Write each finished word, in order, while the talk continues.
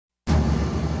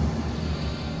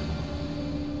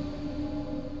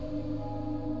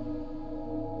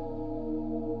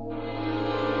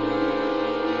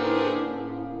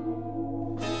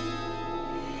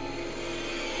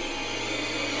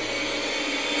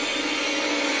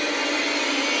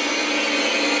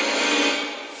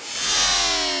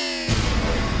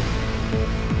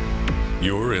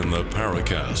You're in the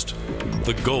Paracast,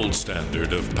 the gold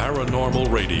standard of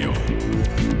paranormal radio.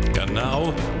 And now,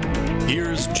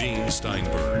 here's Gene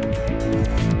Steinberg.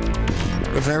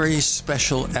 A very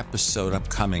special episode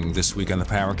upcoming this week on the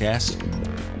Paracast.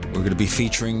 We're going to be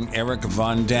featuring Erich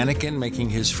von Däniken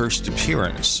making his first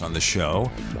appearance on the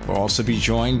show. We'll also be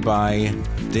joined by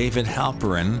David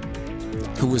Halperin,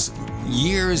 who was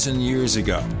years and years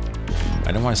ago,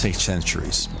 I don't want to say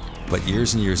centuries, but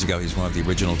years and years ago, he's one of the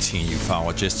original teen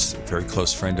ufologists, a very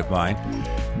close friend of mine,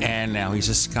 and now he's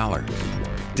a scholar.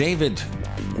 David,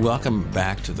 welcome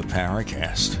back to the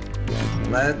Paracast.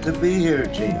 Glad to be here,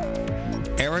 Gene.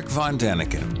 Erich von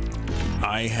Däniken,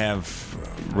 I have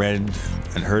read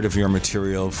and heard of your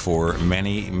material for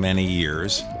many, many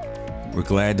years. We're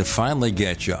glad to finally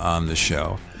get you on the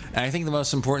show. And I think the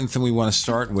most important thing we want to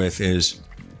start with is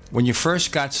when you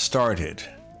first got started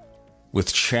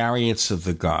with Chariots of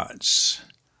the Gods,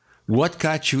 what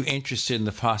got you interested in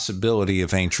the possibility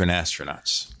of ancient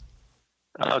astronauts?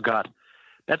 Oh, God.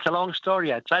 That's a long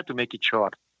story. I tried to make it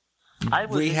short.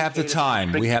 We have the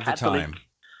time.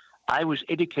 I was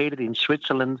educated in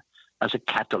Switzerland as a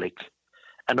Catholic.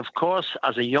 And of course,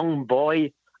 as a young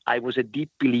boy, I was a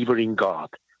deep believer in God.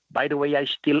 By the way, I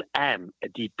still am a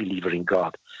deep believer in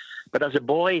God. But as a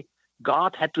boy,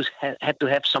 God had to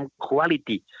have some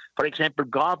quality. For example,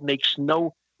 God makes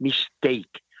no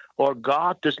mistake, or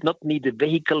God does not need a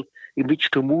vehicle in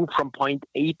which to move from point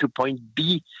A to point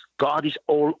B. God is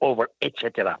all over,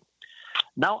 etc.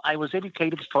 Now, I was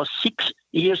educated for 6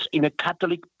 years in a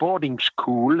Catholic boarding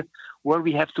school where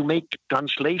we have to make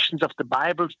translations of the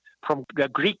Bible from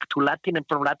Greek to Latin and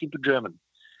from Latin to German.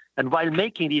 And while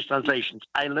making these translations,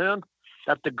 I learned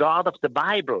that the God of the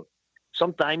Bible,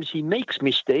 sometimes he makes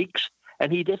mistakes,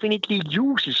 and he definitely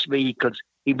uses vehicles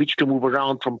in which to move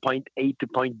around from point A to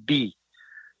point B.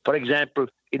 For example,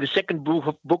 in the second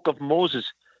book of Moses,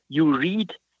 you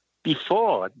read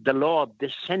before the Lord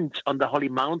descends on the holy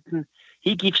mountain,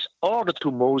 he gives order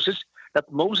to Moses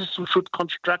that Moses should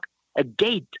construct a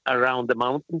gate around the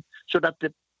mountain so that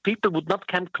the people would not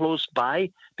come close by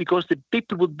because the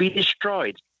people would be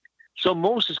destroyed. So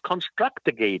Moses constructs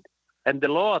the gate, and the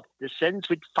Lord descends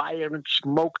with fire and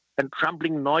smoke and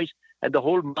trembling noise, and the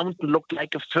whole mountain looked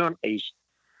like a furnace.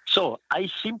 So I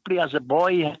simply, as a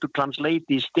boy, had to translate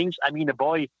these things. I mean, a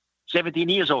boy, 17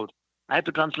 years old. I had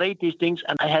to translate these things,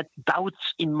 and I had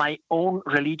doubts in my own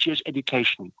religious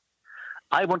education.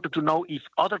 I wanted to know if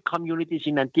other communities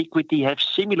in antiquity have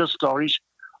similar stories,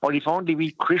 or if only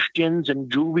we Christians and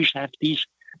Jewish have these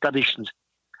traditions.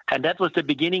 And that was the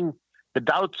beginning. The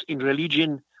doubts in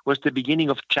religion was the beginning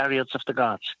of Chariots of the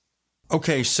Gods.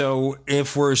 Okay, so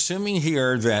if we're assuming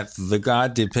here that the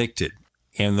God depicted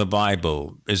in the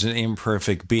Bible is an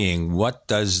imperfect being, what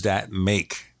does that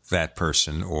make that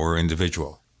person or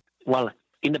individual? Well,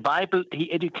 in the Bible,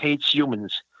 he educates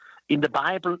humans. In the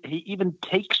Bible, he even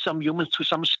takes some humans to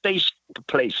some space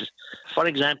places. For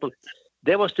example,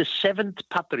 there was the seventh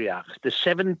patriarch, the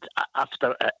seventh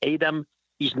after Adam.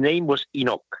 His name was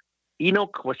Enoch.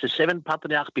 Enoch was the seventh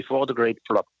patriarch before the great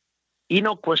flood.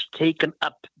 Enoch was taken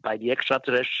up by the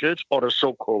extraterrestrials, or a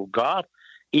so-called God,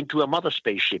 into a mother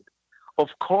spaceship. Of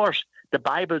course, the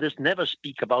Bible does never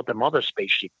speak about the mother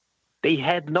spaceship. They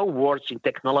had no words in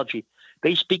technology.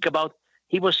 They speak about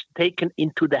he was taken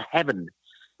into the heaven.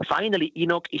 Finally,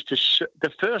 Enoch is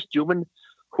the first human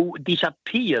who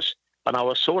disappears on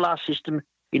our solar system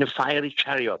in a fiery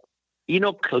chariot.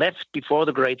 Enoch left before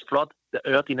the great flood, the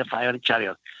earth in a fiery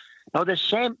chariot. Now, the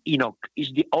same Enoch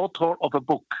is the author of a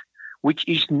book which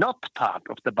is not part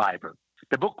of the Bible.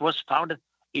 The book was founded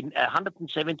in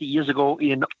 170 years ago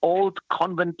in an old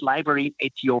convent library in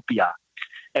Ethiopia.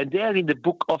 And there in the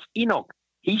book of Enoch,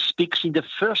 he speaks in the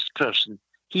first person.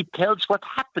 He tells what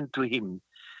happened to him.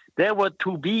 There were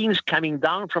two beings coming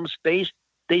down from space.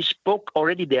 They spoke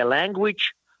already their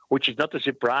language, which is not a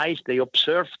surprise. They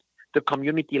observed the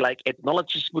community like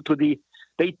ethnologists would do.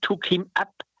 They took him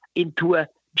up into a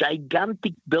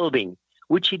gigantic building,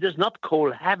 which he does not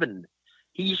call heaven.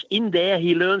 He's in there.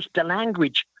 He learns the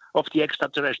language of the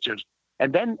extraterrestrials.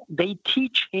 And then they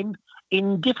teach him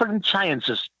in different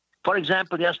sciences. For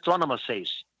example, the astronomer says,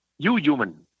 you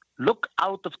human, look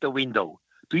out of the window.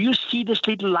 Do you see this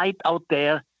little light out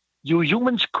there? You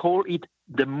humans call it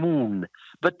the moon.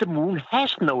 But the moon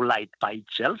has no light by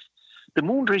itself. The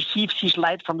moon receives his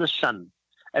light from the sun.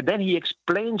 And then he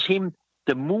explains him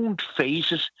the moon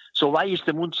phases. So why is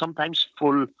the moon sometimes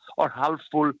full or half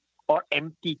full or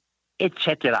empty,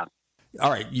 etc.?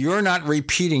 All right, you're not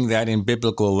repeating that in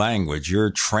biblical language.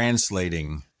 You're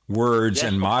translating words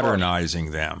and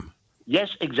modernizing them. Yes,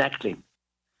 exactly.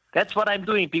 That's what I'm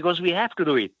doing because we have to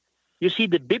do it. You see,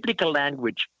 the biblical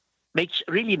language makes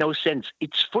really no sense.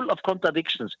 It's full of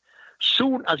contradictions.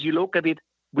 Soon as you look at it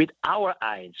with our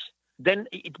eyes, then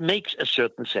it makes a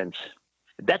certain sense.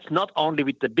 That's not only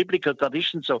with the biblical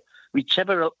traditions, so with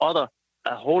several other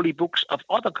holy books of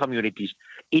other communities.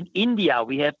 In India,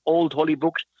 we have old holy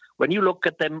books. When you look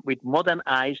at them with modern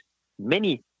eyes,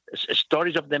 many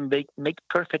stories of them make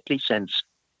perfectly sense.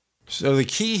 So the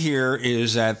key here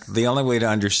is that the only way to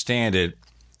understand it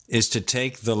is to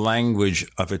take the language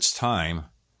of its time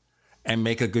and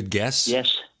make a good guess?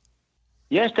 Yes.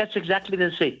 Yes, that's exactly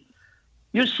the same.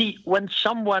 You see, when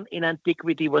someone in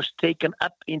antiquity was taken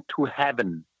up into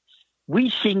heaven, we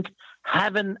think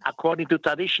heaven, according to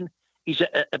tradition, is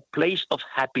a place of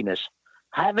happiness.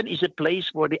 Heaven is a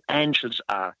place where the angels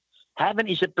are. Heaven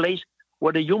is a place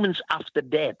where the humans after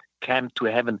death come to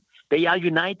heaven. They are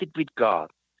united with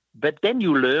God. But then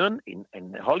you learn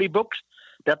in holy books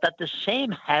that at the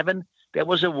same heaven there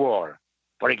was a war.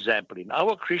 For example, in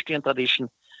our Christian tradition,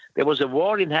 there was a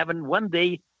war in heaven. One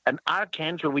day, an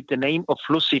archangel with the name of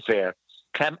Lucifer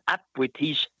came up with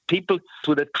his people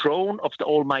to the throne of the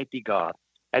Almighty God.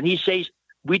 And he says,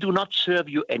 we do not serve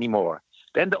you anymore.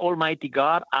 Then the Almighty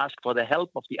God asked for the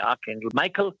help of the archangel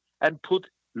Michael and put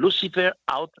Lucifer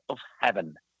out of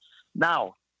heaven.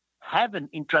 Now, heaven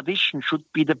in tradition should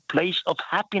be the place of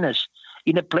happiness.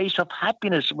 In a place of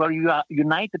happiness where you are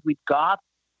united with God,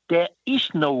 there is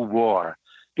no war.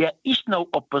 There is no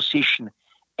opposition.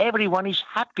 Everyone is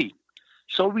happy.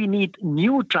 So we need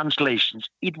new translations.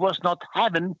 It was not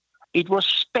heaven, it was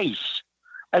space.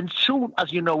 And soon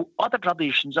as you know other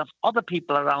traditions of other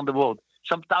people around the world,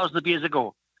 some thousands of years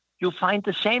ago, you find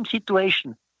the same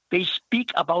situation. They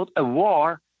speak about a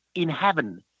war in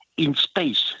heaven, in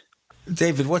space.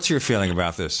 David, what's your feeling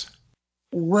about this?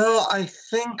 Well, I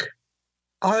think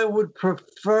I would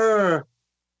prefer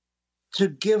to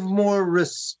give more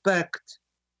respect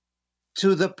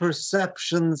to the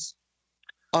perceptions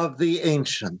of the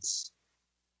ancients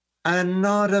and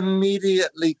not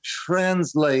immediately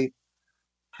translate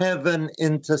heaven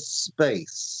into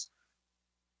space.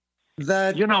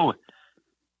 That, no,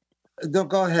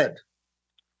 go ahead.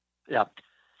 Yeah.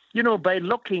 By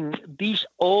looking these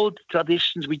old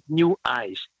traditions with new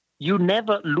eyes, you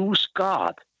never lose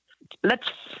God. Let's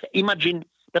imagine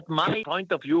that my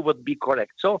point of view would be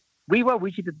correct. So we were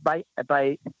visited by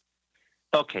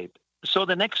okay. So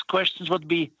the next questions would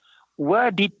be,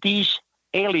 where did these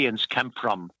aliens come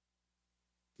from?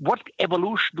 What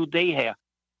evolution do they have?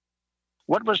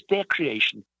 What was their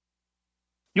creation?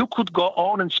 You could go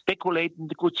on and speculate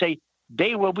and could say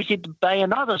they were visited by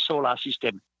another solar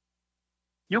system.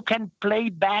 You can play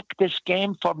back this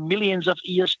game for millions of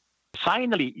years.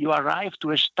 Finally, you arrive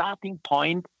to a starting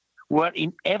point where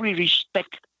in every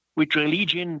respect with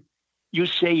religion, you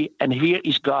say, and here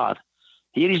is God.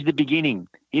 Here is the beginning.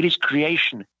 Here is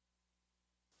creation.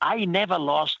 I never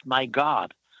lost my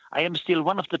God. I am still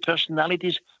one of the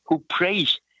personalities who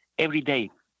prays every day.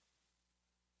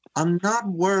 I'm not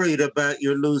worried about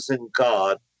you losing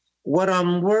God. What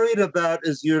I'm worried about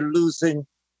is you're losing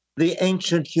the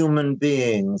ancient human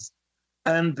beings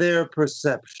and their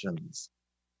perceptions.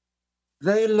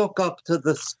 They look up to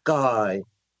the sky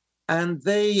and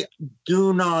they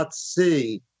do not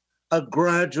see a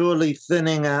gradually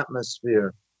thinning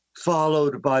atmosphere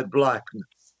followed by blackness.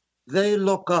 They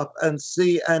look up and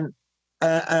see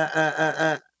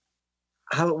what's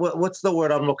the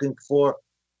word I'm looking for?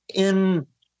 In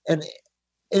an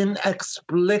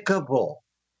inexplicable,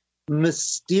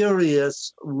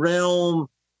 mysterious realm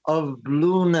of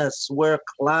blueness where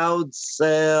clouds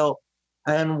sail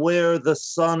and where the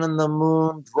sun and the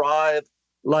moon drive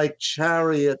like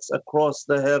chariots across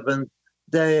the heaven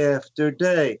day after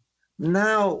day.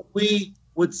 Now we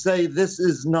would say this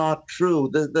is not true,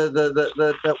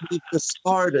 that we've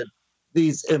discarded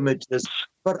these images.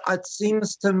 But it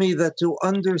seems to me that to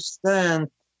understand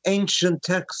ancient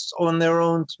texts on their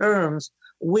own terms,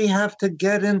 we have to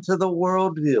get into the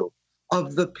worldview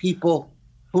of the people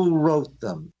who wrote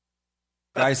them.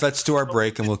 Guys, let's do our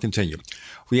break and we'll continue.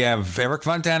 We have Erich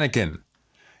von Däniken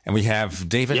and we have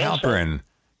David Halperin.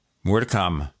 More to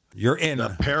come. You're in the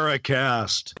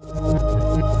Paracast.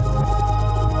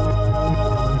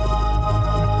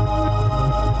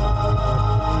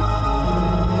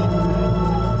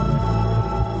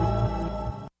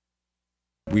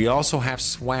 We also have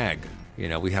swag.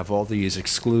 We have all these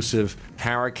exclusive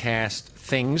Paracast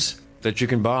things that you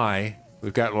can buy.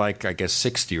 We've got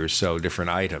 60 or so different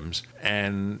items,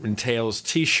 and entails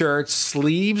t-shirts,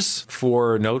 sleeves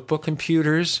for notebook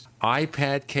computers,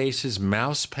 iPad cases,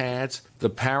 mouse pads, the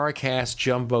Paracast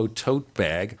Jumbo tote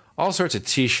bag, all sorts of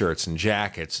t-shirts and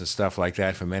jackets and stuff like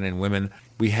that for men and women.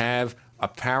 We have a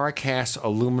Paracast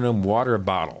aluminum water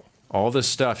bottle. All this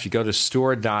stuff, you go to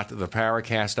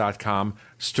store.theparacast.com,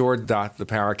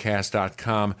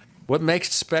 store.theparacast.com. What makes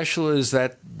it special is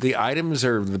that the items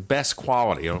are the best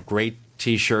quality, great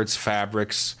T-shirts,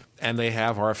 fabrics, and they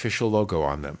have our official logo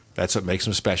on them. That's what makes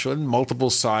them special, in multiple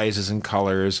sizes and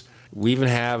colors. We even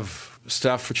have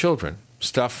stuff for children,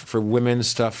 stuff for women,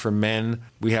 stuff for men.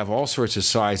 We have all sorts of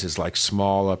sizes, like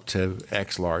small up to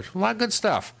X large. A lot of good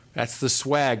stuff. That's the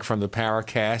swag from the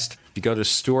Paracast. You go to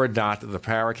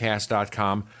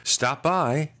store.theparacast.com, stop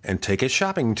by, and take a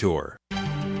shopping tour.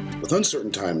 With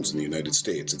uncertain times in the United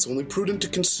States, it's only prudent to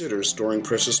consider storing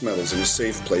precious metals in a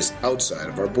safe place outside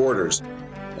of our borders.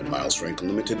 At Miles Frank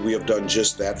Limited, we have done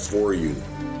just that for you.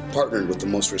 Partnered with the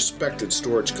most respected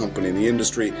storage company in the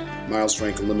industry, Miles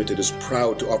Frank Limited is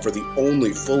proud to offer the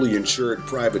only fully insured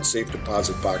private safe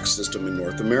deposit box system in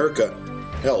North America,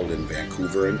 held in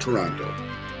Vancouver and Toronto.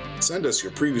 Send us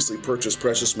your previously purchased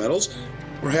precious metals,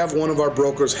 or have one of our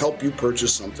brokers help you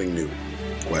purchase something new.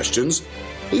 Questions?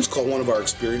 Please call one of our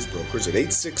experienced brokers at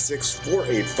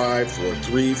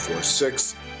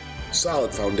 866-485-4346.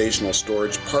 Solid foundational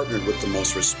storage partnered with the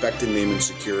most respected name in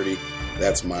security.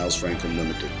 That's Miles Franklin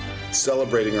Limited.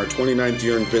 Celebrating our 29th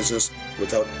year in business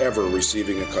without ever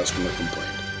receiving a customer complaint.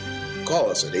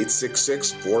 Call us at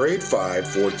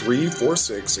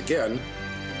 866-485-4346. Again,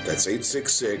 that's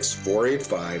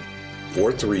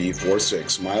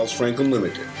 866-485-4346. Miles Franklin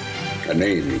Limited, a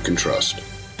name you can trust.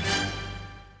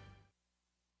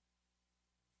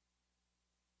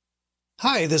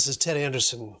 Hi, this is Ted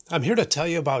Anderson. I'm here to tell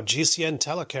you about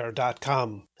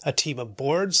GCNtelecare.com, a team of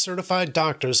board-certified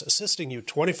doctors assisting you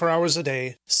 24 hours a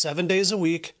day, 7 days a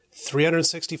week,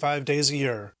 365 days a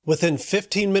year. Within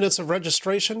 15 minutes of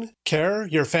registration, care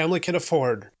your family can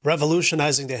afford.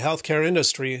 Revolutionizing the healthcare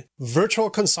industry, virtual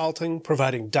consulting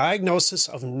providing diagnosis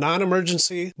of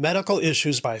non-emergency medical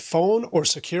issues by phone or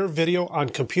secure video on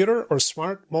computer or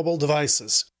smart mobile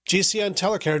devices.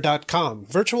 GCNtelecare.com,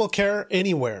 virtual care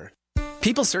anywhere.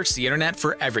 People search the internet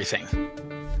for everything,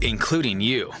 including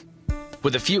you.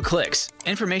 With a few clicks,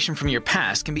 information from your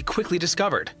past can be quickly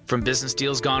discovered, from business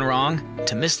deals gone wrong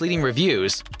to misleading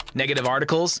reviews, negative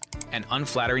articles, and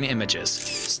unflattering images.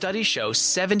 Studies show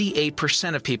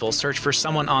 78% of people search for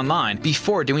someone online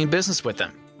before doing business with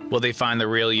them. Will they find the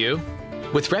real you?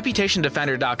 With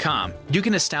ReputationDefender.com, you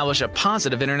can establish a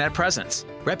positive internet presence.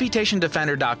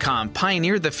 ReputationDefender.com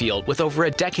pioneered the field with over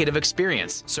a decade of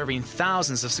experience, serving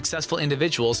thousands of successful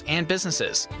individuals and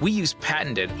businesses. We use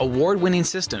patented, award-winning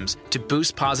systems to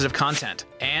boost positive content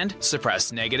and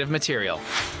suppress negative material.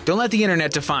 Don't let the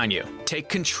internet define you. Take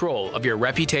control of your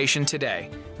reputation today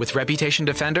with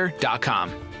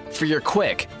ReputationDefender.com. For your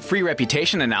quick, free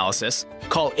reputation analysis,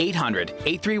 call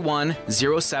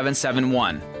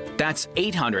 800-831-0771. That's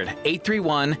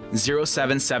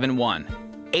 800-831-0771.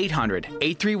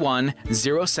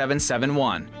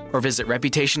 800-831-0771. Or visit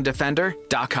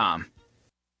ReputationDefender.com.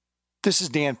 This is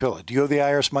Dan Pilla. Do you owe the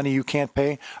IRS money you can't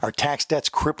pay? Are tax debts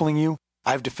crippling you?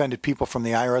 I've defended people from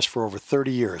the IRS for over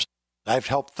 30 years. I've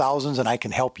helped thousands, and I can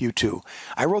help you too.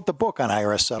 I wrote the book on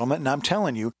IRS settlement, and I'm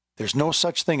telling you, there's no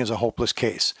such thing as a hopeless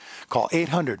case. Call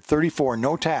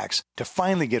 800-34-NO-TAX to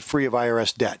finally get free of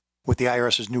IRS debt. With the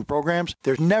IRS's new programs,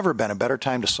 there's never been a better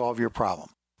time to solve your problem.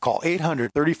 Call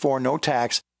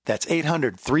 800-34-NO-TAX. That's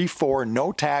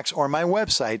 800-34-NO-TAX, or my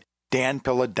website,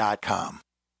 danpilla.com.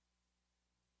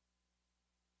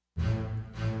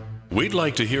 We'd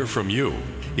like to hear from you.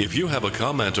 If you have a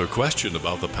comment or question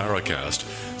about the Paracast,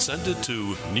 send it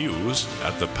to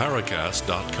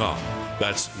news@theparacast.com.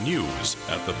 That's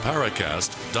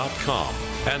news@theparacast.com.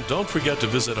 And don't forget to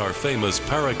visit our famous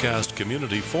Paracast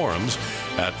community forums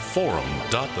at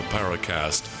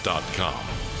forum.theparacast.com.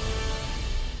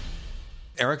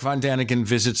 Erich von Däniken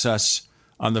visits us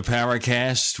on the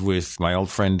Paracast with my old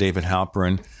friend David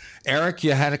Halperin. Erich,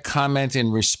 you had a comment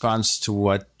in response to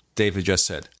what David just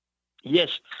said.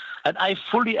 Yes, and I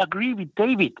fully agree with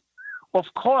David.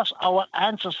 Of course, our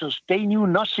ancestors, they knew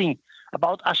nothing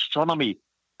about astronomy.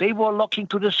 They were looking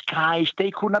to the skies. They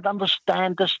could not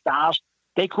understand the stars.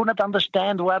 They could not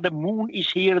understand where the moon is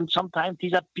here and sometimes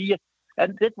disappear.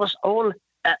 And it was all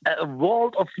a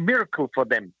world of miracle for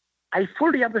them. I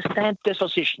fully understand this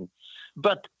position.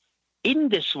 But in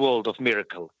this world of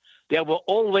miracle, there were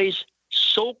always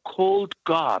so-called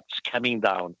gods coming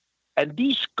down. And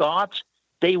these gods,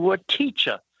 they were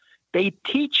teachers. They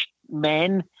teach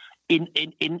men in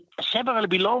several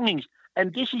belongings.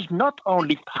 And this is not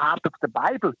only part of the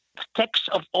Bible, texts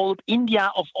of old India,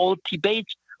 of old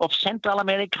Tibet, of Central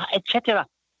America, etc.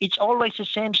 It's always the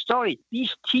same story.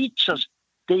 These teachers,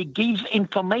 they give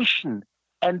information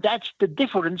And that's the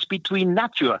difference between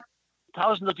nature.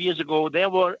 Thousands of years ago, there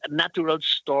were a natural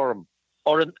storm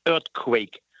or an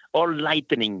earthquake or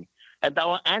lightning. And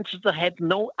our ancestors had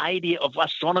no idea of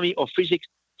astronomy or physics,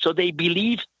 so they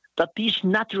believed that these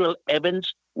natural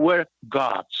events were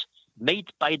gods,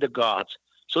 made by the gods.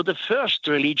 So the first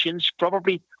religions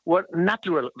probably were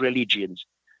natural religions.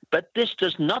 But this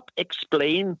does not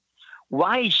explain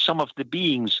why some of the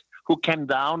beings who came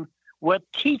down were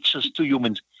teachers to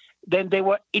humans. Then they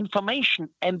were information,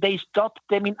 and they taught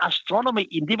them in astronomy,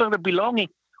 in different belonging,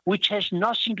 which has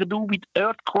nothing to do with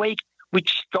earthquake, with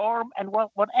storm, and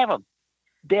whatever.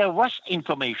 There was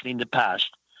information in the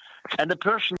past. And the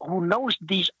person who knows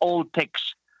these old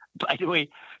texts, by the way,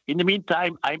 in the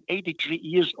meantime, I'm 83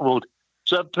 years old.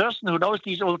 So a person who knows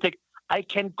these old texts, I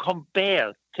can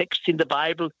compare texts in the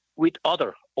Bible with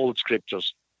other old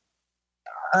scriptures.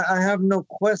 I have no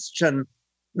question,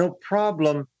 no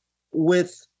problem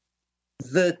with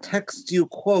the text you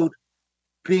quote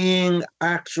being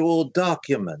actual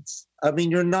documents. I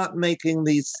mean, you're not making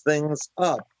these things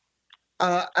up.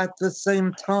 At the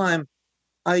same time,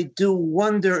 I do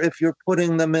wonder if you're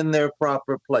putting them in their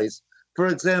proper place. For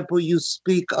example, you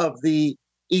speak of the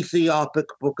Ethiopic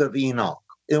Book of Enoch,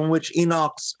 in which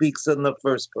Enoch speaks in the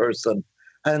first person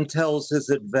and tells his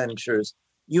adventures.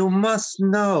 You must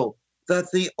know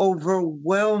that the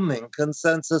overwhelming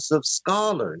consensus of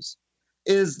scholars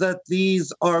is that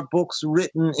these are books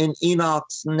written in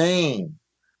Enoch's name,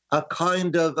 a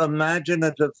kind of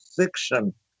imaginative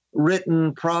fiction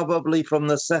written probably from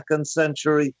the 2nd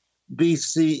century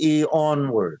BCE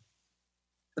onward.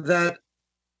 That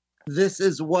this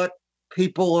is what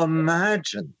people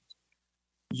imagined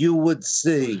you would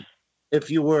see if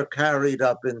you were carried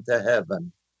up into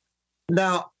heaven.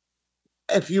 Now,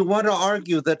 if you want to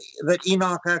argue that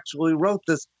Enoch actually wrote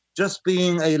this, just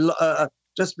being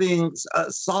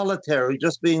solitary,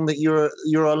 just being that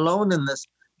you're alone in this,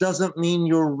 doesn't mean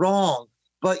you're wrong.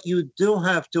 But you do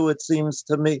have to, it seems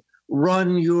to me,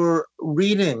 run your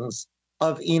readings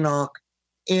of Enoch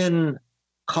in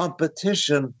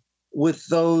competition with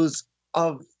those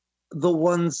of the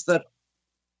ones that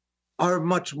are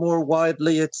much more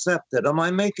widely accepted. Am I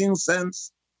making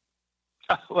sense?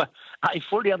 Well, I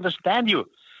fully understand you,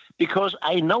 because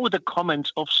I know the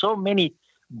comments of so many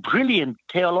brilliant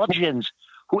theologians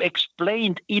who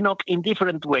explained Enoch in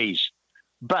different ways.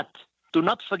 But do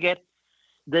not forget,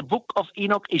 the book of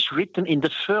Enoch is written in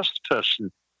the first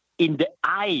person, in the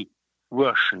I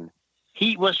version.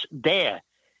 He was there.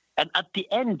 And at the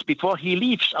end, before he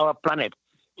leaves our planet,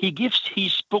 he gives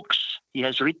his books. He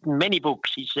has written many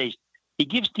books, he says. He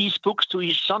gives these books to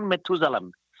his son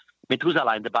Methuselah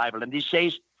in the Bible. And he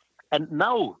says, and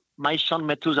now, my son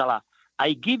Methuselah,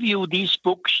 I give you these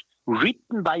books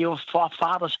written by your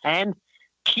father's hand.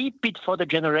 Keep it for the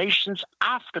generations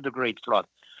after the great flood.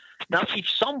 Now, if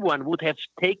someone would have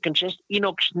taken just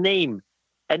Enoch's name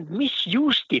and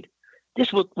misused it,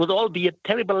 this would all be a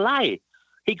terrible lie.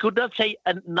 He could not say,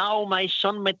 and now, my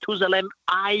son Methuselah,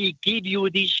 I give you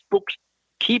these books.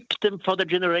 Keep them for the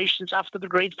generations after the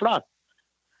great flood.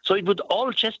 So it would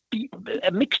all just be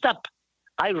mixed up.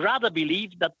 I rather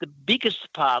believe that the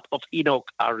biggest part of Enoch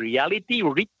are reality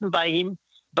written by him,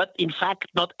 but in fact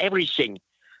not everything.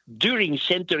 During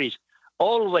centuries,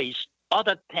 always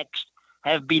other texts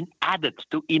have been added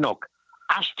to Enoch,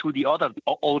 as to the other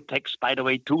old texts, by the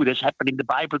way, too. This happened in the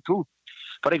Bible too.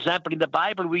 For example, in the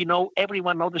Bible,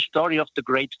 everyone knows the story of the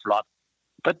great flood.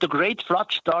 But the great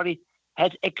flood story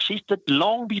has existed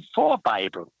long before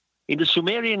Bible. In the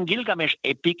Sumerian Gilgamesh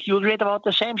epic, you read about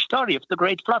the same story of the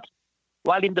great flood.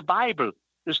 While in the Bible,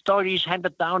 the story is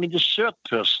handed down in the third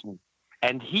person.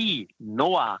 And he,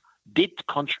 Noah, did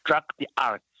construct the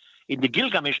ark. In the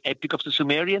Gilgamesh epic of the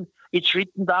Sumerian, it's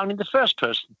written down in the first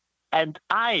person. And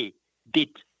I did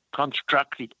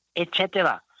construct it,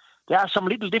 etc. There are some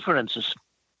little differences.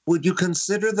 Would you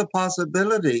consider the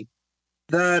possibility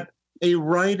that a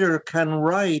writer can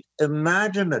write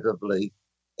imaginatively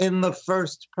in the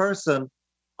first person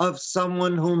of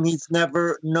someone whom he's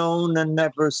never known and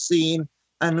never seen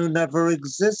and who never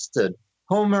existed?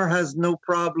 Homer has no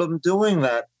problem doing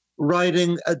that,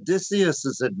 writing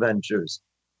Odysseus's adventures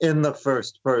in the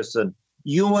first person.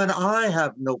 You and I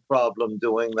have no problem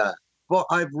doing that. Well,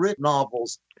 I've written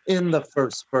novels in the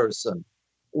first person.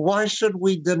 Why should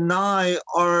we deny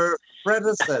our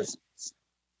predecessors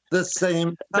the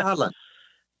same talent?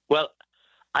 Well,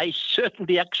 I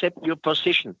certainly accept your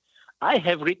position. I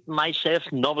have written myself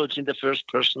novels in the first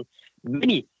person.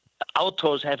 Many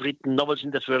authors have written novels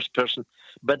in the first person,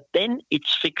 but then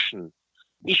it's fiction.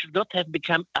 It should not have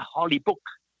become a holy book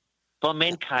for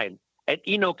mankind. And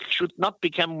Enoch should not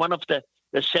become one of the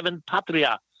the seventh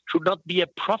patriarch should not be a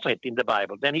prophet in the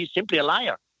Bible, then he's simply a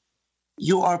liar.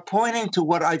 You are pointing to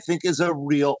what I think is a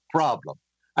real problem.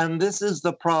 And this is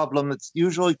the problem. It's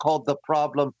usually called the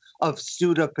problem of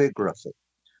pseudepigraphy.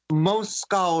 Most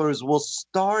scholars will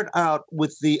start out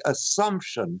with the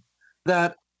assumption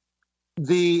that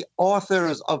the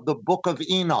authors of the Book of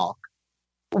Enoch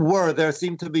there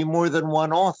seemed to be more than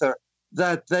one author,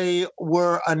 that they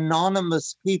were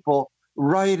anonymous people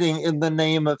writing in the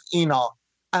name of Enoch.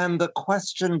 And the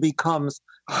question becomes,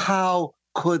 how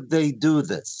could they do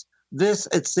this? This,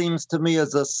 it seems to me,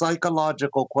 is a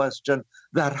psychological question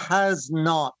that has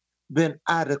not been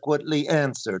adequately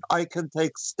answered. I can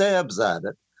take stabs at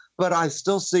it, but I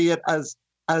still see it as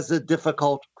a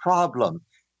difficult problem.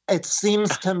 It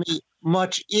seems to me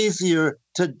much easier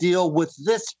to deal with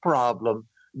this problem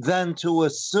than to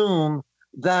assume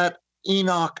that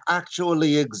Enoch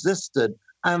actually existed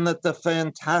and that the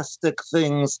fantastic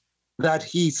things that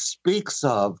he speaks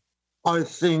of are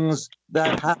things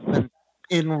that happen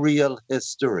in real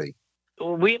history.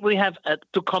 We have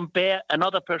to compare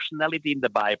another personality in the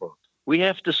Bible. We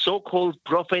have the so-called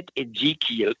prophet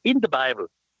Ezekiel in the Bible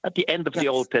at the end of the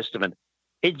Old Testament.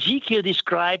 Ezekiel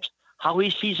describes how he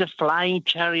sees a flying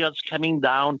chariots coming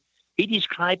down. He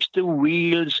describes the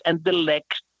wheels and the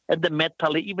legs and the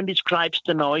metal. He even describes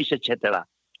the noise, etc.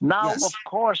 Now, of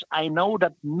course, I know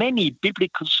that many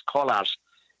biblical scholars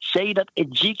say that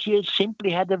Ezekiel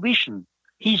simply had a vision.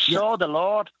 He saw the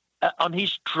Lord on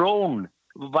his throne,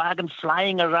 wagon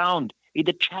flying around in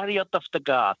the chariot of the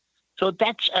God. So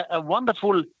that's a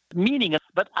wonderful meaning,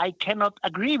 but I cannot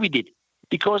agree with it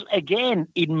because, again,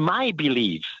 in my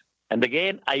belief, and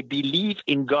again, I believe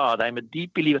in God. I'm a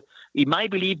deep believer. In my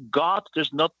belief, God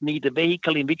does not need a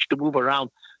vehicle in which to move around.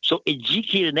 So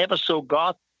Ezekiel never saw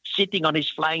God sitting on his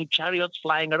flying chariots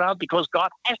flying around because God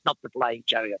has not the flying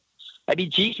chariot. And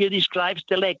Ezekiel describes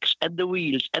the legs and the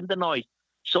wheels and the noise.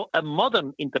 So a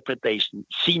modern interpretation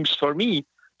seems for me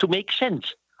to make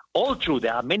sense. All true.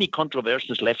 There are many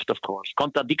controversies left, of course,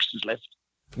 contradictions left.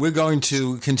 We're going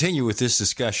to continue with this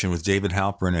discussion with David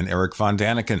Halperin and Erich von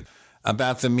Däniken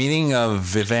about the meaning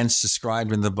of events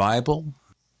described in the Bible,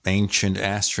 ancient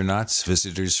astronauts,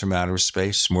 visitors from outer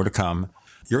space, more to come.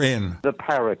 You're in the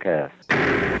Paracast.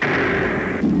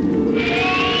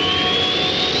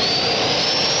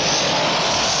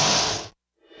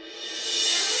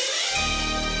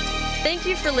 Thank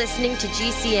you for listening to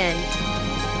GCN.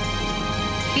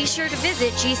 Be sure to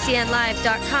visit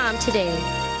GCNlive.com today.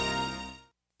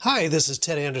 Hi, this is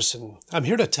Ted Anderson. I'm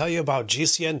here to tell you about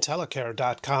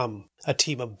GCNtelecare.com, a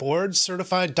team of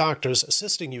board-certified doctors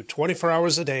assisting you 24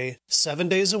 hours a day, 7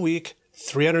 days a week,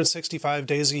 365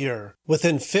 days a year.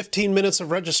 Within 15 minutes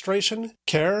of registration,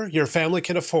 care your family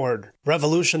can afford.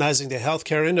 Revolutionizing the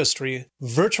healthcare industry,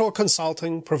 virtual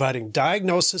consulting providing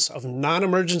diagnosis of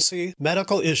non-emergency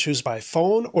medical issues by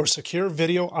phone or secure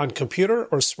video on computer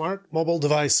or smart mobile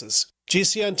devices.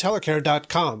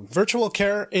 GCNtelecare.com. Virtual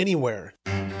care anywhere.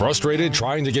 Frustrated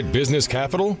trying to get business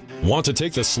capital? Want to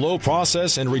take the slow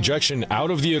process and rejection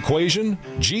out of the equation?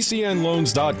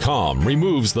 GCNloans.com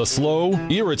removes the slow,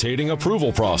 irritating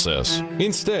approval process.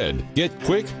 Instead, get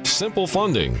quick, simple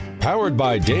funding. Powered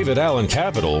by David Allen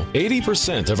Capital,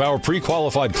 80% of our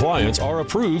pre-qualified clients are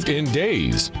approved in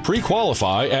days.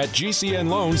 Pre-qualify at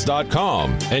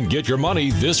GCNloans.com and get your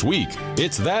money this week.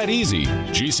 It's that easy.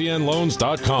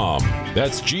 GCNloans.com.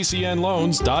 That's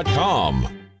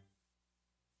GCNloans.com.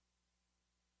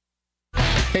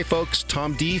 Hey folks,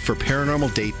 Tom D for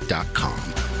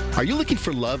ParanormalDate.com. Are you looking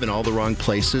for love in all the wrong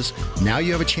places? Now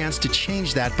you have a chance to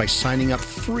change that by signing up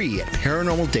free at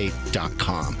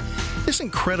ParanormalDate.com. This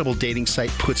incredible dating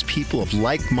site puts people of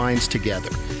like minds together.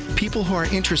 People who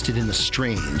are interested in the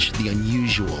strange, the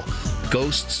unusual,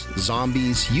 ghosts,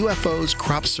 zombies, UFOs,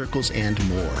 crop circles, and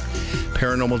more.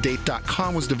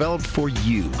 ParanormalDate.com was developed for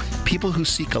you, people who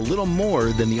seek a little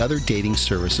more than the other dating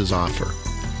services offer.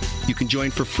 You can join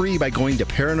for free by going to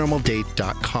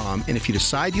ParanormalDate.com, and if you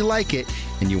decide you like it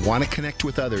and you want to connect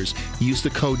with others, use the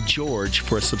code GEORGE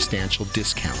for a substantial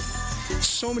discount.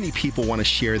 So many people want to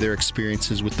share their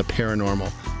experiences with the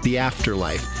paranormal, the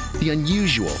afterlife, the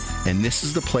unusual, and this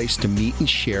is the place to meet and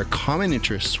share common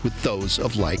interests with those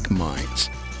of like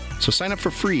minds. So sign up for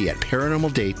free at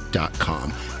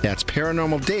ParanormalDate.com. That's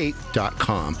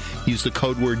ParanormalDate.com. Use the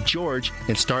code word GEORGE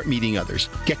and start meeting others.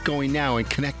 Get going now and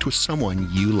connect with someone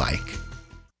you like.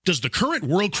 Does the current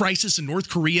world crisis in North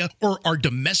Korea or our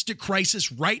domestic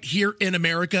crisis right here in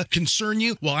America concern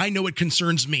you? Well, I know it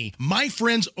concerns me. My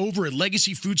friends over at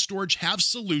Legacy Food Storage have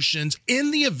solutions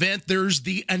in the event there's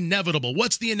the inevitable.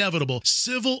 What's the inevitable?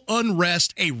 Civil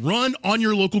unrest, a run on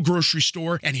your local grocery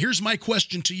store. And here's my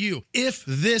question to you. If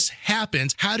this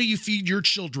happens, how do you feed your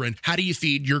children? How do you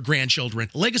feed your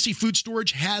grandchildren? Legacy Food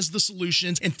Storage has the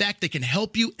solutions. In fact, they can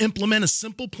help you implement a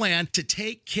simple plan to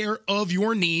take care of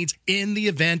your needs in the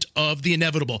event of the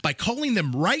inevitable. By calling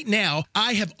them right now,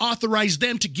 I have authorized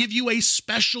them to give you a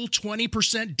special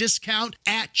 20% discount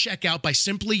at checkout by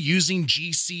simply using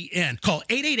GCN. Call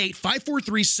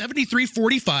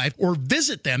 888-543-7345 or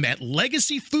visit them at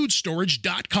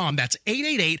legacyfoodstorage.com. That's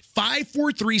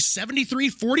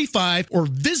 888-543-7345 or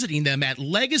visiting them at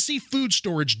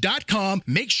legacyfoodstorage.com.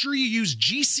 Make sure you use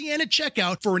GCN at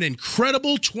checkout for an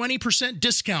incredible 20%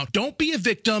 discount. Don't be a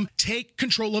victim. Take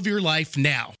control of your life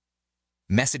now.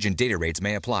 Message and data rates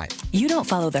may apply. You don't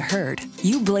follow the herd.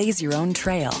 You blaze your own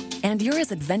trail. And you're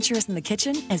as adventurous in the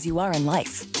kitchen as you are in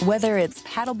life. Whether it's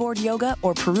paddleboard yoga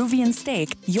or Peruvian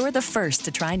steak, you're the first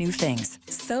to try new things.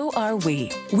 So are we.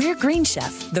 We're Green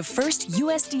Chef, the first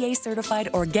USDA-certified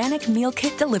organic meal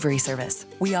kit delivery service.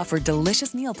 We offer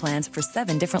delicious meal plans for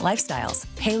 7 different lifestyles: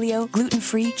 paleo,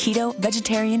 gluten-free, keto,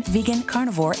 vegetarian, vegan,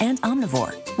 carnivore, and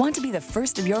omnivore. Want to be the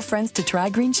first of your friends to try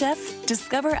Green Chef?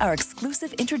 Discover our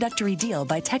exclusive introductory deal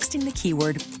by texting the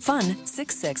keyword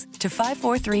FUN66 to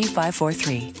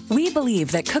 543-543. We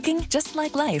believe that cooking, just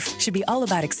like life, should be all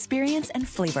about experience and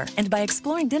flavor. And by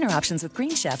exploring dinner options with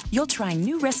Green Chef, you'll try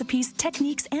new recipes,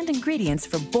 techniques, and ingredients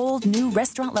for bold, new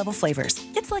restaurant-level flavors.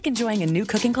 It's like enjoying a new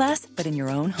cooking class, but in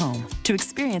your own home. To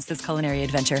experience this culinary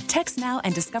adventure, text now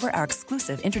and discover our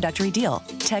exclusive introductory deal.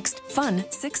 Text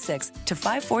FUN66 to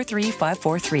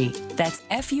 543-543. That's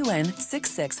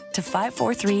FUN66 to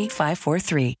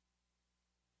 543-543.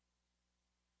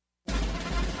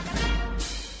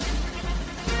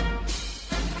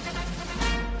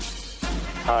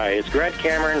 Hi, it's Grant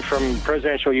Cameron from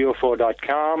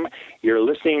presidentialufo.com. You're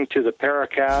listening to the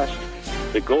Paracast,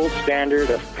 the gold standard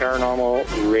of paranormal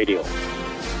radio.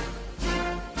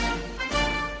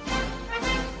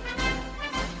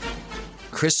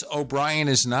 Chris O'Brien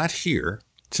is not here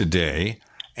today,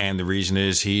 and the reason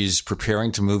is he's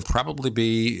preparing to move, probably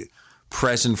be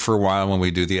present for a while when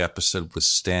we do the episode with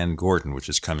Stan Gordon, which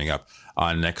is coming up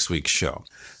on next week's show.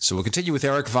 So we'll continue with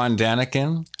Erich von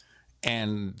Däniken.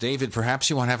 And David, perhaps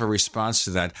you want to have a response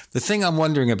to that. The thing I'm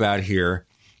wondering about here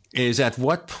is, at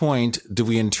what point do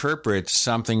we interpret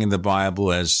something in the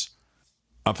Bible as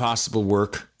a possible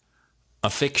work, a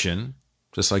fiction,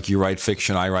 just like you write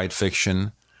fiction, I write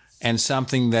fiction, and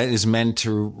something that is meant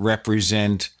to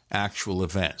represent actual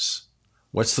events?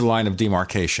 What's the line of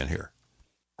demarcation here?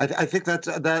 I think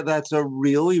that's a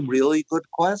really, really good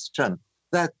question.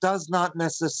 That does not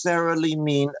necessarily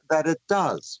mean that it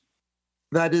does.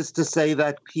 That is to say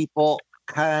that people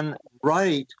can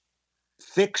write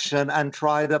fiction and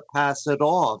try to pass it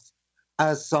off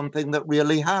as something that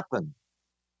really happened,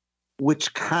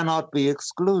 which cannot be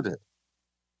excluded.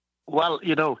 Well,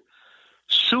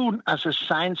 soon as a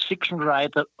science fiction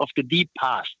writer of the deep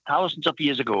past, thousands of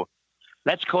years ago,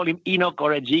 let's call him Enoch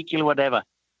or Ezekiel, whatever,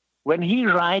 when he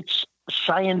writes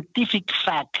scientific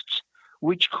facts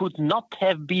which could not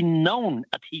have been known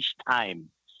at his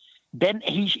time, then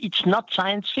it's not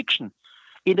science fiction.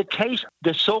 In the case,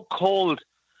 the so-called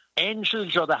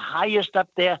angels or the highest up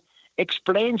there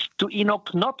explains to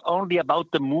Enoch not only about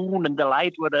the moon and the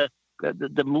light where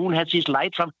the moon has its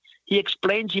light from, he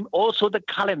explains him also the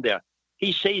calendar.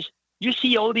 He says, you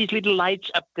see all these little lights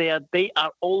up there, they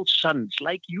are all suns,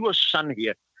 like your sun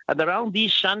here. And around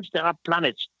these suns, there are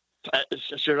planets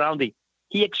surrounding.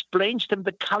 He explains them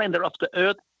the calendar of the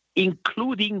earth,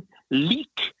 including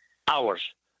leap hours.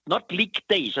 Not leap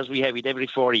days, as we have it every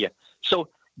 4 years. So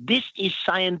this is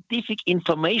scientific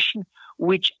information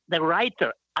which the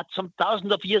writer at some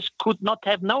thousands of years could not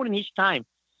have known in his time.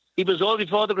 It was all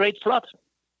before the Great Flood.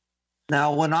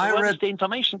 Now, when I where read does the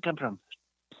information come from?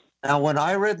 Now, when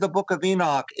I read the Book of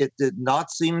Enoch, it did not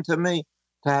seem to me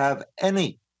to have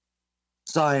any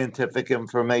scientific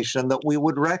information that we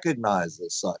would recognize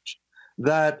as such.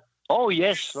 That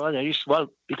yes, well, there is.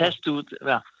 Well, it has to.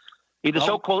 In the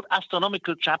so-called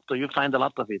astronomical chapter, you find a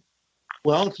lot of it.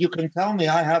 Well, if you can tell me,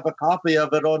 I have a copy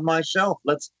of it on my shelf.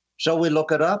 Shall we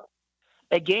look it up?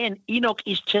 Again, Enoch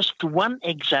is just one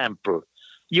example.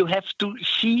 You have to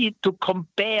see, to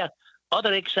compare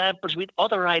other examples with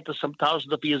other writers some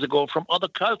thousands of years ago from other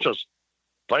cultures.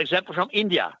 For example, from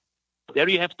India. There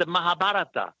you have the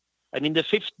Mahabharata. And in the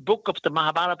 5th book of the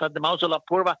Mahabharata, the Mausala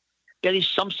Purva, there is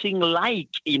something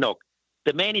like Enoch.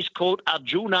 The man is called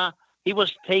Arjuna. He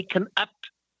was taken up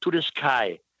to the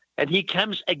sky. And he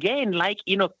comes again, like,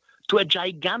 to a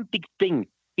gigantic thing.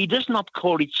 He does not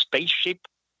call it spaceship.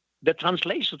 The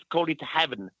translations call it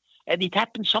heaven. And it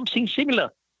happened something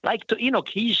similar, like to Enoch.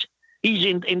 He's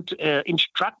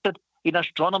instructed in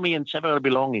astronomy and several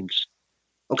belongings.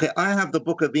 Okay, I have the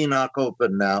book of Enoch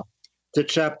open now to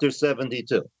chapter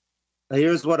 72.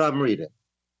 Here's what I'm reading.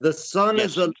 The sun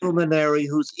is a luminary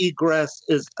whose egress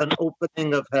is an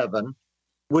opening of heaven,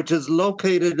 which is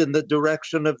located in the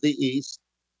direction of the east,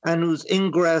 and whose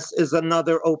ingress is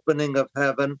another opening of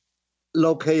heaven,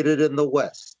 located in the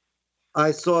west.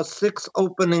 I saw 6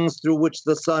 openings through which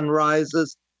the sun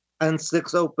rises, and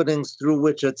 6 openings through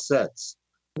which it sets.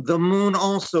 The moon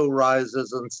also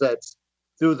rises and sets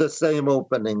through the same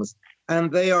openings,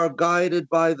 and they are guided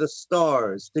by the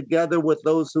stars, together with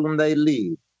those whom they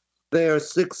lead. There are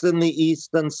 6 in the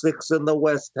east and 6 in the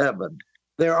west heaven.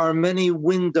 There are many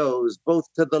windows, both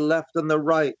to the left and the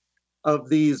right of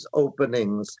these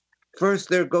openings. First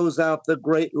there goes out the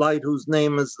great light whose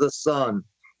name is the sun.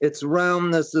 Its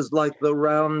roundness is like the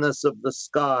roundness of the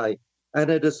sky, and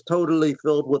it is totally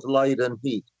filled with light and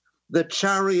heat. The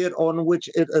chariot on which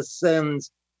it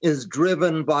ascends is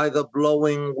driven by the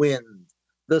blowing wind.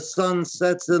 The sun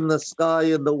sets in the sky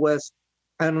in the west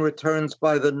and returns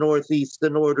by the northeast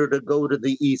in order to go to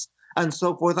the east, and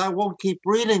so forth. I won't keep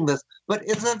reading this, but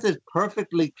isn't it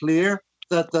perfectly clear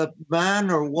that the man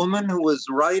or woman who is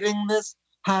writing this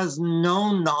has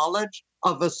no knowledge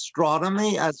of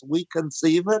astronomy as we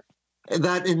conceive it?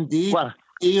 That indeed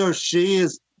he or she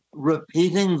is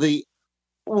repeating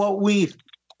what we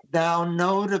now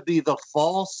know to be the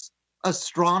false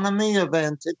astronomy of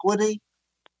antiquity?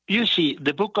 You see,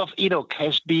 the book of Enoch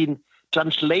has been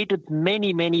translated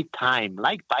many, many times,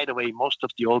 like, by the way, most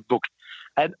of the old books.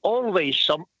 And always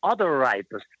some other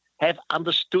writers have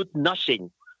understood nothing.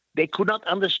 They could not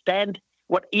understand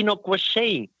what Enoch was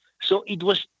saying. So it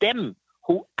was them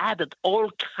who added all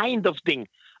kind of things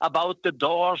about the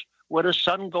doors, where the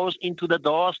sun goes into the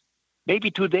doors.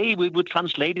 Maybe today we would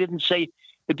translate it and say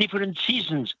the different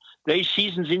seasons. There are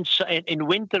seasons in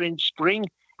winter, in spring,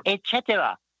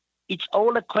 etc. It's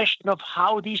all a question of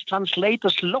how these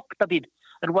translators looked at it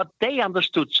and what they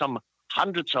understood some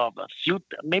hundreds of, a few,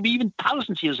 maybe even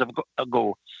thousands years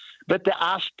ago. But there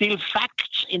are still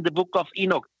facts in the book of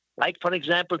Enoch, like, for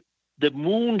example, the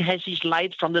moon has its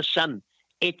light from the sun,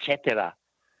 etc.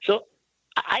 So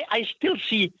I still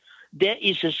see there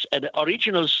is an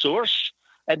original source,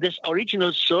 and this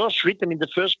original source written in the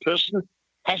first person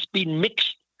has been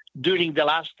mixed during the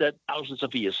last thousands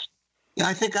of years. Yeah,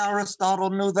 I think Aristotle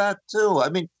knew that too. I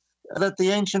mean, that the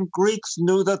ancient Greeks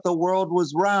knew that the world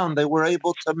was round. They were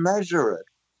able to measure it,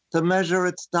 to measure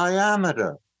its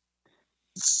diameter.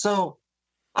 So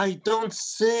I don't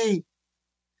see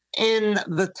in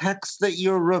the text that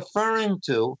you're referring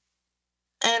to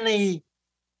any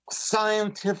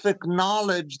scientific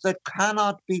knowledge that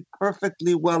cannot be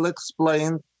perfectly well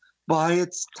explained by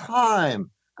its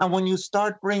time. And when you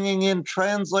start bringing in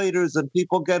translators and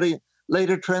people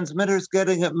later transmitters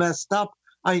getting it messed up,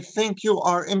 I think you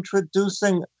are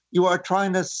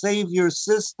trying to save your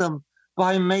system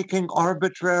by making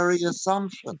arbitrary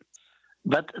assumptions.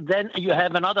 But then you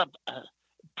have another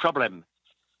problem.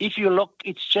 If you look,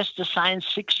 it's just a science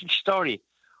fiction story.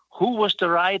 Who was the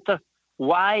writer?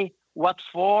 Why? What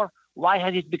for? Why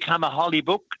has it become a holy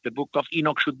book? The book of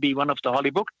Enoch should be one of the holy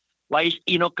books. Why is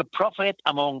Enoch a prophet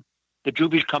among the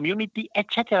Jewish community,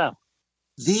 etc.?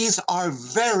 These are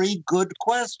very good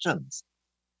questions.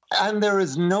 And there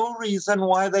is no reason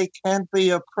why they can't be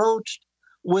approached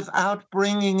without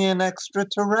bringing in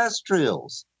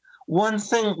extraterrestrials. One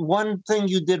thing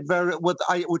you did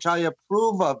which I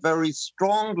approve of very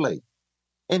strongly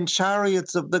in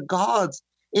Chariots of the Gods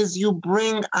is you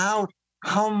bring out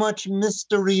how much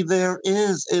mystery there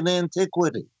is in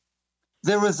antiquity.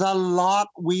 There is a lot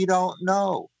we don't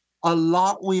know, a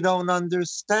lot we don't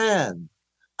understand.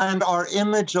 And our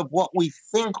image of what we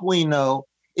think we know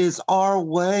is our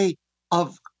way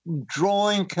of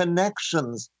drawing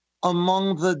connections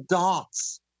among the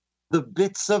dots, the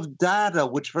bits of data,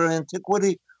 which for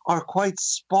antiquity are quite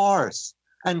sparse,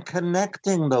 and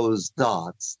connecting those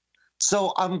dots.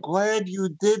 So I'm glad you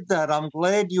did that. I'm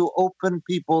glad you opened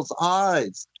people's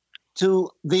eyes to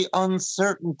the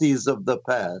uncertainties of the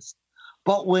past.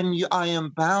 But I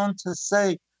am bound to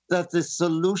say that the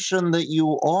solution that you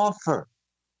offer,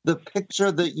 the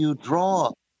picture that you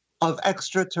draw of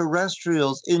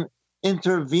extraterrestrials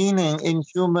intervening in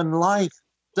human life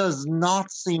does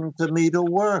not seem to me to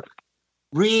work.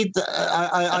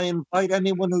 I invite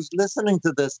anyone who's listening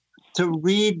to this to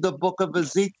read the book of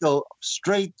Ezekiel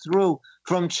straight through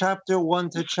from chapter 1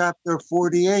 to chapter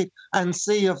 48 and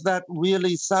see if that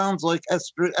really sounds like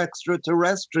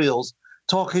extraterrestrials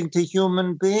talking to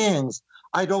human beings.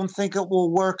 I don't think it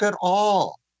will work at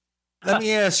all. Let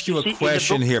me ask you a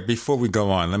question here before we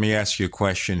go on. Let me ask you a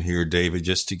question here, David,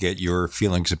 just to get your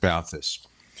feelings about this.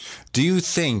 Do you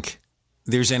think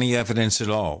there's any evidence at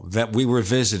all that we were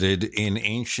visited in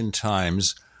ancient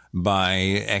times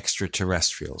by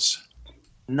extraterrestrials?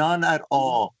 None at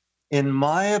all. In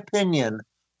my opinion,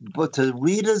 but to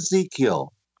read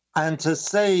Ezekiel and to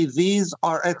say these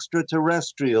are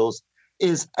extraterrestrials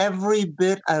is every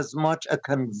bit as much a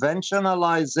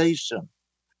conventionalization,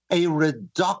 a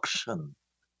reduction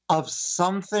of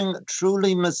something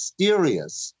truly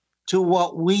mysterious to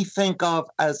what we think of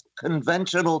as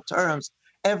conventional terms,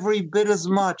 every bit as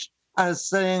much as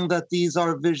saying that these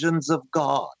are visions of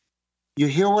God. You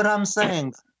hear what I'm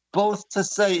saying? Both to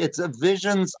say it's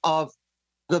visions of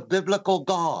the biblical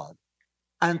God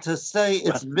and to say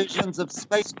it's visions of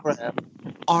spacecraft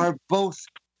are both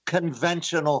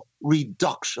conventional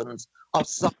reductions of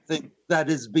something that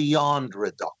is beyond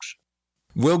reduction.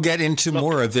 We'll get into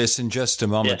more of this in just a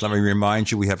moment. Yes. Let me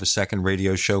remind you, we have a second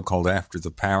radio show called After the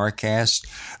Paracast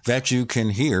that you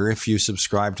can hear if you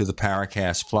subscribe to the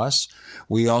Paracast Plus.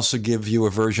 We also give you a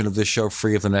version of this show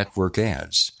free of the network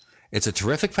ads. It's a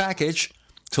terrific package.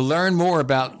 To learn more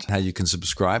about how you can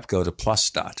subscribe, go to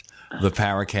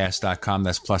plus.theparacast.com.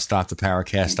 That's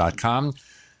plus.theparacast.com.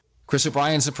 Chris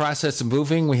O'Brien's The Process of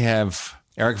Moving. We have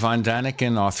Erich von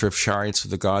Däniken, author of Chariots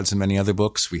of the Gods and many other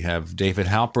books. We have David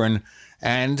Halperin,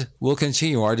 and we'll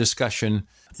continue our discussion.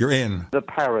 You're in The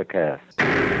Paracast.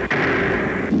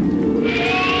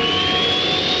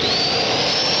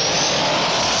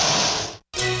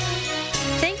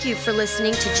 Thank you for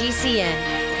listening to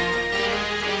GCN.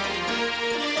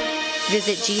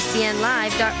 Visit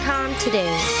GCNlive.com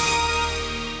today.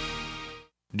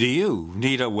 Do you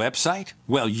need a website?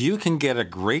 Well, you can get a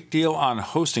great deal on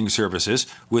hosting services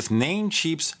with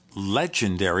Namecheap's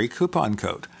legendary coupon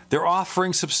code. They're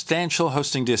offering substantial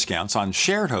hosting discounts on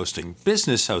shared hosting,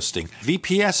 business hosting,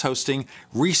 VPS hosting,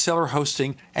 reseller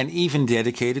hosting, and even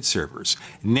dedicated servers.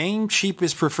 Namecheap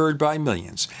is preferred by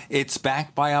millions. It's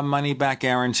backed by a money-back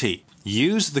guarantee.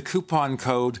 Use the coupon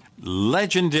code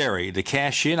LEGENDARY to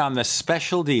cash in on the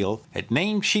special deal at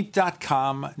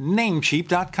Namecheap.com,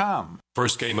 Namecheap.com.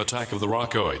 First came Attack of the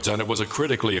Rockoids, and it was a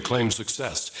critically acclaimed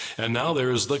success. And now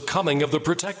there's The Coming of the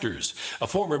Protectors. A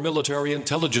former military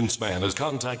intelligence man is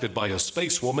contacted by a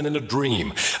space woman in a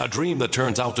dream that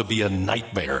turns out to be a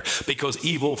nightmare because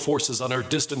evil forces on her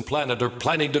distant planet are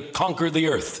planning to conquer the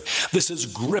Earth. This is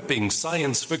gripping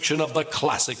science fiction of the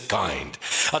classic kind.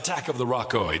 Attack of the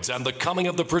Rockoids and The Coming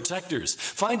of the Protectors.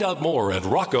 Find out more at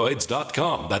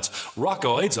rockoids.com. That's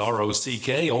Rockoids,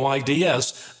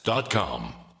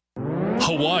 ROCKOIDS.com.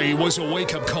 Hawaii was a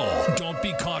wake-up call. Don't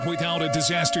be caught without a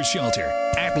disaster shelter.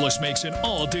 Atlas makes an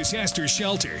all-disaster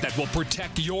shelter that will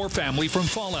protect your family from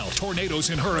fallout,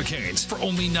 tornadoes, and hurricanes for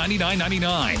only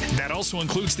 $99.99. That also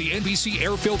includes the NBC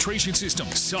air filtration system,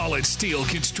 solid steel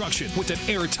construction with an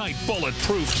airtight,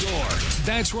 bulletproof door.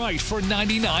 That's right, for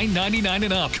 $99.99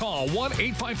 and up. Call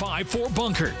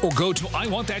 1-855-4BUNKER or go to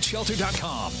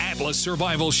iwantthatshelter.com. Atlas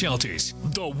Survival Shelters,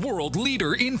 the world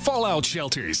leader in fallout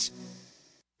shelters.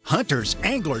 Hunters,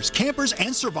 anglers, campers, and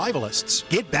survivalists.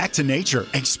 Get back to nature.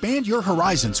 Expand your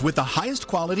horizons with the highest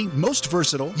quality, most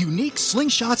versatile, unique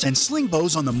slingshots and sling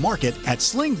bows on the market at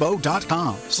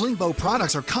slingbow.com. Slingbow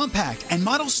products are compact and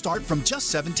models start from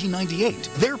just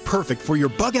 $17.98. They're perfect for your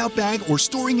bug-out bag or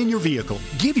storing in your vehicle.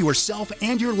 Give yourself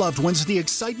and your loved ones the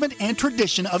excitement and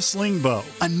tradition of slingbow,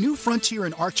 a new frontier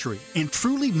in archery and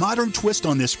truly modern twist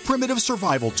on this primitive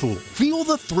survival tool. Feel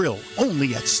the thrill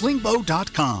only at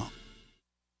slingbow.com.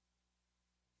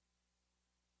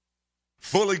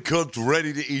 Fully cooked,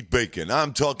 ready-to-eat bacon.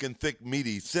 I'm talking thick,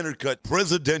 meaty, center-cut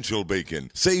presidential bacon.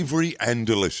 Savory and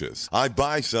delicious. I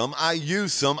buy some, I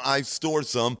use some, I store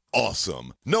some.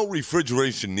 Awesome. No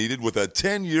refrigeration needed with a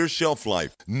 10-year shelf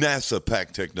life.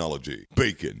 NASA-packed technology.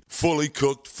 Bacon. Fully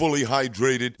cooked, fully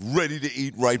hydrated, ready to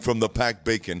eat right from the packed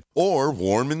bacon. Or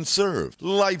warm and served.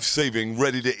 Life-saving,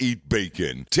 ready-to-eat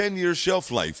bacon. 10-year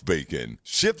shelf life bacon.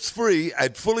 Ships free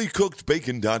at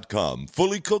fullycookedbacon.com.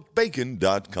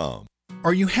 Fullycookedbacon.com.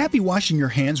 Are you happy washing your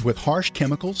hands with harsh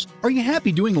chemicals? Are you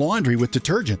happy doing laundry with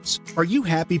detergents? Are you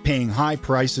happy paying high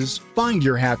prices? Find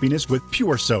your happiness with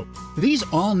Pure Soap. These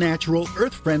all-natural,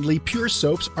 earth-friendly Pure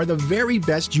Soaps are the very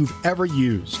best you've ever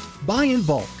used. Buy in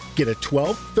bulk. Get a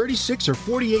 12, 36, or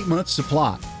 48-month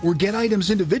supply, or get items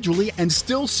individually and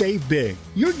still save big.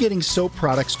 You're getting soap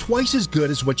products twice as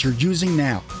good as what you're using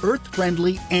now,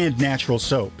 earth-friendly and natural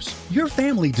soaps. Your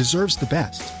family deserves the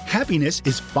best. Happiness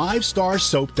is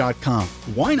 5starsoap.com.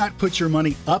 Why not put your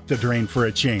money up the drain for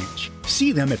a change?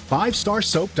 See them at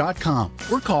 5starsoap.com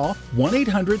or call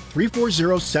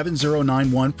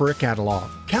 1-800-340-7091 for a catalog.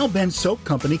 Cal Ben Soap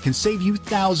Company can save you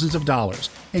thousands of dollars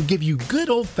and give you good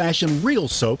old-fashioned real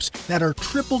soaps that are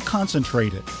triple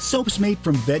concentrated. Soaps made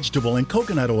from vegetable and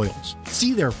coconut oils.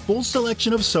 See their full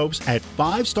selection of soaps at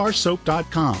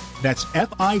 5starsoap.com. That's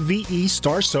F-I-V-E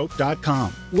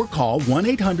starsoap.com. Or call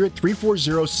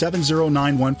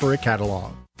 1-800-340-7091 for a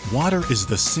catalog. Water is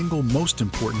the single most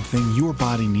important thing your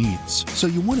body needs, so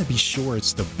you want to be sure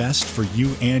it's the best for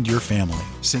you and your family.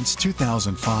 Since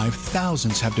 2005,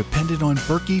 thousands have depended on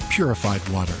Berkey purified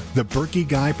water. The Berkey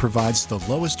Guy provides the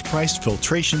lowest priced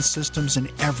filtration systems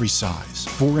in every size.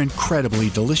 For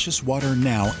incredibly delicious water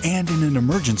now and in an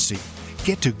emergency,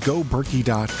 get to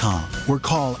goberkey.com or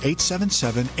call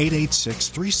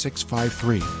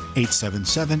 877-886-3653.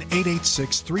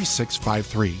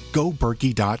 877-886-3653.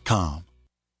 goberkey.com.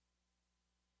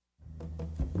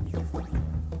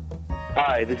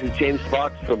 Hi, this is James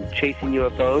Fox from Chasing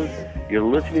UFOs. You're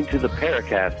listening to the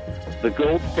Paracast, the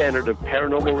gold standard of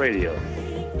paranormal radio.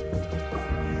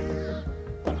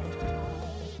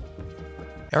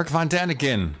 Erich von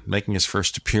Däniken making his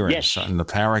first appearance on the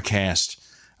Paracast.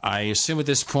 I assume at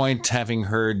this point, having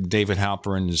heard David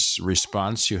Halperin's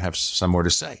response, you have some more to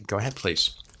say. Go ahead,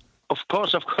 please. Of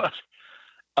course.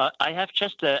 I have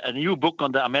just a new book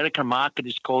on the American market.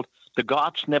 It's called The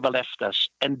Gods Never Left Us.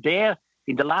 And there,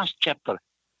 in the last chapter,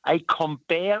 I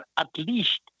compare at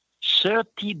least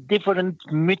 30 different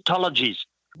mythologies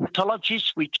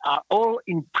which are all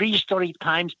in prehistoric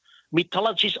times,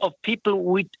 mythologies of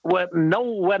people where no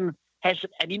one has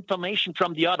an information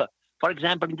from the other. For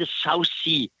example, in the South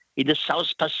Sea, in the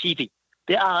South Pacific,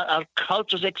 there are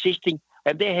cultures existing,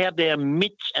 and they have their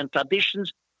myths and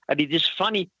traditions. And it is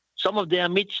funny, some of their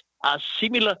myths are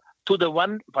similar to the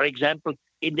one, for example,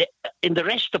 in the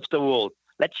rest of the world.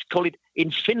 Let's call it in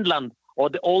Finland, or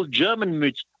the old German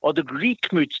myths, or the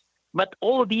Greek myths. But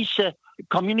all these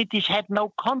communities had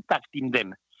no contact in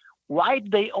them. Why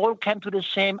they all came to the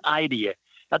same idea?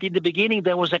 That in the beginning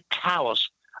there was a chaos.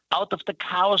 Out of the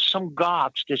chaos, some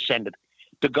gods descended.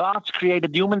 The gods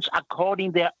created humans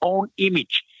according to their own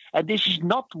image. And this is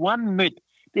not one myth.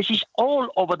 This is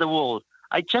all over the world.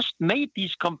 I just made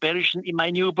this comparison in my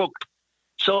new book.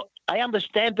 So I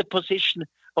understand the position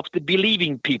of the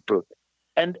believing people.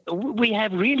 And we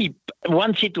have really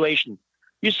one situation.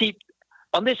 You see,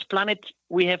 on this planet,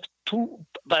 we have two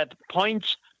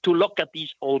points to look at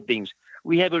these old things.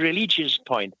 We have a religious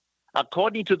point.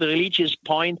 According to the religious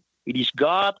point, it is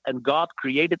God, and God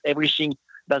created everything.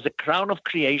 There's a crown of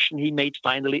creation. He made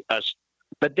finally us.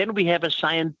 But then we have a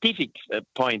scientific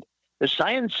point. The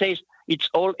science says it's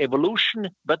all evolution,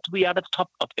 but we are the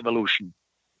top of evolution.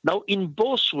 Now, in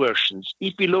both versions,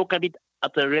 if we look at it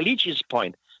at the religious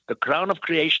point, the crown of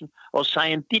creation, or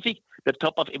scientific, the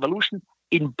top of evolution,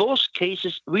 in both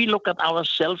cases, we look at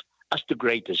ourselves as the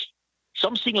greatest.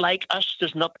 Something like us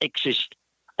does not exist.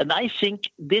 And I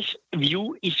think this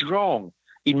view is wrong.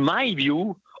 In my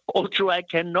view, although I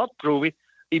cannot prove it,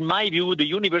 in my view, the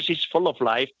universe is full of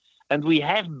life, and we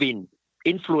have been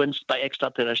influenced by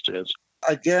extraterrestrials.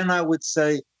 Again, I would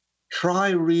say, try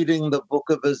reading the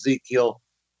book of Ezekiel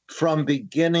from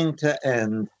beginning to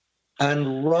end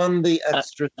and run the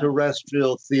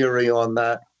extraterrestrial theory on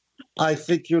that. I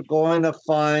think you're going to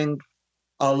find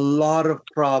a lot of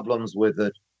problems with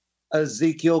it.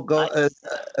 Ezekiel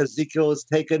is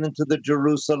taken into the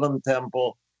Jerusalem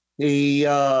temple. He's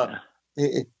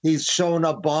shown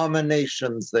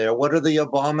abominations there. What are the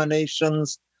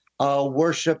abominations?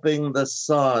 Worshipping the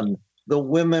sun, the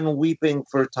women weeping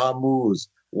for Tammuz.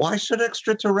 Why should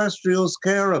extraterrestrials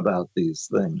care about these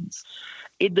things?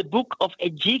 In the book of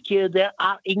Ezekiel, there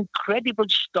are incredible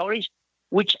stories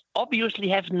which obviously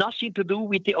have nothing to do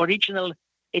with the original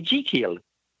Ezekiel.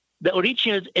 The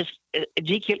original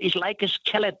Ezekiel is like a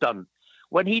skeleton.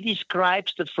 When he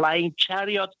describes the flying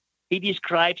chariot, he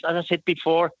describes, as I said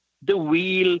before, the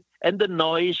wheel and the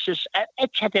noises,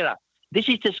 etc. This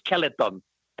is the skeleton.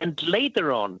 And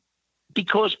later on,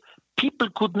 because people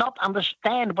could not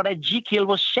understand what Ezekiel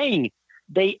was saying,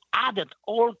 they added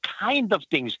all kinds of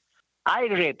things. I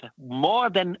read more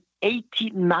than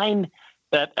 89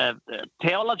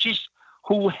 theologians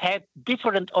who had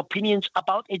different opinions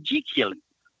about Ezekiel.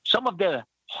 Some of the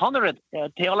 100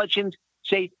 theologians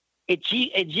say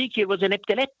Ezekiel was an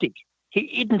epileptic.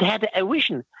 He didn't have a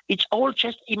vision. It's all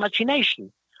just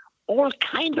imagination. All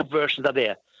kind of versions are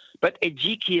there. But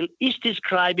Ezekiel is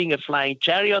describing a flying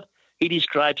chariot. He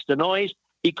describes the noise.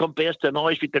 He compares the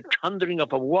noise with the thundering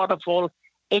of a waterfall,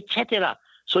 etc.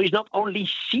 So he's not only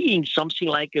seeing something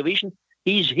like a vision,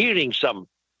 he's hearing some.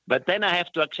 But then I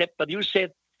have to accept what you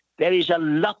said. There is a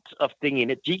lot of things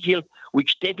in Ezekiel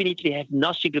which definitely have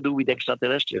nothing to do with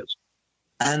extraterrestrials.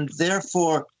 And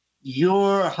therefore,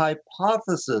 your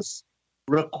hypothesis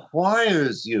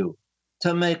requires you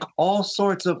to make all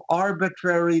sorts of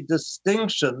arbitrary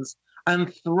distinctions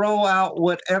and throw out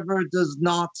whatever does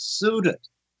not suit it.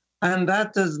 And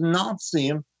that does not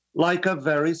seem like a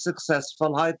very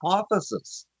successful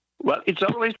hypothesis. Well, it's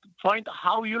always the point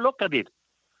how you look at it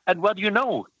and what you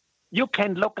know. You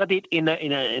can look at it in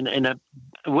a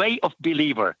way of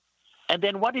believer. And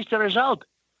then what is the result?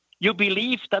 You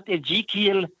believe that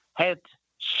Ezekiel had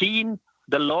seen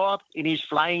the Lord in his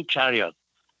flying chariot.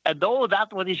 And though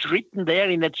that what is written there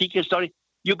in Ezekiel's story,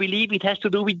 you believe it has to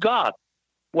do with God.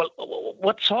 Well,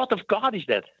 what sort of God is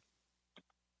that?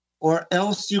 Or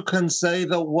else you can say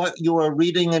that what you are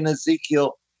reading in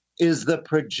Ezekiel is the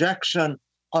projection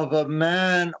of a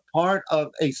man, part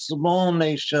of a small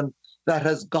nation that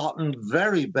has gotten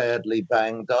very badly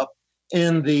banged up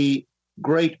in the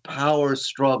great power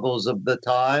struggles of the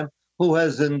time, who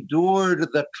has endured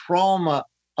the trauma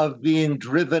of being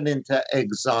driven into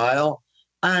exile,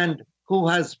 and who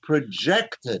has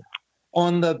projected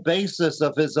on the basis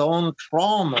of his own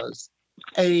traumas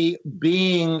a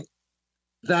being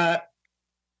that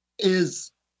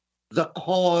is the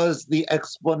cause, the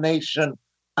explanation,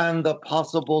 and the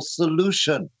possible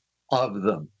solution of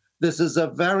them. This is a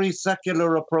very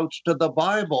secular approach to the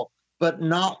Bible, but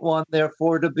not one,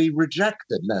 therefore, to be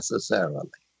rejected necessarily.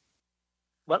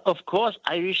 Well, of course,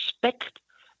 I respect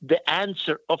the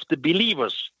answer of the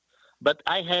believers, but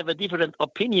I have a different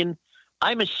opinion.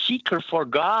 I'm a seeker for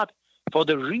God, for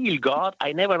the real God.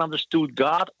 I never understood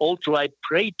God, although I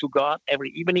pray to God every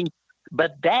evening.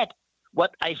 But that,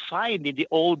 what I find in the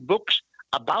old books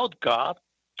about God,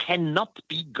 cannot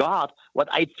be God, what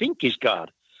I think is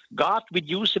God. God would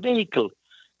use a vehicle.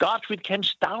 God would come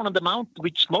down on the mountain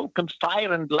with smoke and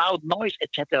fire and loud noise,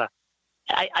 etc.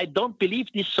 I don't believe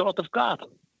this sort of God.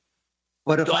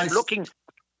 But if so I'm looking...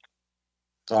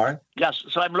 Sorry? Yes,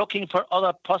 so I'm looking for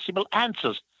other possible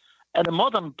answers. And the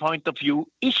modern point of view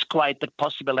is quite a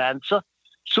possible answer,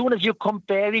 soon as you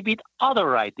compare it with other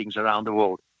writings around the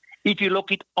world. If you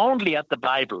look it only at the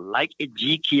Bible, like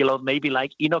Ezekiel or maybe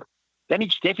like Enoch, then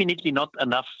it's definitely not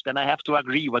enough. Then I have to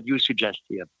agree what you suggest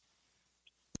here.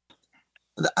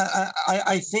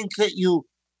 I think that you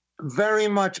very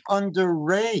much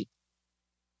underrate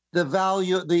the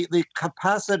value, the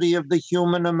capacity of the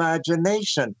human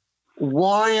imagination.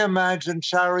 Why imagine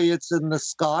chariots in the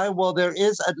sky? Well, there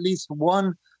is at least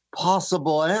one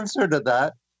possible answer to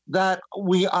that,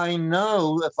 I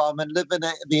know if I'm living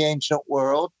in the ancient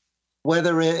world,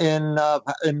 whether in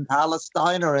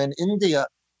Palestine or in India,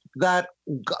 that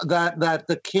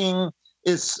the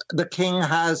king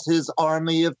has his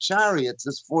army of chariots,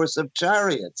 his force of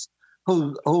chariots,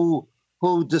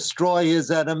 who destroy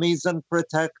his enemies and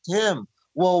protect him.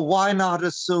 Well, why not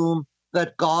assume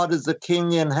that God is a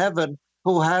king in heaven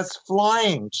who has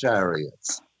flying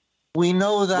chariots? We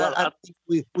know that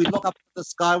we look up at the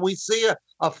sky, we see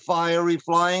a fiery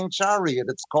flying chariot.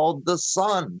 It's called the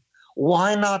sun.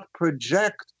 Why not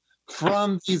project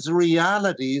from these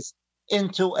realities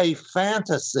into a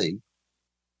fantasy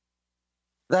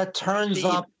that turns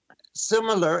up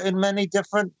similar in many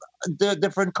different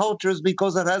cultures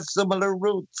because it has similar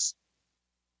roots?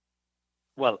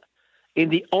 Well, in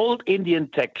the old Indian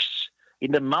texts,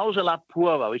 in the Mausala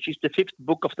Purva, which is the 5th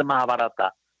book of the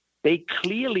Mahabharata, they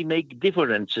clearly make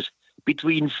differences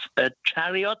between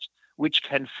chariots which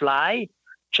can fly,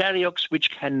 chariots which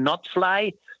cannot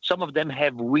fly. Some of them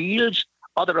have wheels,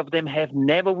 other of them have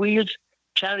never wheels,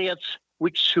 chariots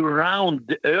which surround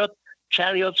the earth,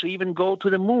 chariots who even go to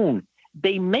the moon.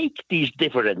 They make these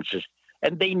differences,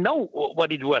 and they know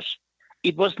what it was.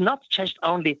 It was not just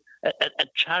only a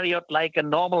chariot like a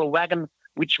normal wagon,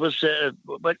 which was a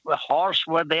horse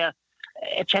were there,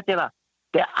 etc.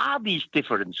 There are these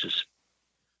differences.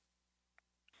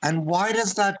 And why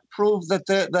does that prove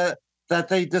that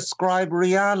they describe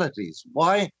realities?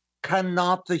 Why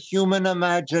cannot the human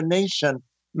imagination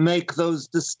make those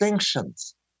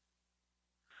distinctions?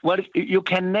 Well, you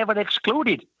can never exclude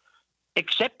it,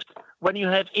 except when you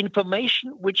have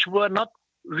information which were not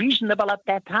reasonable at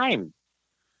that time.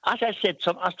 As I said,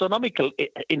 some astronomical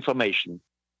information.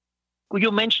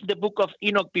 You mentioned the book of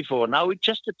Enoch before. Now it's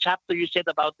just a chapter you said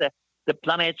about the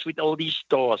planets with all these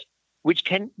stars, which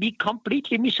can be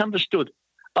completely misunderstood.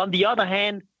 On the other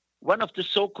hand, one of the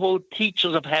so-called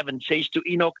teachers of heaven says to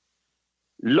Enoch,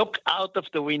 look out of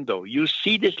the window. You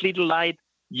see this little light.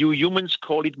 You humans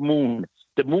call it moon.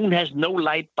 The moon has no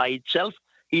light by itself.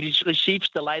 It receives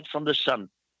the light from the sun.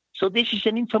 So this is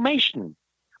an information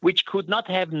which could not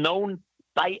have known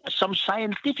by some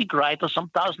scientific writer some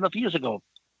thousands of years ago.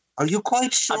 Are you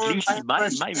quite sure? At least my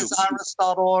view.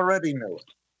 Aristotle already knew it.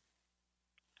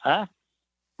 Huh?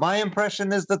 My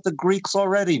impression is that the Greeks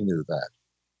already knew that.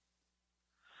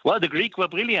 Well, the Greeks were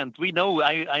brilliant. We know,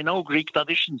 I know Greek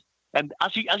traditions. And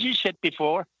as you said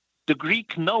before, the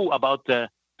Greeks know about the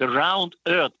round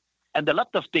earth and a lot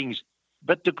of things.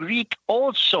 But the Greek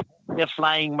also, they're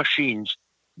flying machines.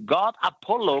 God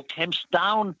Apollo comes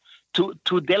down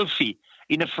to Delphi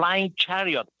in a flying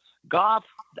chariot. God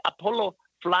Apollo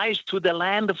flies to the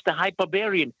land of the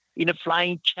Hyperborean in a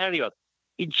flying chariot.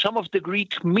 In some of the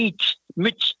Greek myths,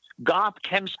 God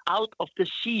comes out of the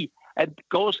sea and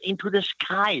goes into the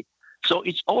sky. So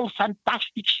it's all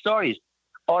fantastic stories.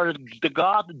 Or the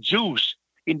god Zeus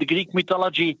in the Greek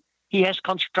mythology, he has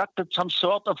constructed some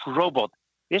sort of robot.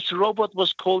 This robot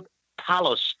was called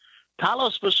Talos.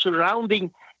 Talos was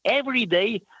surrounding every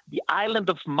day the island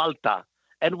of Malta.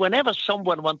 And whenever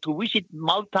someone wanted to visit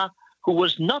Malta who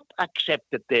was not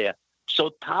accepted there,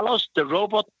 so Talos, the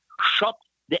robot, shot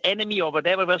the enemy or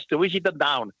whatever was the visitor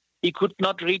down. He could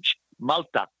not reach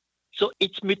Malta. So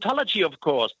it's mythology, of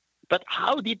course. But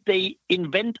how did they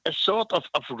invent a sort of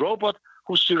robot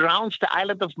who surrounds the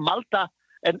island of Malta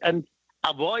and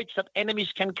avoids that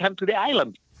enemies can come to the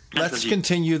island? Let's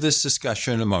continue this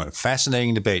discussion in a moment.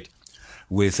 Fascinating debate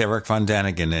with Erich von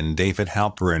Däniken and David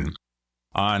Halperin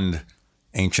on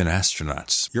ancient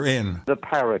astronauts. You're in the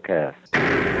Paracast.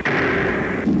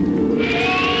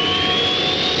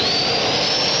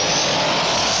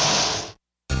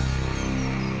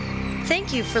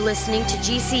 Thank you for listening to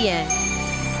GCN.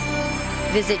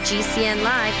 Visit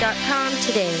GCNlive.com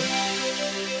today.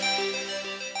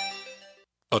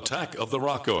 Attack of the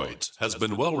Rockoids has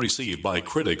been well received by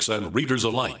critics and readers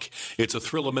alike. It's a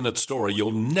thrill-a-minute story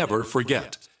you'll never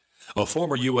forget. A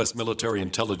former U.S. military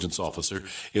intelligence officer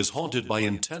is haunted by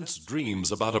intense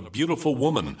dreams about a beautiful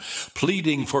woman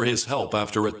pleading for his help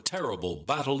after a terrible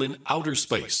battle in outer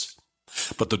space.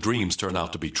 But the dreams turn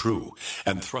out to be true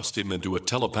and thrust him into a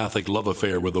telepathic love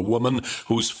affair with a woman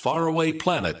whose faraway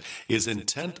planet is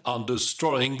intent on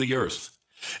destroying the Earth.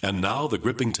 And now the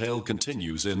gripping tale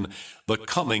continues in The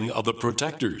Coming of the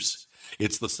Protectors.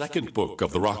 It's the second book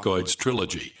of the Rockoids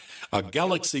trilogy, a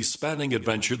galaxy-spanning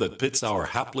adventure that pits our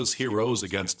hapless heroes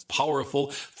against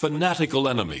powerful, fanatical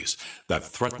enemies that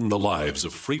threaten the lives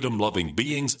of freedom-loving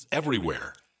beings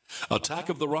everywhere. Attack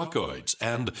of the Rockoids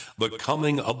and The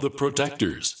Coming of the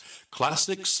Protectors.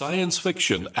 Classic science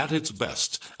fiction at its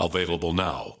best, available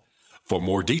now. For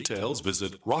more details,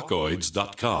 visit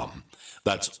rockoids.com.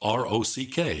 That's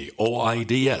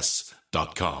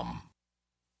ROCKOIDS.com.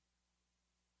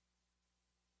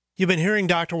 You've been hearing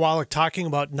Dr. Wallach talking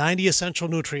about 90 essential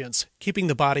nutrients, keeping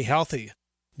the body healthy.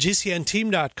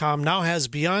 GCNteam.com now has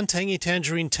Beyond Tangy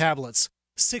Tangerine tablets,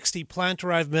 60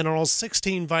 plant-derived minerals,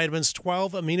 16 vitamins,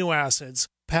 12 amino acids,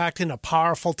 packed in a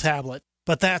powerful tablet.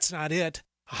 But that's not it.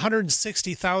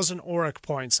 160,000 auric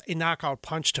points, a knockout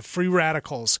punch to free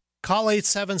radicals. Call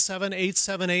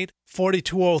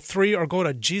 877-878-4203 or go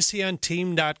to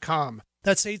GCNteam.com.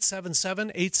 That's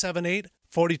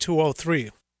 877-878-4203.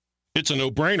 It's a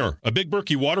no-brainer. A Big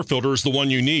Berkey water filter is the one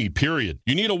you need, period.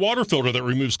 You need a water filter that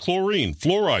removes chlorine,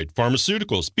 fluoride,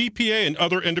 pharmaceuticals, BPA, and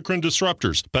other endocrine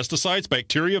disruptors, pesticides,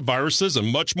 bacteria, viruses,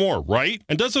 and much more, right?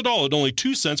 And does it all at only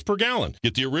 2 cents per gallon.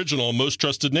 Get the original, most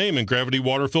trusted name in gravity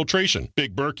water filtration,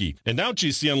 Big Berkey. And now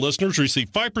GCN listeners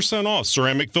receive 5% off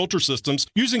ceramic filter systems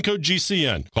using code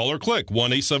GCN. Call or click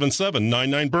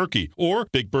 1-877-99-BERKEY or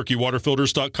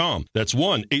BigBerkeyWaterFilters.com. That's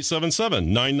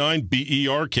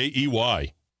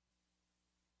 1-877-99-BERKEY.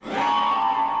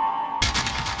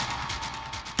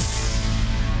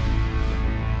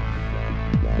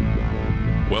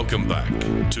 Welcome back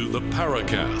to the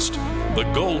Paracast,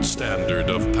 the gold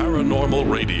standard of paranormal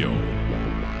radio.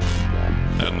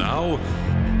 And now,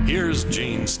 here's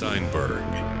Gene Steinberg.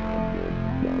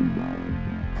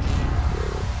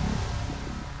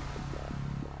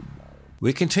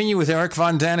 We continue with Erich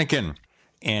von Däniken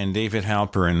and David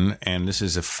Halperin, and this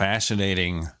is a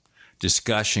fascinating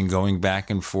discussion going back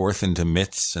and forth into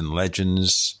myths and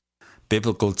legends,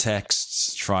 biblical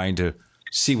texts, trying to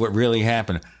see what really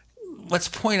happened. Let's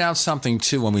point out something,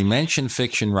 too, when we mention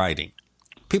fiction writing.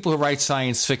 People who write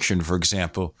science fiction, for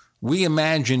example, we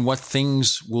imagine what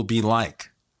things will be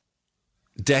like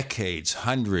decades,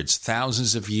 hundreds,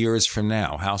 thousands of years from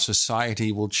now, how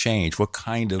society will change, what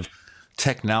kind of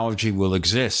technology will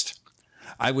exist.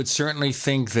 I would certainly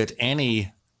think that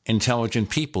any intelligent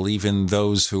people, even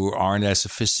those who aren't as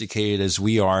sophisticated as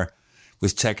we are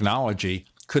with technology,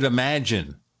 could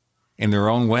imagine in their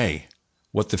own way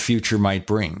what the future might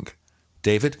bring.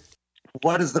 David?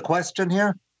 What is the question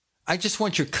here? I just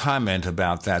want your comment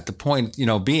about that. The point,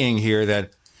 being here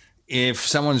that if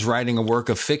someone's writing a work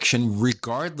of fiction,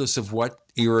 regardless of what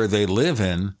era they live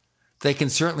in, they can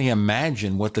certainly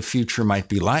imagine what the future might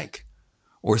be like,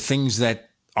 or things that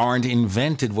aren't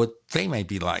invented, what they may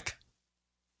be like.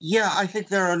 Yeah, I think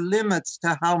there are limits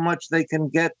to how much they can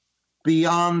get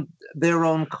beyond their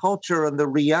own culture and the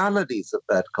realities of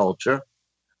that culture.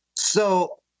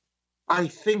 So I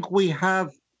think we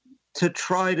have to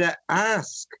try to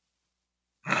ask,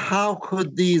 how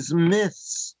could these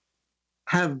myths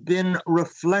have been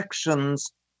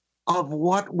reflections of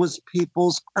what was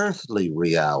people's earthly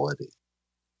reality?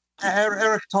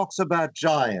 Erich talks about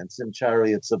giants in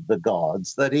Chariots of the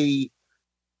Gods, that he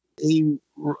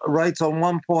writes on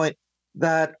one point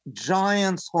that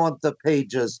giants haunt the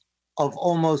pages of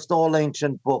almost all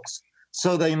ancient books,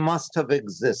 so they must have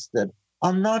existed.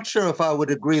 I'm not sure if I would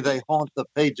agree they haunt the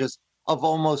pages of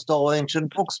almost all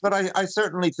ancient books, but I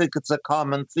certainly think it's a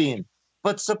common theme.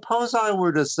 But suppose I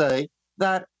were to say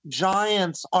that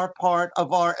giants are part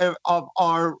of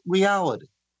our reality.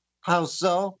 How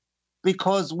so?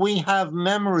 Because we have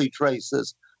memory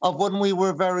traces of when we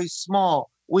were very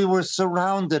small. We were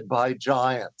surrounded by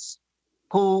giants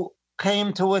who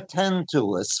came to attend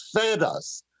to us, fed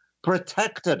us,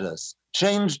 protected us,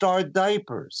 changed our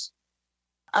diapers.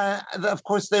 Of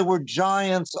course, they were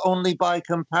giants only by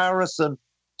comparison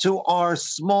to our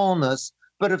smallness.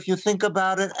 But if you think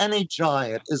about it, any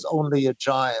giant is only a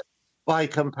giant by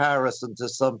comparison to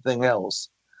something else.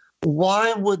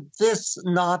 Why would this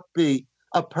not be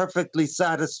a perfectly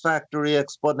satisfactory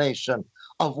explanation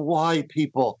of why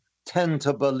people tend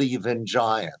to believe in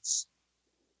giants?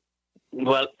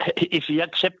 Well, if we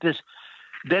accept this,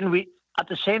 then we, at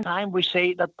the same time, we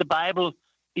say that the Bible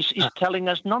is telling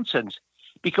us nonsense.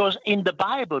 Because in the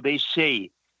Bible, they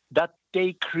say that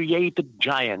they created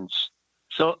giants.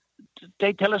 So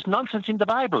they tell us nonsense in the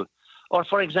Bible. Or,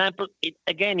 for example,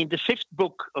 again, in the 5th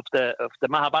book of the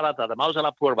Mahabharata, the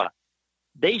Mausala Purva,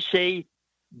 they say,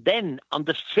 then on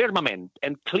the firmament,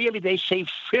 and clearly they say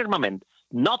firmament,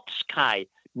 not sky,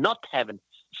 not heaven,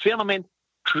 firmament,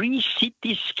 3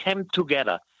 cities came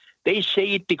together. They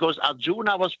say it because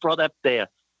Arjuna was brought up there.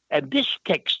 And this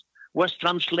text was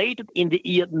translated in the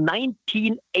year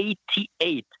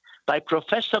 1988 by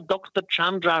Professor Dr.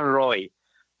 Chandra Roy.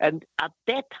 And at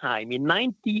that time, in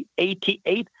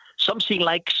 1988, something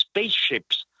like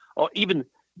spaceships or even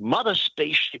mother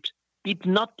spaceships did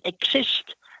not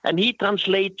exist. And he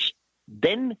translates,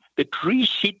 then the 3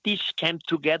 cities came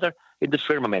together in the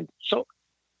firmament. So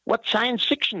what science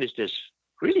fiction is this?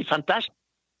 Really fantastic.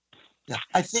 Yeah,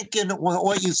 I think in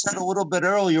what you said a little bit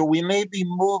earlier, we may be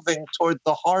moving toward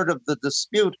the heart of the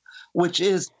dispute, which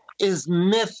is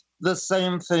myth the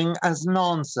same thing as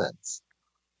nonsense?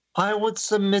 I would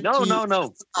submit to you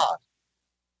it's not.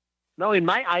 No, in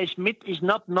my eyes, myth is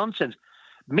not nonsense.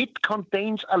 Myth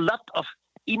contains a lot of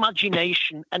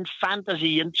imagination and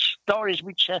fantasy and stories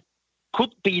which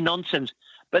could be nonsense.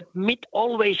 But myth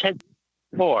always had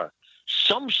more.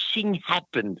 Something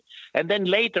happened. And then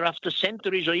later, after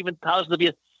centuries or even thousands of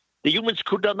years, the humans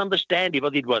could not understand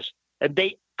what it was. And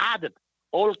they added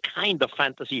all kind of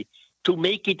fantasy to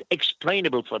make it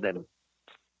explainable for them.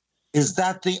 Is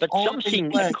that the only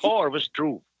something way? in the core was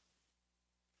true.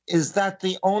 Is that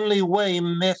the only way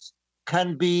myth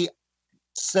can be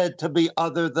said to be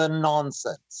other than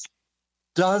nonsense?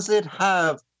 Does it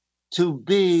have to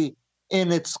be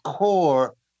in its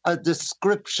core a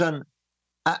description,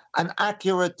 an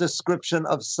accurate description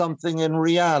of something in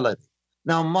reality?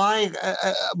 Now,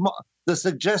 the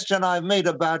suggestion I've made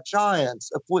about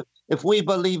giants, if we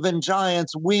believe in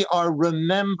giants, we are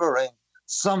remembering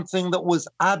something that was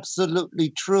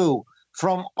absolutely true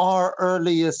from our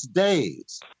earliest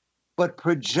days, but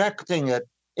projecting it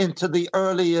into the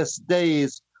earliest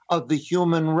days of the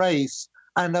human race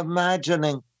and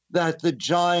imagining that the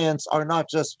giants are not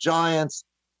just giants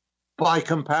by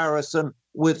comparison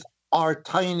with our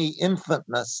tiny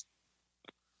infantness,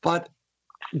 but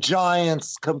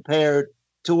giants compared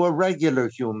to a regular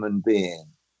human being.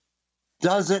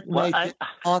 Does it make it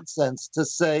nonsense to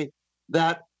say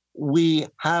that we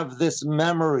have this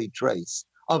memory trace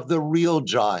of the real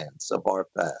giants of our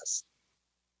past?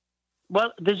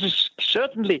 Well, this is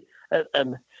certainly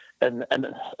an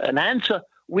answer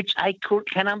which I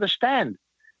can understand,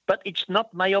 but it's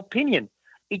not my opinion.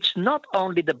 It's not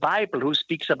only the Bible who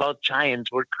speaks about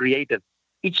giants were created.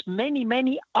 It's many,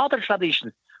 many other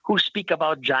traditions who speak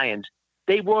about giants.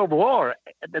 They were war,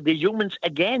 the humans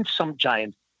against some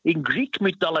giants. In Greek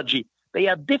mythology, they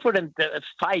are different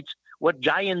fights where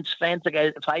giants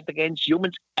fight against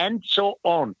humans and so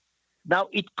on. Now,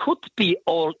 it could be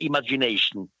all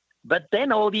imagination, but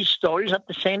then all these stories at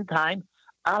the same time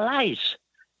are lies.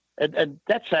 And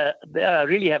they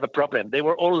really have a problem. They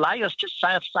were all liars, just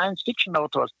science fiction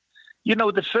authors. You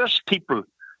know, the first people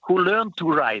who learned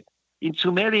to write in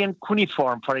Sumerian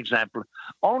cuneiform, for example,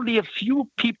 only a few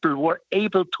people were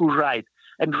able to write.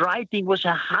 And writing was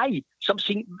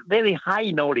something very high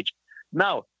knowledge.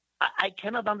 Now, I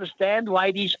cannot understand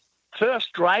why these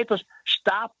first writers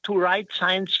start to write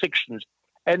science fictions,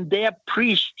 and their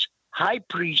priests, high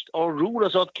priests or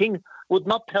rulers or kings would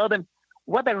not tell them,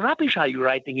 what a rubbish are you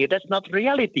writing here? That's not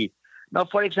reality. Now,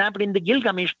 for example, in the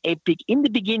Gilgamesh epic, in the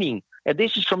beginning, and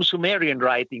this is from Sumerian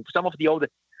writing, some of the older,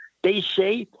 they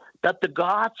say that the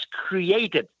gods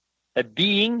created a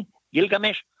being,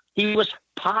 Gilgamesh. He was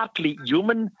partly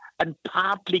human and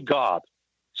partly God.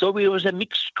 So he was a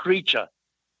mixed creature.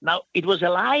 Now, it was a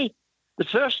lie. The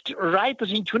first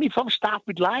writers in cuneiform start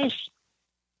with lies.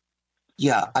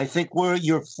 Yeah, I think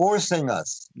you're forcing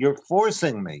us. You're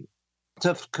forcing me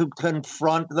to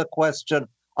confront the question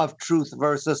of truth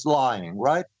versus lying,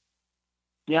 right?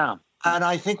 Yeah. And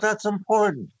I think that's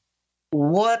important.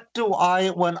 What do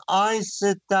when I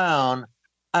sit down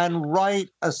and write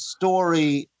a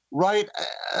story, write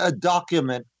a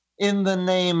document in the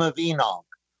name of Enoch,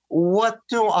 what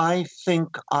do I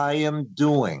think I am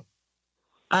doing?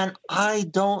 And I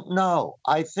don't know.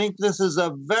 I think this is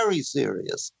a very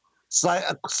serious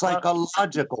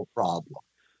psychological problem.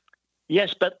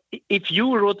 Yes, but if you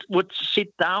would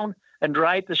sit down and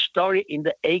write a story in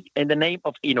the name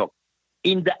of Enoch,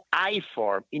 in the I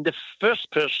form, in the first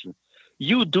person,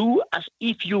 you do as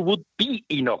if you would be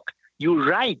Enoch. You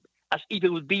write as if it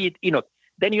would be Enoch.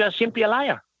 Then you are simply a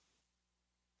liar.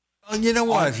 Well, you know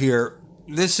what, here,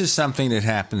 this is something that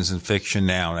happens in fiction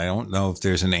now, and I don't know if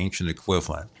there's an ancient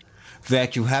equivalent,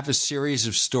 that you have a series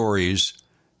of stories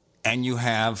and you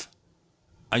have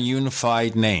a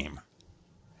unified name.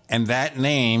 And that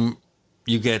name,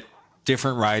 you get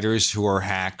different writers who are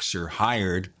hacks or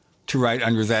hired to write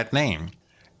under that name.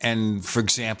 And, for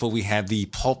example, we had the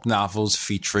pulp novels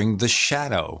featuring The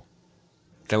Shadow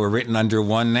that were written under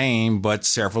one name, but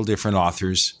several different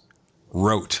authors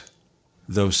wrote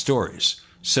those stories.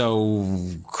 So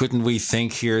couldn't we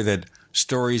think here that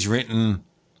stories written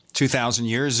 2,000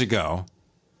 years ago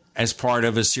as part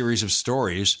of a series of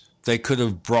stories, they could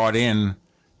have brought in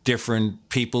different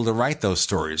people to write those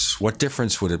stories? What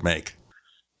difference would it make?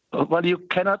 Well, you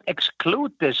cannot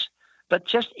exclude this. But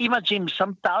just imagine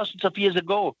some thousands of years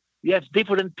ago, you have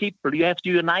different people. You have to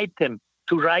unite them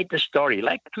to write a story.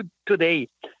 Like today,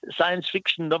 science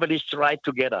fiction novelists write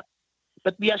together.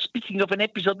 But we are speaking of an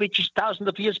episode which is thousands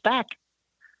of years back.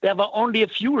 There were only a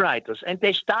few writers, and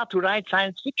they start to write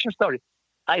science fiction stories.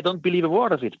 I don't believe a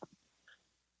word of it.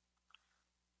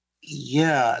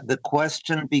 Yeah, the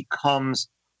question becomes,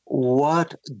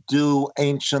 what do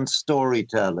ancient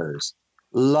storytellers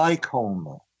like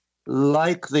Homer,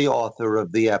 like the author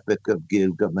of the Epic of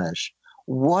Gilgamesh,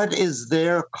 what is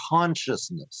their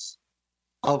consciousness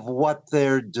of what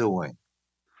they're doing?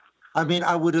 I mean,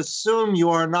 I would assume you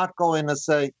are not going to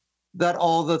say that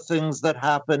all the things that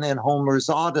happen in Homer's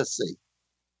Odyssey,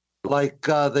 like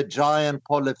the giant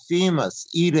Polyphemus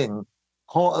eating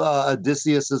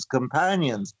Odysseus's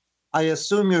companions, I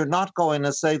assume you're not going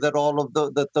to say that all of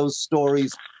that those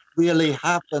stories really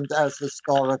happened as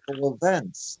historical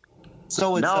events.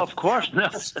 So it's no, of course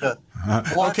not.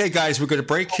 Okay, guys, we're going to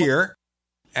break here,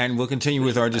 and we'll continue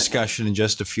with our discussion in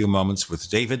just a few moments with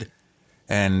David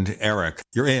and Erich.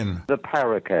 You're in the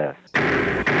Paracast.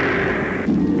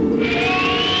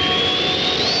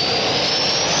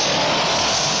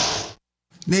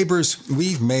 Neighbors,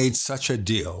 we've made such a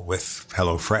deal with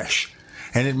HelloFresh,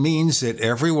 and it means that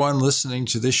everyone listening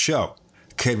to this show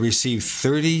can receive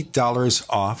 $30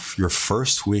 off your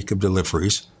first week of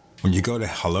deliveries when you go to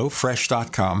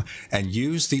HelloFresh.com and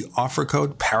use the offer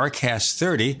code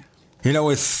Paracast30. You know,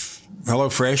 with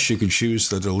HelloFresh, you can choose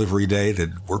the delivery day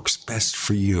that works best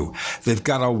for you. They've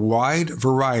got a wide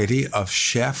variety of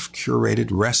chef-curated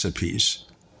recipes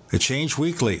that change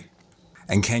weekly.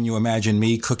 And can you imagine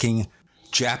me cooking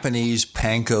Japanese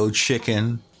panko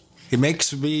chicken? It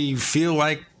makes me feel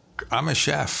like I'm a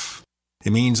chef.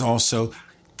 It means also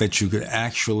that you could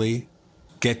actually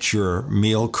get your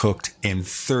meal cooked in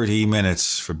 30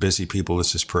 minutes. For busy people,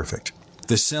 this is perfect.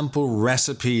 The simple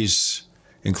recipes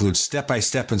include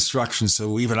step-by-step instructions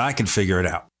so even I can figure it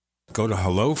out. Go to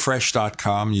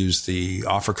HelloFresh.com, use the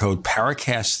offer code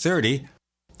Paracast30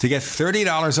 to get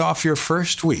 $30 off your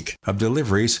first week of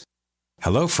deliveries.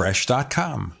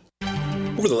 HelloFresh.com.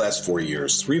 Over the last 4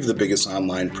 years, 3 of the biggest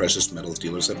online precious metals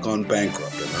dealers have gone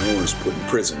bankrupt and their owners put in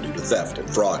prison due to theft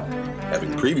and fraud.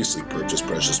 Having previously purchased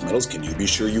precious metals, can you be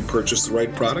sure you purchased the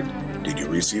right product? Did you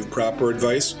receive proper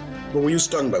advice? Or were you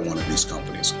stung by one of these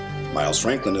companies? Miles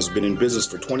Franklin has been in business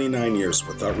for 29 years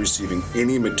without receiving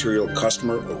any material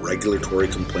customer or regulatory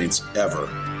complaints ever.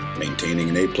 Maintaining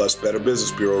an A-plus Better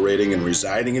Business Bureau rating and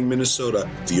residing in Minnesota,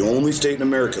 the only state in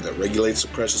America that regulates the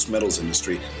precious metals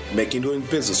industry, making doing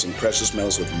business in precious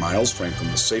metals with Miles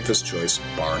Franklin the safest choice,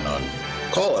 bar none.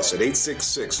 Call us at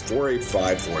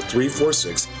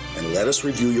 866-485-4346 and let us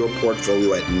review your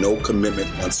portfolio at no commitment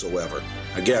whatsoever.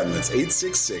 Again, that's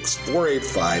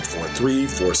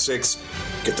 866-485-4346.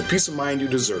 Get the peace of mind you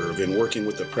deserve in working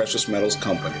with a precious metals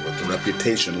company with a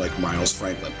reputation like Miles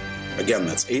Franklin. Again,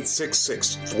 that's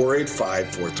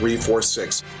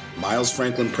 866-485-4346. Miles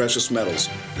Franklin Precious Metals,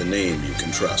 the name you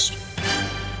can trust.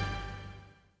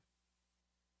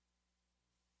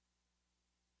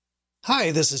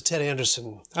 Hi, this is Ted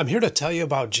Anderson. I'm here to tell you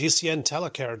about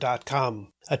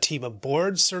GCNtelecare.com, a team of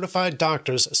board-certified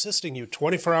doctors assisting you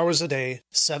 24 hours a day,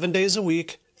 7 days a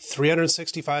week,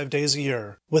 365 days a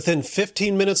year. Within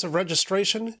 15 minutes of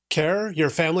registration, care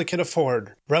your family can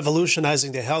afford.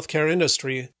 Revolutionizing the healthcare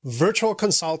industry, virtual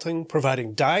consulting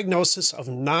providing diagnosis of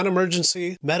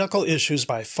non-emergency medical issues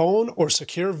by phone or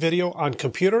secure video on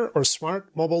computer or smart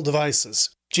mobile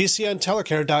devices.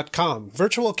 GCNtelecare.com.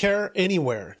 Virtual care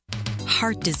anywhere.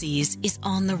 Heart disease is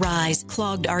on the rise.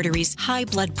 Clogged arteries, high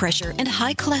blood pressure, and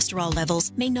high cholesterol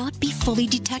levels may not be fully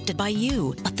detected by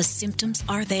you, but the symptoms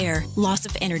are there. Loss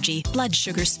of energy, blood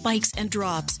sugar spikes and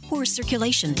drops, poor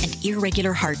circulation, and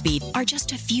irregular heartbeat are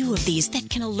just a few of these that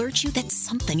can alert you that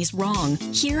something is wrong.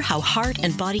 Hear how Heart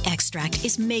and Body Extract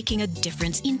is making a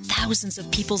difference in thousands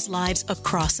of people's lives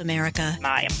across America.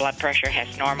 My blood pressure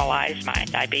has normalized. My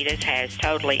diabetes has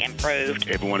totally improved.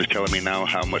 Everyone is telling me now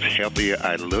how much healthier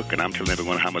I look, and I'm telling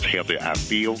everyone how much healthier I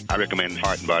feel. I recommend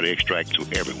Heart and Body Extract to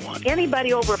everyone.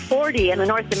 Anybody over 40 in the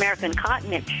North American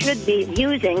continent should be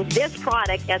using this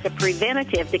product as a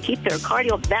preventative to keep their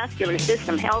cardiovascular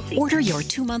system healthy. Order your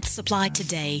 2-month supply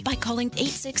today by calling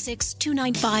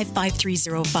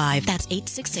 866-295-5305. That's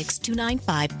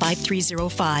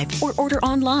 866-295-5305. Or order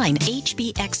online,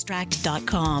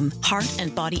 hbextract.com. Heart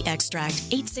and Body Extract,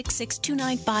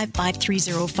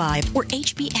 866-295-5305 or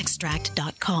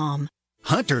hbextract.com.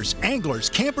 Hunters,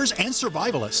 anglers, campers, and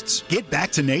survivalists. Get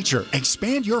back to nature.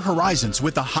 Expand your horizons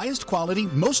with the highest quality,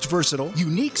 most versatile,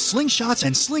 unique slingshots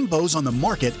and sling bows on the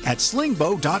market at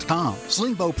slingbow.com.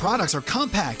 Slingbow products are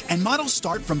compact and models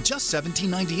start from just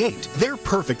 $17.98. They're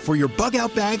perfect for your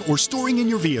bug-out bag or storing in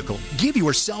your vehicle. Give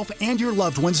yourself and your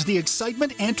loved ones the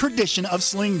excitement and tradition of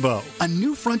slingbow, a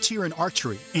new frontier in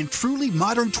archery and truly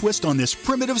modern twist on this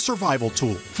primitive survival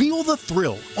tool. Feel the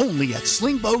thrill only at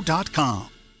slingbow.com.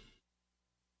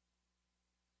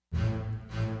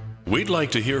 We'd like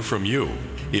to hear from you.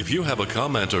 If you have a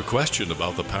comment or question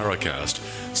about the Paracast,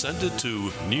 send it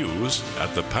to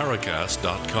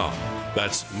news@theparacast.com.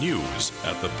 That's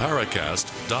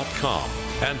news@theparacast.com.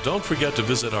 And don't forget to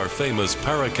visit our famous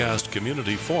Paracast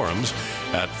community forums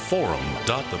at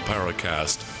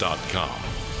forum.theparacast.com.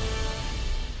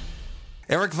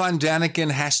 Erich von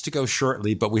Däniken has to go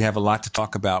shortly, but we have a lot to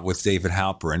talk about with David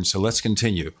Halperin, so let's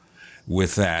continue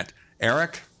with that.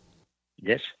 Erich?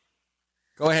 Yes?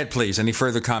 Go ahead, please. Any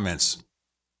further comments?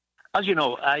 As you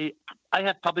know, I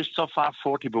have published so far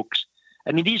 40 books.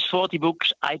 And in these 40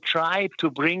 books, I tried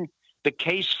to bring the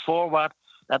case forward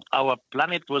that our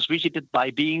planet was visited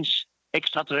by beings,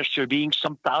 extraterrestrial beings,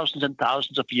 some thousands and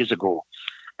thousands of years ago.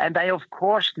 And I, of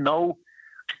course, know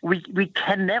we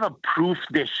can never prove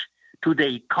this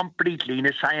today completely in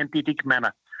a scientific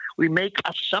manner. We make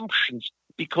assumptions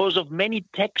because of many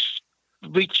texts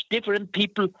which different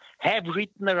people have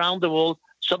written around the world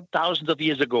some thousands of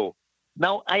years ago.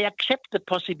 Now, I accept the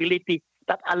possibility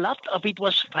that a lot of it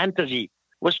was fantasy,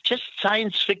 was just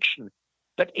science fiction.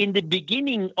 But in the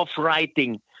beginning of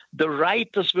writing, the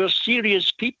writers were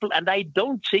serious people, and I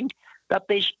don't think that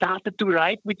they started to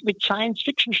write with science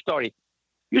fiction story.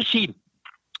 You see,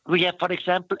 we have, for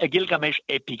example, a Gilgamesh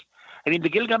epic. And in the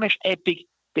Gilgamesh epic,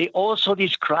 they also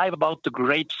describe about the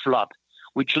Great Flood,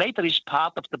 which later is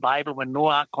part of the Bible when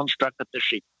Noah constructed the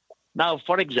ship. Now,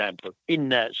 for example,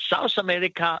 in South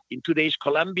America, in today's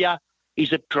Colombia,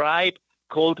 is a tribe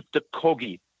called the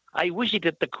Kogi. I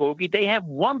visited the Kogi. They have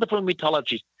wonderful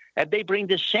mythologies, and they bring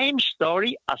the same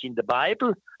story as in the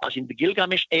Bible, as in the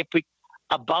Gilgamesh epic,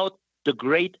 about the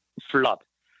Great Flood.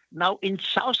 Now, in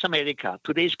South America,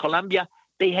 today's Colombia,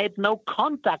 they had no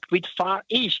contact with Far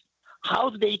East. How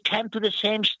did they come to the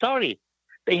same story?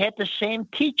 They had the same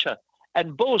teacher.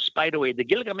 And both, by the way, the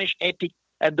Gilgamesh epic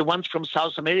and the ones from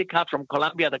South America, from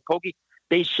Colombia, the Kogi,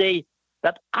 they say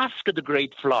that after the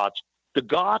great flood, the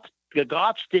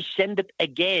gods descended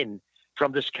again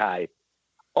from the sky.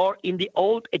 Or in the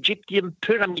old Egyptian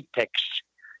pyramid texts,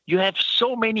 you have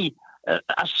so many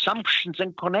assumptions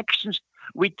and connections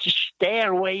with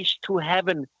stairways to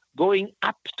heaven, going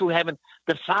up to heaven.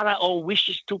 The Pharaoh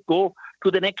wishes to go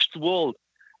to the next world.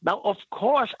 Now, of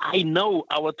course, I know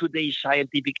our today's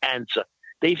scientific answer.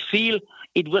 They feel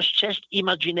it was just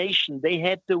imagination. They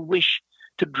had the wish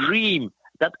to dream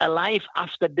that a life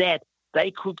after death,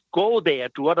 they could go there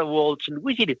to other worlds and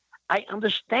visit it. I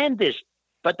understand this,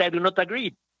 but I do not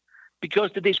agree,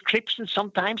 because the descriptions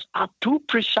sometimes are too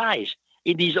precise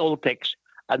in these old texts,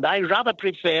 and I rather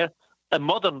prefer a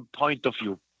modern point of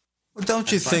view. Well,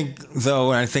 don't you think,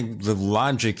 though, and I think the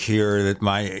logic here that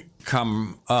might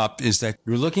come up is that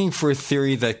you're looking for a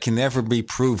theory that can never be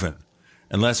proven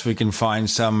unless we can find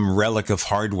some relic of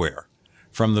hardware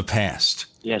from the past.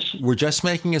 Yes. We're just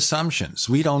making assumptions.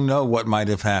 We don't know what might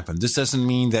have happened. This doesn't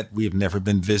mean that we've never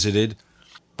been visited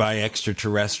by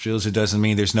extraterrestrials. It doesn't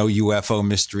mean there's no UFO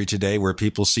mystery today where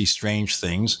people see strange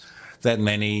things that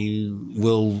many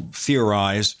will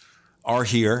theorize are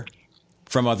here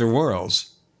from other worlds.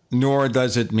 Nor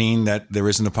does it mean that there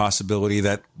isn't a possibility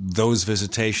that those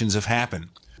visitations have happened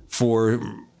for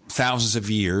thousands of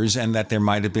years and that there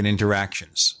might have been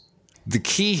interactions. The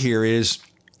key here is,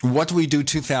 what do we do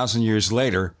 2,000 years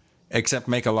later except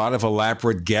make a lot of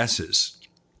elaborate guesses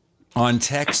on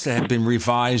texts that have been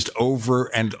revised over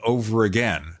and over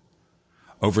again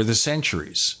over the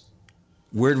centuries?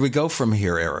 Where do we go from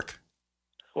here, Erich?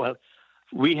 Well,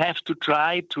 we have to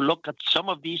try to look at some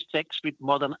of these texts with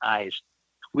modern eyes.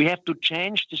 We have to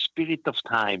change the spirit of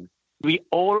time. We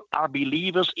all are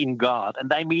believers in God,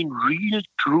 and I mean real,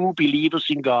 true believers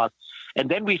in God. And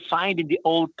then we find in the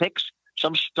old text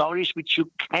some stories which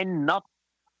you cannot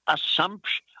assume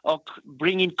or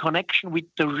bring in connection with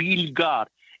the real God.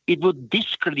 It would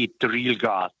discredit the real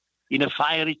God in a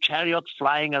fiery chariot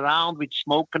flying around with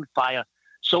smoke and fire.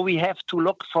 So we have to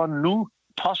look for new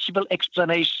possible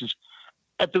explanations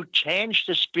to change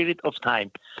the spirit of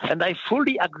time. And I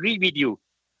fully agree with you.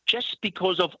 Just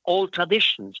because of old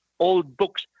traditions, old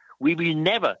books, we will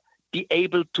never be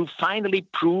able to finally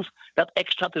prove that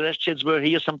extraterrestrials were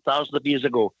here some thousands of years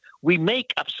ago. We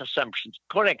make up assumptions,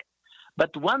 correct.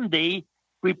 But one day,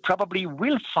 we probably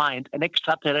will find an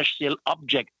extraterrestrial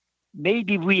object.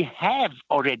 Maybe we have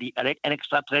already an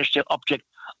extraterrestrial object,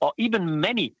 or even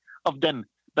many of them.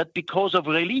 But because of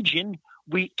religion,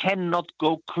 we cannot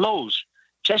go close.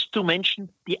 Just to mention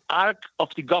the Ark of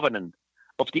the Covenant.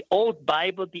 Of the old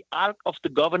Bible, the Ark of the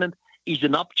Covenant is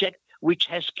an object which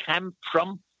has come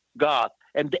from God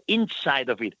and the inside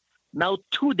of it. Now,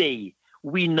 today,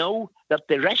 we know that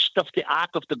the rest of the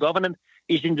Ark of the Covenant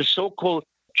is in the so-called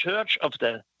Church of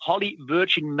the Holy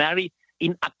Virgin Mary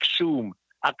in Aksum.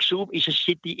 Aksum is a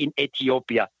city in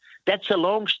Ethiopia. That's a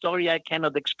long story. I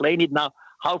cannot explain it now,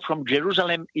 how from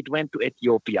Jerusalem it went to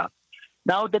Ethiopia.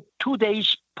 Now, the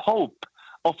today's Pope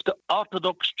of the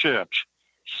Orthodox Church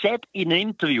said in an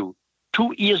interview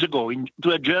 2 years ago to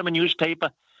a German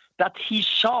newspaper that he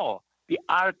saw the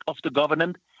Ark of the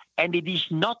Covenant and it is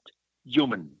not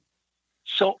human.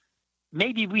 So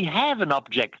maybe we have an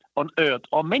object on Earth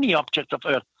or many objects of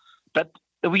Earth, but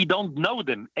we don't know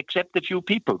them except a few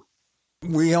people.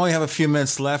 We only have a few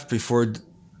minutes left before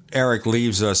Erich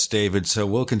leaves us, David, so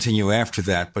we'll continue after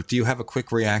that. But do you have a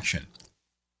quick reaction?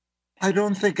 I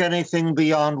don't think anything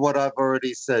beyond what I've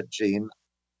already said, Gene.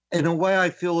 In a way, I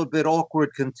feel a bit awkward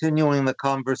continuing the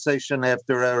conversation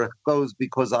after Erich goes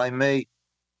because I may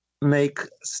make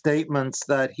statements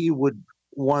that he would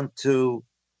want to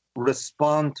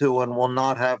respond to and will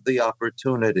not have the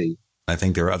opportunity. I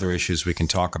think there are other issues we can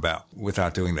talk about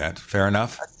without doing that. Fair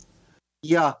enough?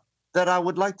 Yeah, that I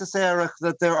would like to say, Erich,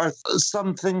 that there are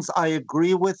some things I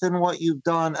agree with in what you've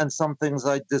done and some things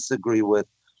I disagree with.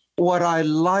 What I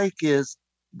like is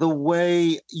the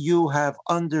way you have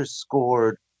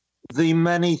underscored the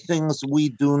many things we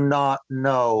do not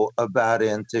know about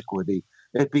antiquity.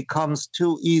 It becomes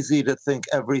too easy to think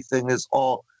everything is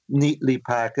all neatly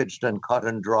packaged and cut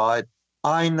and dried.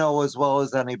 I know as well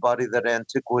as anybody that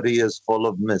antiquity is full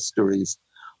of mysteries.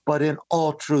 But in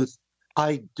all truth,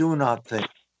 I do not think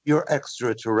your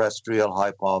extraterrestrial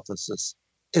hypothesis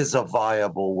is a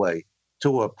viable way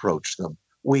to approach them.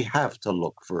 We have to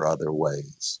look for other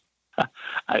ways.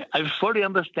 I fully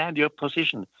understand your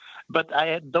position, but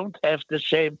I don't have the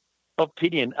same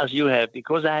opinion as you have,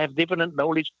 because I have different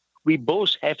knowledge. We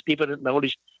both have different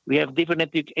knowledge. We have different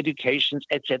educations,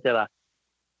 etc.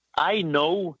 I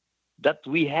know that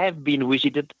we have been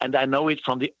visited, and I know it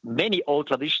from the many old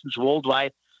traditions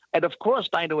worldwide. And of course,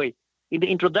 by the way, in the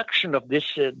introduction of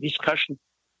this discussion,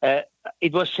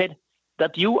 it was said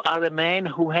that you are a man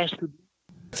who has to...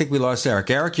 I think we lost Erich.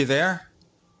 Erich, you there?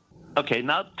 Okay,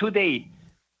 now today,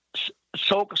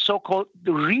 so-called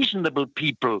reasonable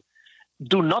people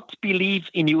do not believe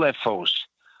in UFOs.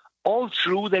 All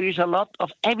through, there is a lot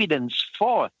of evidence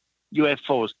for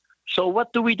UFOs. So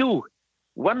what do?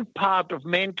 One part of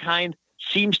mankind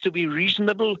seems to be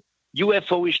reasonable.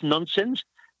 UFO is nonsense.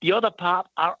 The other part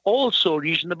are also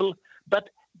reasonable, but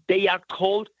they are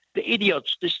called the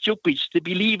idiots, the stupids, the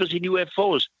believers in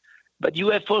UFOs. But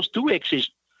UFOs do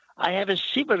exist. I have a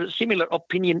similar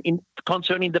opinion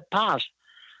concerning the past.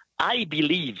 I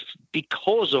believe,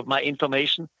 because of my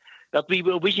information, that we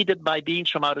were visited by beings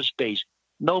from outer space.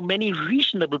 Now, many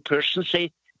reasonable persons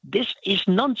say this is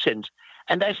nonsense,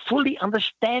 and I fully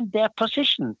understand their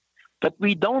position, but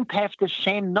we don't have the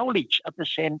same knowledge at the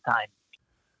same time.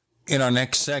 In our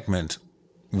next segment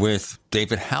with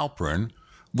David Halperin,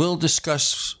 we'll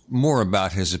discuss more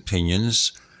about his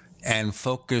opinions and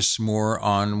focus more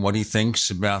on what he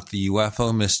thinks about the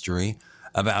UFO mystery,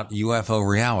 about UFO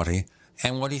reality,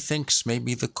 and what he thinks may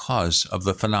be the cause of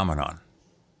the phenomenon.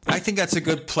 I think that's a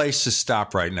good place to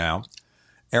stop right now.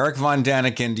 Erich von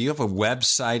Däniken, do you have a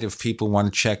website if people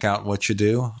want to check out what you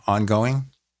do ongoing?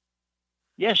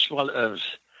 Yes, well,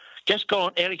 just go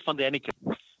on Erich von Däniken.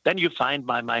 Then you find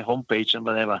my homepage and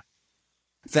whatever.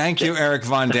 Thank you, Erich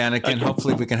von Däniken.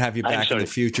 Hopefully we can have you back in the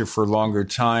future for a longer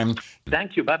time.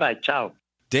 Thank you. Bye-bye. Ciao.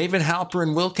 David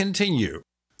Halperin will continue.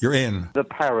 You're in the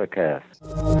Paracast.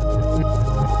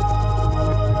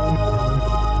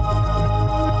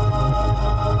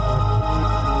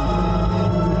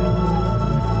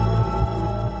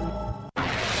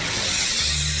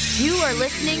 You are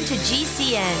listening to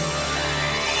GCN.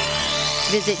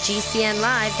 Visit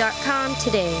GCNlive.com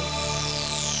today.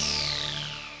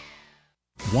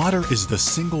 Water is the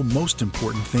single most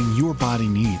important thing your body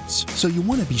needs, so you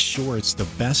want to be sure it's the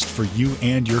best for you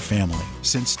and your family.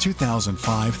 Since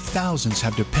 2005, thousands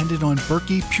have depended on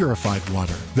Berkey purified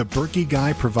water. The Berkey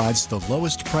Guy provides the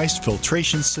lowest priced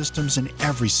filtration systems in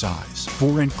every size.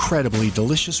 For incredibly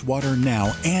delicious water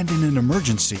now and in an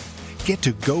emergency, get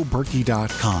to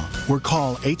GoBerkey.com or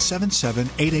call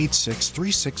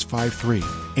 877-886-3653.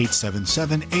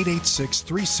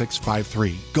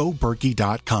 877-886-3653.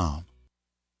 GoBerkey.com.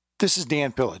 This is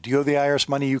Dan Pilla. Do you owe the IRS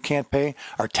money you can't pay?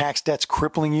 Are tax debts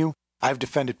crippling you? I've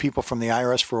defended people from the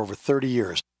IRS for over 30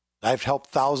 years. I've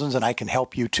helped thousands, and I can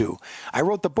help you too. I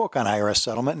wrote the book on IRS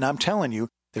settlement, and I'm telling you,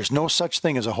 there's no such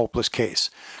thing as a hopeless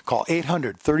case. Call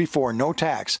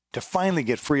 800-34-NO-TAX to finally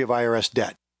get free of IRS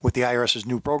debt. With the IRS's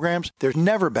new programs, there's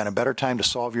never been a better time to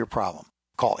solve your problem.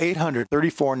 Call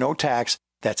 800-34-NO-TAX.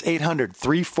 That's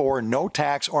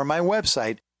 800-34-NO-TAX, or my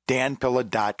website,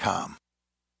 danpilla.com.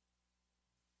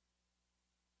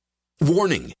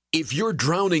 Warning, if you're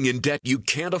drowning in debt you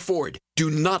can't afford, do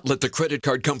not let the credit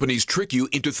card companies trick you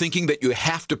into thinking that you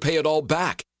have to pay it all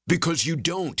back, because you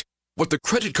don't. What the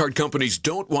credit card companies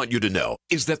don't want you to know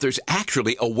is that there's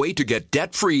actually a way to get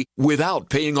debt-free without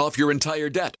paying off your entire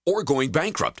debt or going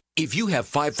bankrupt. If you have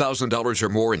 $5,000 or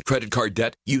more in credit card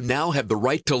debt, you now have the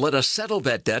right to let us settle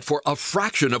that debt for a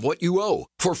fraction of what you owe.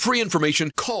 For free information,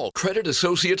 call Credit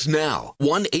Associates now.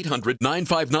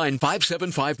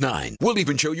 1-800-959-5759. We'll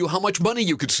even show you how much money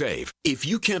you could save. If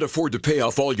you can't afford to pay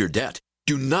off all your debt,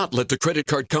 do not let the credit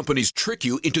card companies trick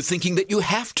you into thinking that you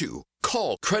have to.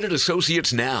 Call Credit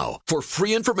Associates now for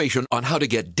free information on how to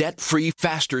get debt-free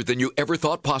faster than you ever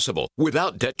thought possible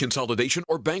without debt consolidation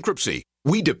or bankruptcy.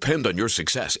 We depend on your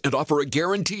success and offer a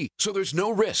guarantee, so there's no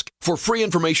risk. For free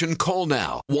information, call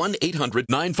now.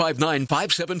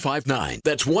 1-800-959-5759.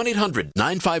 That's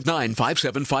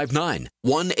 1-800-959-5759.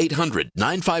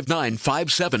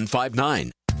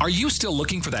 1-800-959-5759. Are you still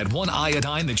looking for that one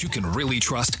iodine that you can really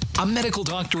trust? A medical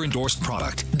doctor endorsed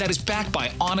product that is backed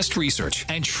by honest research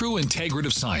and true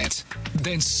integrative science?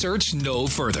 Then search no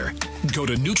further. Go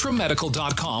to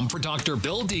NutriMedical.com for Dr.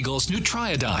 Bill Deagle's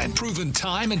Nutriodine, proven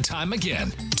time and time again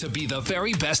to be the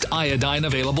very best iodine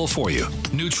available for you.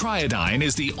 Nutriodine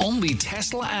is the only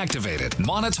Tesla-activated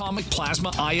monatomic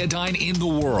plasma iodine in the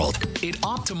world. It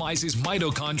optimizes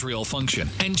mitochondrial function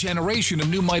and generation of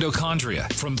new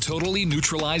mitochondria from totally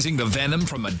neutralized neutralizing the venom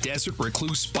from a desert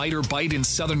recluse spider bite in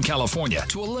Southern California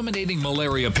to eliminating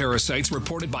malaria parasites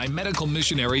reported by medical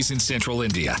missionaries in central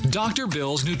India, Dr.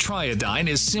 Bill's Nutriodine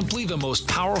is simply the most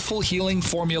powerful healing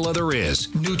formula there is.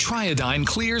 Nutriodine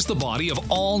clears the body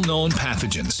of all known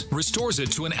pathogens, restores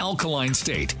it to an alkaline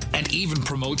state, and even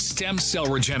promotes stem cell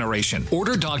regeneration.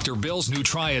 Order Dr. Bill's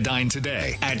Nutriodine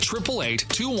today at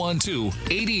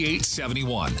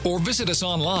 888-212-8871 or visit us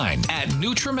online at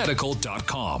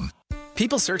NutriMedical.com.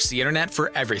 People search the internet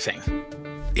for everything,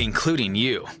 including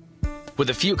you. With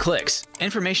a few clicks,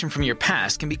 information from your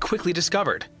past can be quickly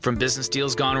discovered, from business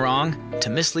deals gone wrong to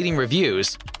misleading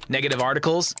reviews, negative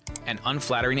articles, and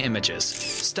unflattering images.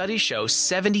 Studies show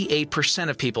 78%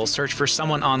 of people search for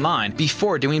someone online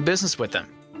before doing business with them.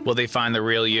 Will they find the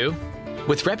real you?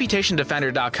 With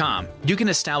ReputationDefender.com, you can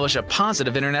establish a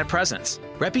positive internet presence.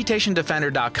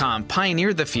 ReputationDefender.com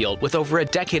pioneered the field with over a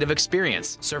decade of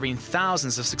experience, serving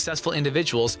thousands of successful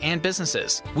individuals and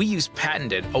businesses. We use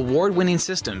patented, award-winning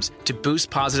systems to boost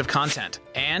positive content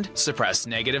and suppress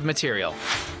negative material.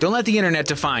 Don't let the internet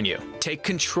define you. Take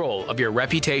control of your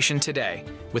reputation today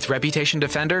with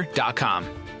ReputationDefender.com.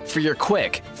 For your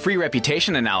quick, free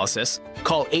reputation analysis,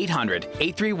 call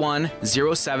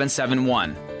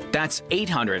 800-831-0771. That's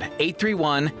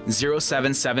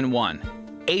 800-831-0771.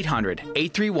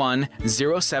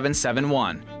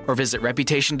 800-831-0771. Or visit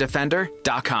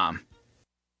ReputationDefender.com.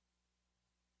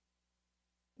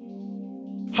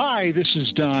 Hi, this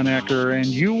is Don Ecker, and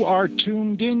you are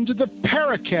tuned into the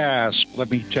Paracast.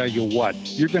 Let me tell you what,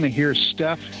 you're going to hear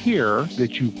stuff here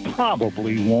that you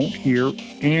probably won't hear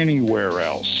anywhere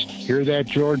else. Hear that,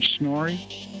 George Snorri?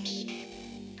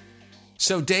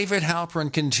 So David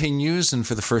Halperin continues, and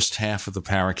for the first half of the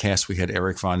Paracast, we had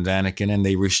Erich von Däniken, and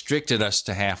they restricted us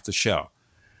to half the show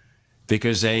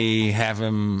because they have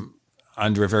him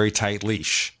under a very tight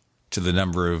leash to the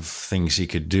number of things he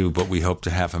could do, but we hope to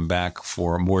have him back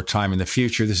for more time in the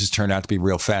future. This has turned out to be a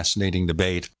real fascinating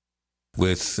debate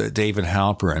with David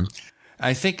Halperin.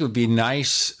 I think it would be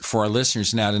nice for our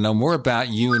listeners now to know more about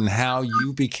you and how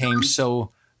you became so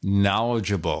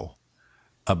knowledgeable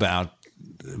about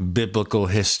biblical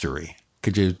history.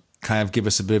 Could you kind of give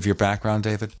us a bit of your background,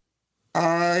 David?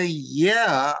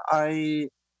 Yeah, I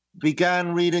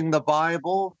began reading the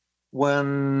Bible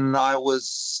when I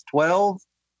was 12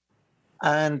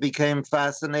 and became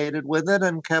fascinated with it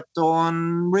and kept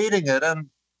on reading it and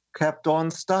kept on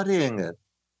studying it.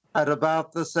 At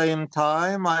about the same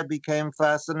time, I became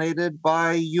fascinated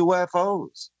by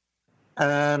UFOs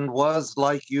and was,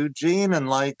 like Eugene and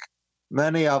like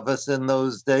many of us in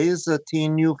those days, a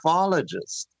teen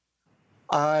ufologist.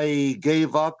 I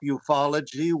gave up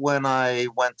ufology when I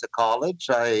went to college.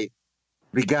 I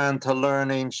began to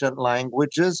learn ancient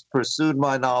languages, pursued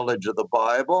my knowledge of the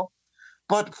Bible,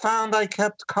 but found I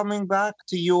kept coming back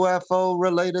to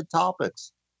UFO-related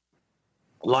topics,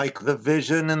 like the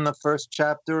vision in the first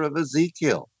chapter of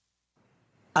Ezekiel,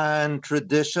 and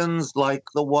traditions like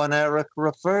the one Erich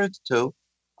referred to,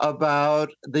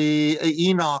 about the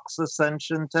Enoch's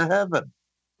ascension to heaven,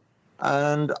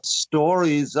 and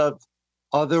stories of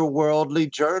otherworldly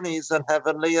journeys and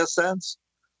heavenly ascents,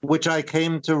 which I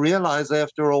came to realize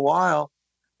after a while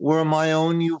were my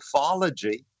own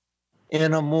ufology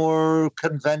in a more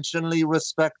conventionally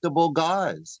respectable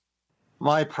guise.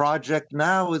 My project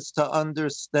now is to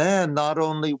understand not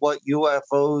only what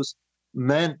UFOs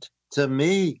meant to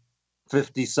me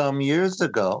 50-some years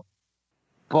ago,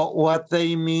 but what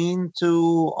they mean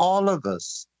to all of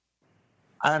us,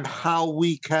 and how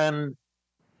we can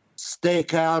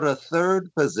stake out a third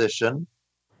position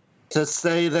to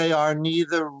say they are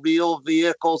neither real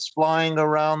vehicles flying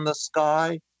around the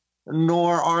sky,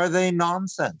 nor are they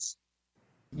nonsense.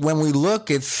 When we look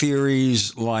at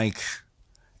theories like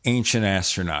ancient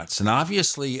astronauts, and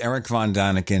obviously Erich von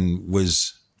Däniken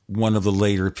was one of the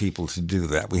later people to do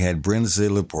that. We had Bryn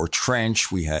Zilip or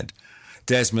Trench, we had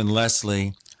Desmond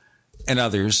Leslie, and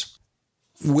others.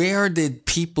 Where did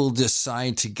people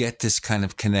decide to get this kind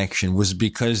of connection? Was it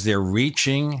because they're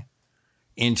reaching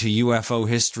into UFO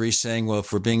history, saying, well,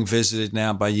 if we're being visited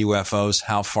now by UFOs,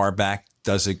 how far back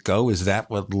does it go? Is that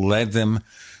what led them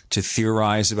to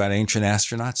theorize about ancient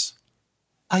astronauts?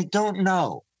 I don't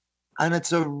know. And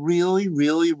it's a really,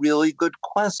 really, really good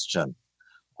question.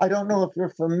 I don't know if you're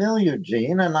familiar,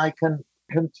 Gene, and I can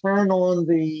turn on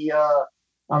the,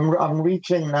 I'm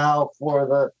reaching now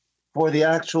for the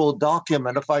actual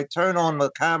document. If I turn on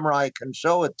the camera, I can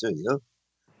show it to you,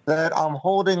 that I'm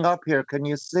holding up here. Can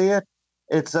you see it?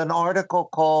 It's an article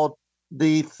called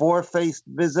The Four-Faced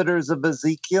Visitors of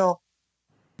Ezekiel.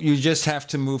 You just have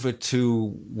to move it to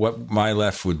what my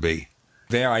left would be.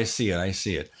 There, I see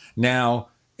it. Now,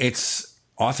 it's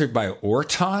Authored by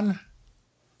Orton?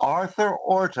 Arthur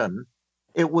Orton.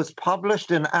 It was published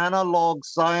in Analog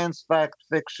Science Fact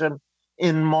Fiction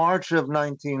in March of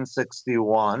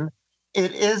 1961.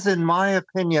 It is, in my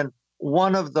opinion,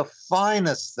 one of the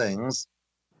finest things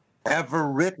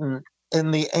ever written in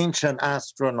the ancient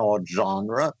astronaut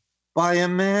genre by a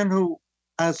man who,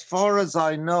 as far as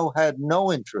I know, had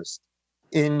no interest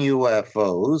in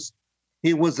UFOs.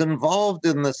 He was involved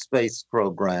in the space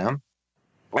program,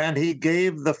 and he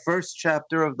gave the first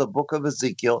chapter of the book of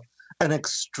Ezekiel an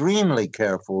extremely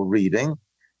careful reading,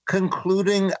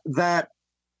 concluding that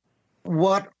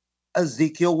what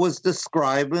Ezekiel was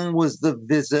describing was the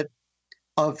visit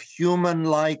of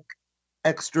human-like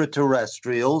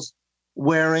extraterrestrials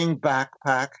wearing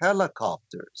backpack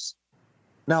helicopters.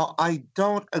 Now, I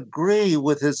don't agree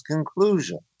with his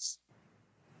conclusions,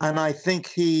 and I think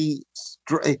he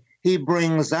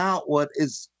brings out what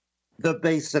is the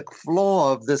basic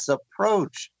flaw of this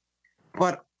approach.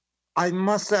 But I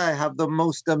must say I have the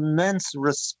most immense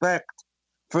respect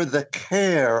for the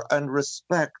care and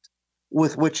respect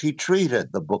with which he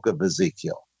treated the book of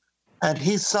Ezekiel. And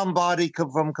he's somebody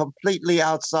from completely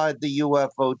outside the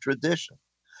UFO tradition.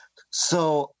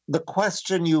 So the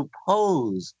question you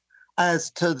pose as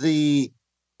to the,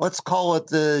 let's call it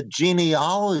the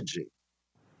genealogy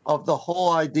of the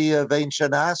whole idea of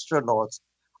ancient astronauts,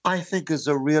 I think is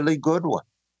a really good one.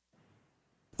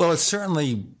 Well, it's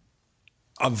certainly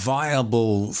a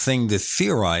viable thing to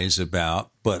theorize about,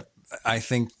 but I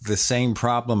think the same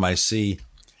problem I see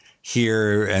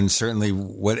here, and certainly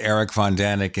what Erich von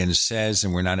Däniken says,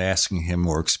 and we're not asking him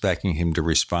or expecting him to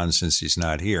respond since he's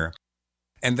not here,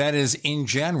 and that is, in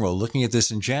general, looking at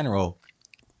this in general,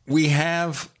 we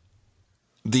have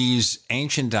these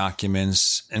ancient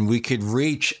documents, and we could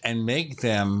reach and make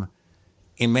them,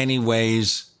 in many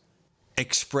ways,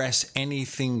 express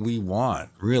anything we want,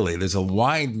 really. There's a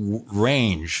wide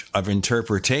range of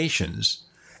interpretations,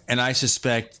 and I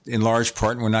suspect, in large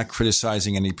part, and we're not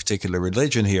criticizing any particular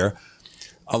religion here,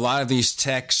 a lot of these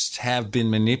texts have been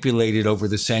manipulated over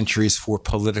the centuries for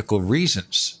political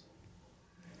reasons,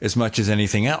 as much as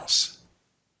anything else.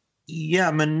 Yeah,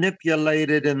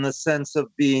 manipulated in the sense of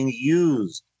being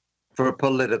used for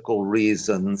political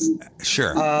reasons.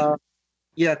 Sure.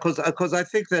 Yeah, because I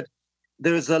think that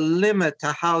there's a limit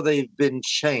to how they've been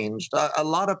changed. A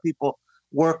lot of people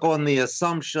work on the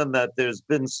assumption that there's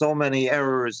been so many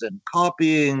errors in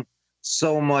copying,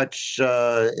 so much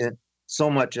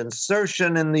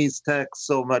insertion in these texts,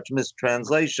 so much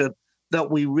mistranslation,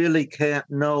 that we really can't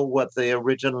know what they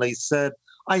originally said.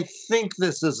 I think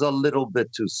this is a little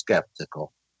bit too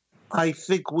skeptical. I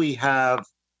think we have,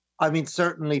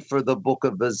 certainly for the book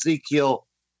of Ezekiel,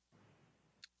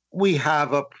 we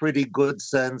have a pretty good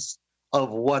sense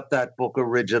of what that book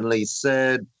originally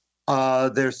said.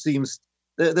 There seems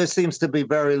to be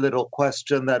very little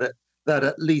question that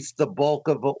at least the bulk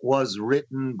of it was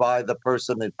written by the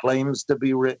person it claims to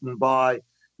be written by.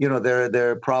 You know,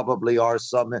 there probably are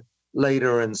some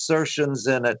later insertions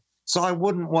in it. So I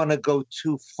wouldn't want to go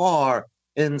too far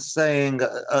in saying,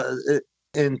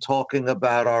 in talking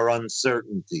about our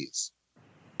uncertainties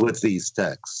with these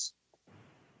texts.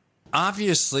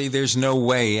 Obviously, there's no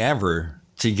way ever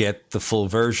to get the full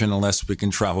version unless we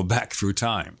can travel back through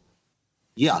time.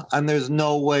 Yeah, and there's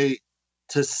no way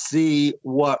to see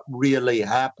what really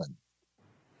happened.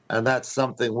 And that's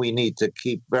something we need to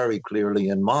keep very clearly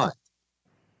in mind.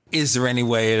 Is there any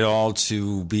way at all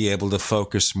to be able to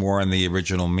focus more on the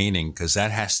original meaning? Because that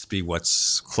has to be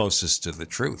what's closest to the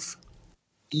truth.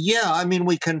 Yeah,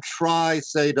 we can try,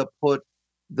 say, to put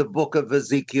the book of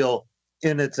Ezekiel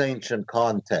in its ancient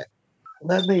context.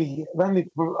 Let me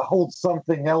hold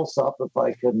something else up if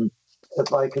I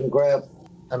can grab,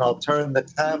 and I'll turn the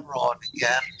camera on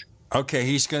again. Okay,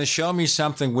 he's going to show me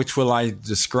something. Which will I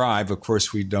describe? Of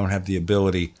course, we don't have the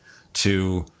ability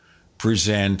to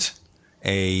present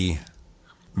a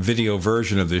video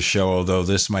version of this show, although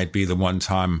this might be the one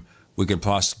time we could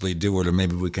possibly do it, or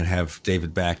maybe we can have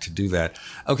David back to do that.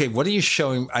 Okay, what are you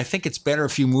showing? I think it's better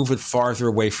if you move it farther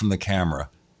away from the camera,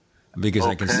 because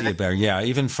I can see it better. Yeah,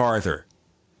 even farther,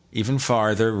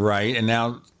 right. And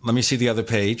now let me see the other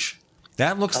page.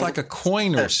 That looks like a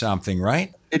coin or something,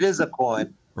 right? It is a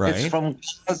coin. Right. It's from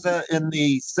Gaza in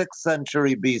the 6th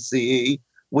century BCE,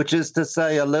 which is to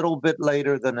say a little bit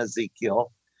later than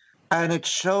Ezekiel. And it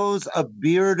shows a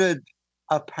bearded,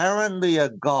 apparently a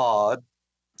god,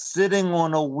 sitting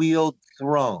on a wheeled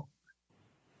throne.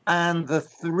 And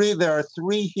there are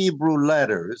three Hebrew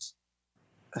letters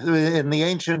in the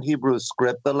ancient Hebrew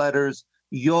script, the letters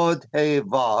Yod, He,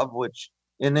 Vav, which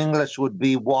in English would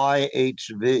be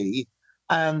YHV.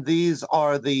 And these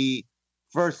are the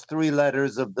first three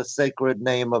letters of the sacred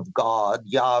name of God,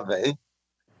 Yahweh.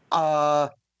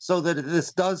 So that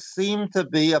this does seem to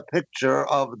be a picture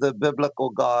of the biblical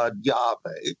God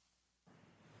Yahweh.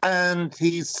 And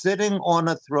he's sitting on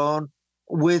a throne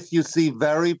with, you see,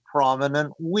 very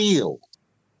prominent wheels.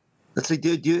 Let's see,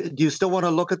 do you still want to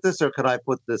look at this, or can I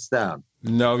put this down?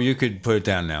 No, you could put it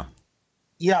down now.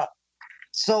 Yeah.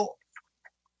 So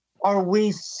are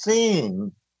we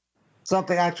seeing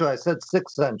something? Actually, I said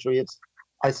 6th century.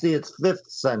 I see it's 5th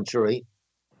century.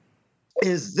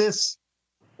 Is this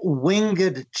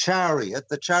winged chariot?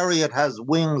 The chariot has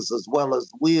wings as well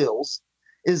as wheels.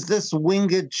 Is this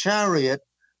winged chariot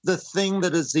the thing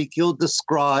that Ezekiel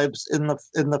describes in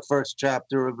the first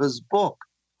chapter of his book?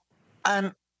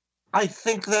 And I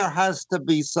think there has to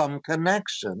be some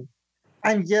connection,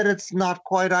 and yet it's not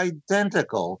quite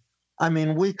identical. I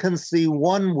mean, we can see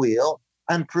one wheel,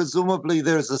 and presumably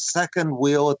there's a second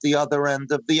wheel at the other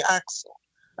end of the axle.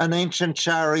 An ancient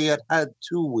chariot had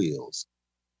 2 wheels.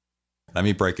 Let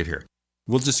me break it here.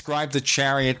 We'll describe the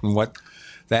chariot and what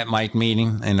that might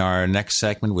mean in our next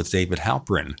segment with David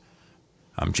Halperin.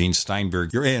 I'm Gene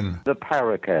Steinberg. You're in the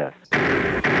Paracast.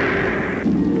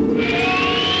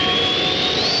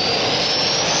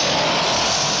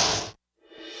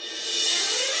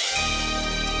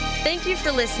 Thank you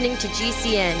for listening to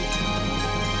GCN.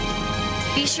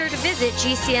 Be sure to visit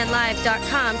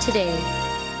GCNlive.com today.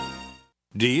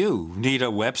 Do you need a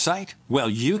website? Well,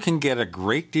 you can get a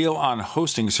great deal on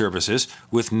hosting services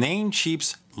with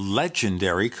Namecheap's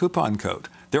legendary coupon code.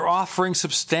 They're offering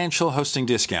substantial hosting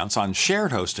discounts on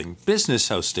shared hosting, business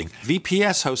hosting,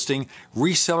 VPS hosting,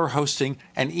 reseller hosting,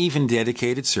 and even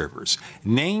dedicated servers.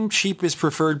 Namecheap is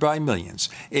preferred by millions.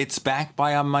 It's backed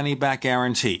by a money-back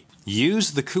guarantee.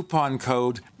 Use the coupon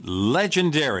code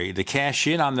LEGENDARY to cash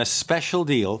in on the special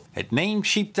deal at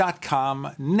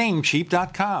Namecheap.com,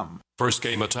 Namecheap.com. First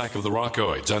came Attack of the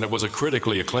Rockoids, and it was a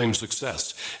critically acclaimed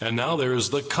success. And now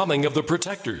there's The Coming of the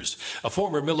Protectors. A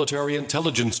former military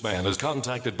intelligence man is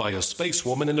contacted by a space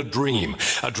woman in a dream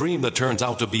that turns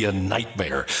out to be a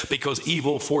nightmare because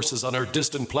evil forces on her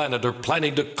distant planet are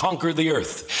planning to conquer the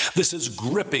Earth. This is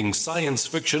gripping science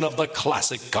fiction of the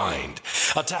classic kind.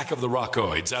 Attack of the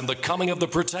Rockoids and The Coming of the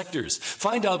Protectors.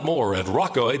 Find out more at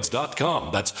rockoids.com.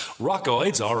 That's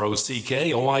Rockoids,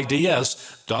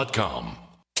 ROCKOIDS.com.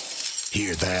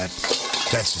 Hear that?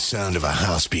 That's the sound of a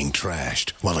house being trashed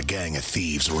while a gang of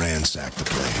thieves ransack the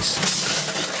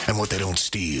place. And what they don't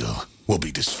steal will be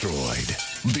destroyed.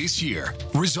 This year,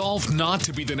 resolve not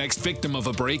to be the next victim of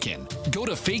a break-in. Go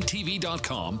to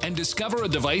faketv.com and discover a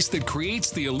device that creates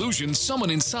the illusion someone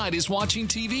inside is watching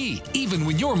TV, even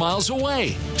when you're miles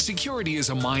away. Security is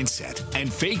a mindset,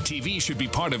 and Fake TV should be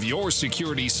part of your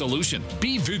security solution.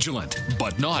 Be vigilant,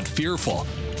 but not fearful.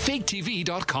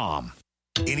 faketv.com.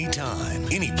 Anytime,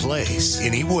 any place,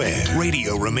 anywhere,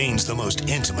 radio remains the most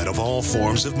intimate of all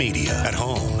forms of media. At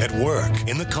home, at work,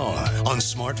 in the car, on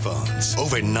smartphones.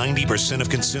 Over 90% of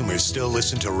consumers still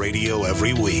listen to radio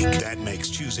every week. That makes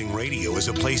choosing radio as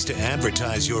a place to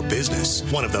advertise your business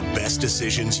one of the best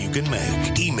decisions you can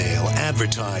make. Email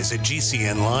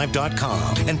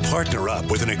advertise@gcnlive.com and partner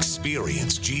up with an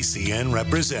experienced GCN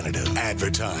representative.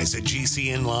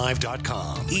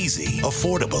 Advertise@gcnlive.com. Easy,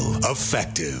 affordable,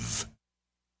 effective.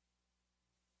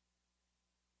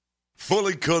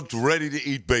 Fully cooked,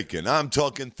 ready-to-eat bacon. I'm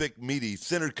talking thick, meaty,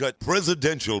 center-cut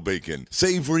presidential bacon.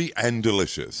 Savory and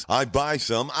delicious. I buy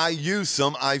some, I use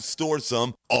some, I store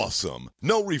some. Awesome.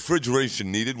 No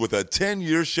refrigeration needed with a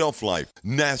 10-year shelf life.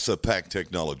 NASA-packed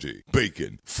technology.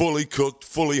 Bacon. Fully cooked,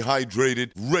 fully hydrated,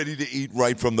 ready to eat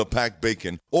right from the packed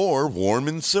bacon or warm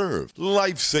and served.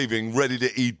 Life-saving,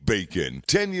 ready-to-eat bacon.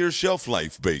 10-year shelf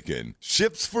life bacon.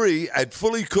 Ships free at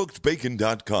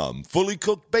fullycookedbacon.com.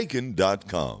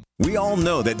 Fullycookedbacon.com. We all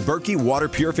know that Berkey Water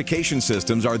Purification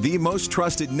Systems are the most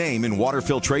trusted name in water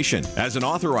filtration. As an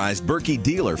authorized Berkey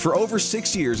dealer for over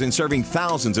 6 years and serving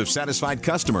thousands of satisfied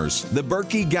customers, the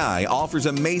Berkey Guy offers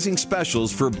amazing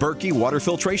specials for Berkey Water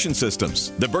Filtration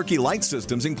Systems. The Berkey Light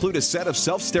Systems include a set of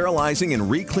self-sterilizing and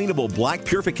recleanable black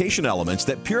purification elements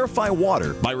that purify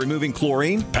water by removing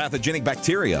chlorine, pathogenic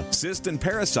bacteria, cysts, and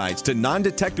parasites to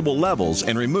non-detectable levels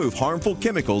and remove harmful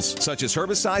chemicals such as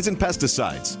herbicides and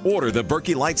pesticides. Order the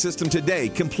Berkey Light Systems system today,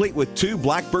 complete with 2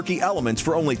 black Berkey elements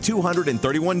for only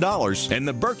 $231, and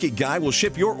the Berkey Guy will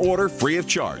ship your order free of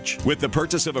charge. With the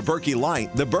purchase of a Berkey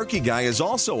Light, the Berkey Guy is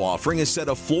also offering a set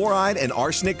of fluoride and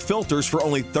arsenic filters for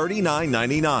only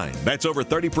 $39.99. That's over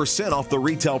 30% off the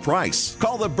retail price.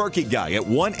 Call the Berkey Guy at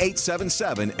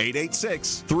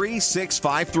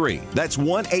 1-877-886-3653. That's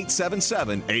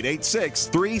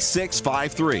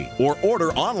 1-877-886-3653. Or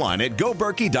order online at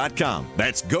GoBerkey.com.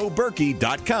 That's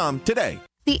GoBerkey.com today.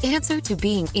 The answer to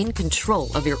being in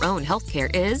control of your own healthcare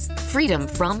is freedom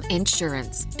from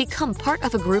insurance. Become part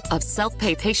of a group of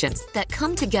self-pay patients that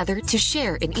come together to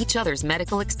share in each other's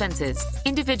medical expenses.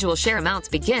 Individual share amounts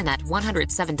begin at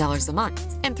 $107 a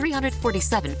month and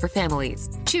 $347 for families.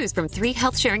 Choose from 3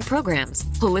 health-sharing programs.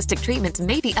 Holistic treatments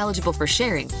may be eligible for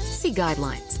sharing. See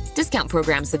guidelines. Discount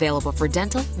programs available for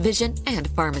dental, vision, and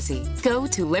pharmacy. Go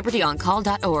to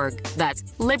libertyoncall.org. That's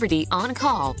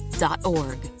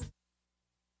libertyoncall.org.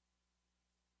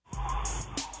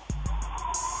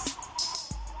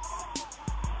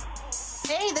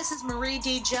 Hey, this is Marie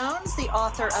D. Jones, the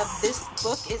author of This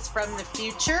Book is from the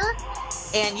Future,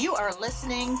 and you are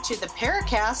listening to the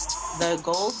Paracast, the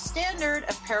gold standard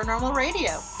of paranormal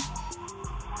radio.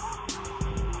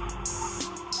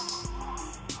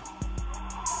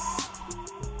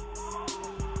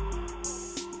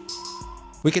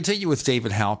 We continue with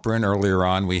David Halperin. Earlier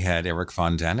on, we had Erich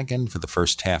von Däniken for the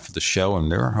first half of the show,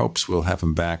 and there are hopes we'll have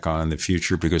him back on in the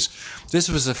future because this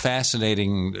was a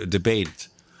fascinating debate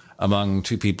among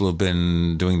 2 people who've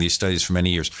been doing these studies for many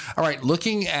years. All right,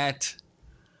 looking at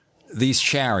these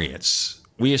chariots,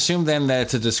 we assume then that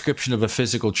it's a description of a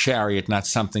physical chariot, not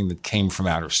something that came from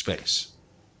outer space.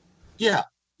 Yeah.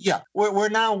 We're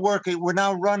now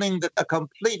running a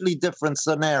completely different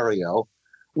scenario,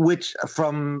 which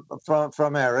from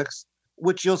Erich's,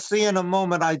 which you'll see in a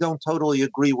moment I don't totally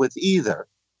agree with either,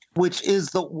 which is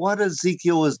that what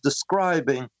Ezekiel is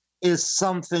describing is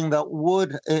something that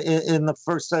would, in the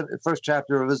first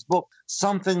chapter of his book,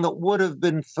 something that would have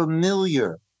been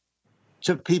familiar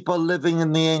to people living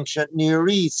in the ancient Near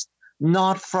East,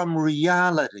 not from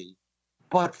reality,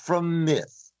 but from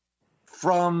myth,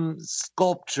 from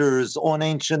sculptures on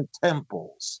ancient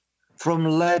temples, from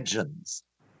legends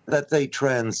that they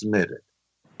transmitted.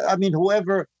 I mean,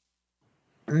 whoever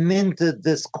minted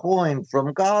this coin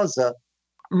from Gaza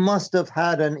must have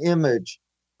had an image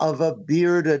of a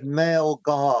bearded male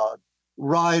god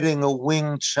riding a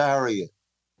winged chariot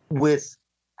with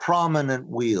prominent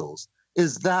wheels.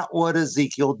 Is that what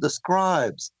Ezekiel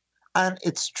describes? And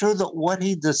it's true that what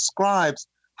he describes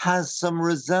has some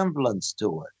resemblance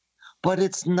to it, but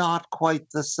it's not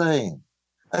quite the same.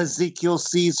 Ezekiel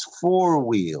sees 4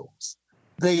 wheels.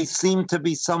 They seem to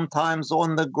be sometimes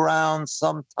on the ground,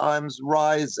 sometimes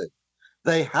rising.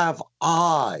 They have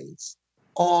eyes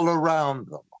all around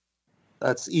them.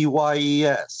 That's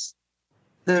EYES.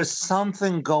 There's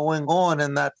something going on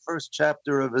in that first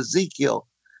chapter of Ezekiel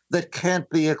that can't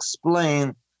be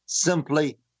explained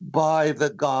simply by the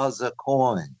Gaza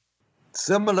coin.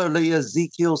 Similarly,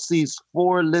 Ezekiel sees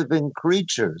 4 living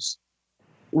creatures,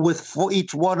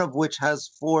 each one of which has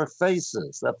 4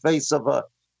 faces: the face of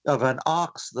an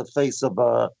ox, the face of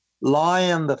a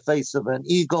lion, the face of an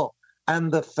eagle,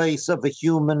 and the face of a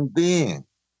human being.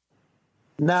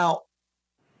 Now,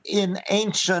 in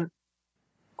ancient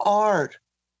art,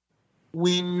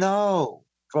 we know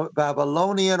from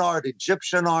Babylonian art,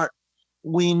 Egyptian art,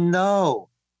 we know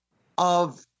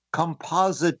of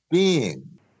composite being,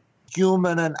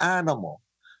 human and animal.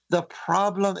 The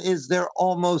problem is they're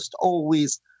almost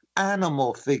always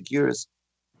animal figures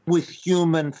with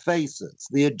human faces.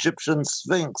 The Egyptian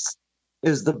Sphinx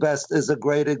is a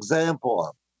great example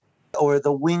of, or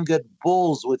the winged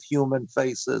bulls with human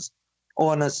faces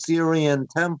on Assyrian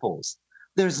temples.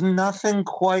 There's nothing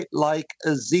quite like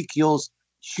Ezekiel's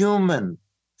human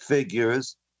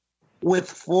figures with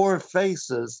 4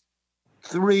 faces,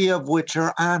 3 of which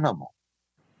are animal.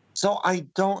 So I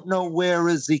don't know where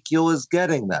Ezekiel is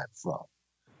getting that from.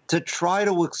 To try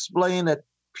to explain it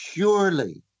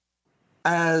purely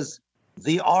as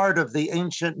the art of the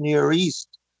ancient Near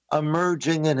East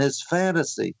emerging in his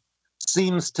fantasy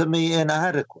seems to me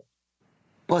inadequate.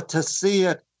 But to see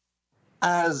it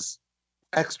as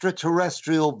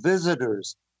extraterrestrial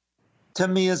visitors, to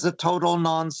me, is a total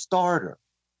non-starter.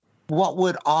 What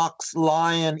would ox,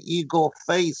 lion, eagle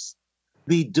face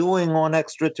be doing on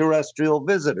extraterrestrial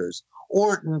visitors?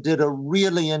 Orton did a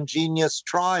really ingenious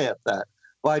try at that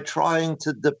by trying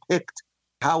to depict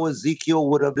how Ezekiel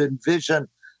would have envisioned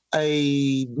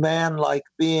a man-like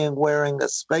being wearing a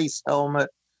space helmet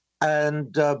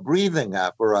and breathing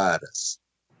apparatus,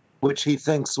 which he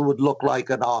thinks would look like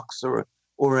an ox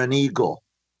or an eagle.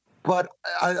 but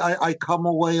I come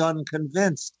away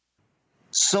unconvinced.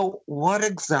 So what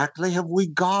exactly have we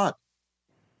got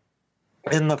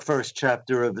in the first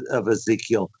chapter of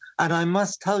Ezekiel? And I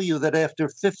must tell you that after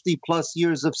 50 plus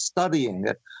years of studying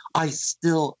it, I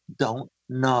still don't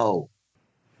know.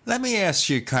 Let me ask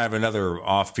you kind of another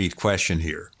offbeat question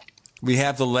here. We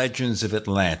have the legends of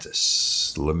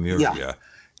Atlantis, Lemuria,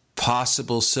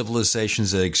 possible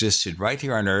civilizations that existed right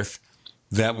here on Earth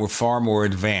that were far more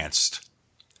advanced.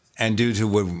 And due to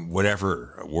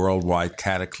whatever worldwide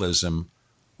cataclysm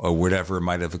or whatever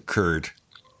might have occurred,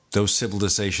 those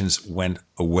civilizations went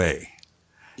away.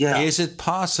 Yeah. Is it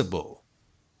possible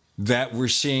that we're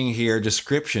seeing here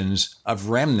descriptions of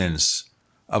remnants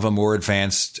of a more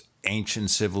advanced ancient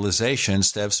civilization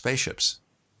instead of spaceships?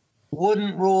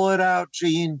 Wouldn't rule it out,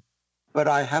 Gene, but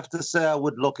I have to say I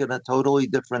would look in a totally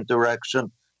different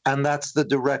direction, and that's the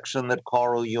direction that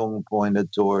Carl Jung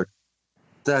pointed toward,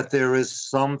 that there is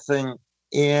something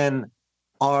in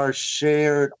our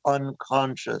shared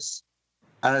unconscious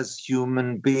as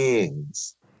human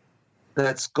beings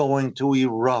that's going to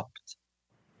erupt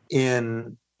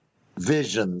in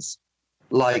visions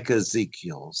like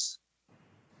Ezekiel's.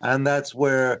 And that's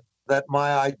where that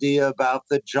my idea about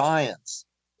the giants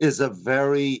is a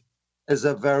very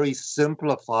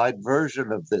simplified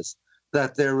version of this,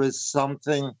 that there is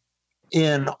something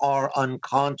in our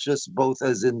unconscious, both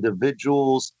as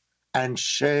individuals and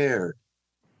shared,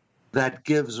 that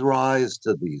gives rise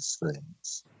to these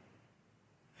things.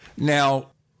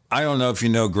 Now, I don't know if you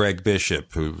know Greg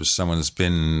Bishop, who was someone who's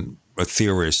been a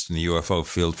theorist in the UFO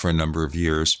field for a number of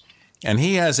years, and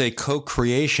he has a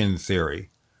co-creation theory,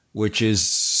 which is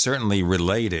certainly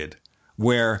related,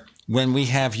 where when we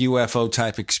have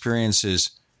UFO-type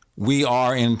experiences, we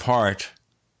are in part,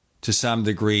 to some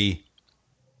degree,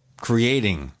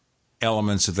 creating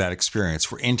elements of that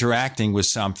experience. We're interacting with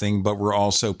something, but we're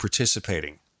also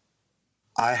participating.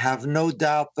 I have no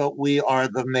doubt that we are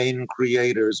the main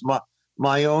creators.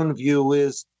 My own view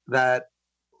is that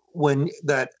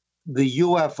the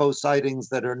UFO sightings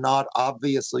that are not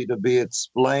obviously to be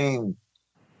explained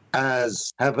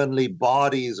as heavenly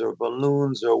bodies or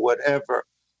balloons or whatever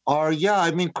are,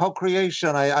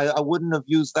 co-creation. I wouldn't have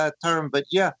used that term, but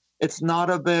it's not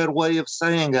a bad way of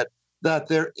saying it, that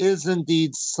there is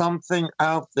indeed something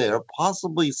out there,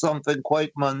 possibly something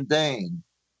quite mundane,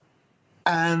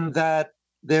 and that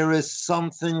there is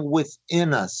something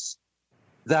within us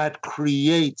that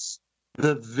creates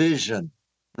the vision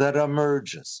that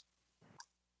emerges.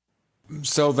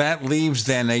 So that leaves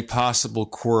then a possible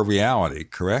core reality,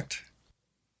 correct?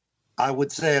 I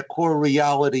would say a core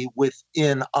reality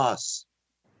within us.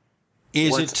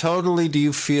 Is it totally, do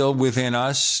you feel, within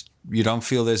us? You don't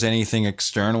feel there's anything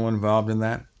external involved in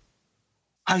that?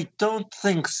 I don't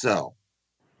think so.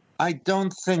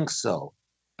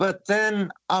 But then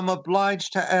I'm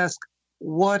obliged to ask,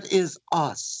 what is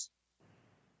us?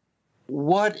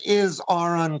 What is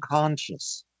our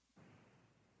unconscious?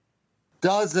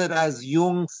 Does it, as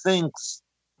Jung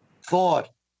thought,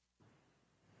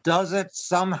 does it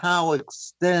somehow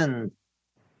extend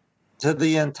to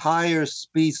the entire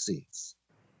species?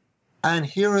 And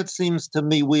here it seems to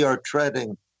me we are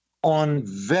treading on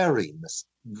very,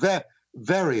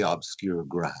 very obscure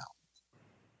ground.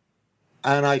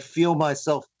 And I feel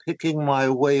myself picking my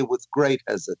way with great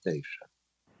hesitation.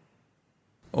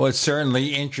 Well, it's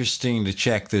certainly interesting to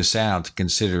check this out, to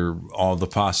consider all the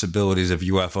possibilities of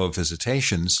UFO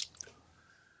visitations.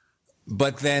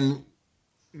 But then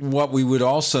what we would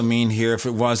also mean here, if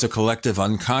it was a collective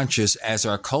unconscious, as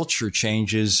our culture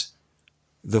changes,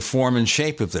 the form and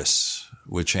shape of this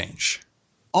would change.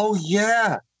 Oh,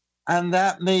 yeah. And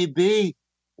that may be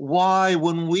why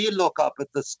when we look up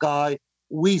at the sky,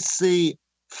 we see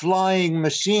flying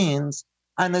machines,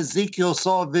 and Ezekiel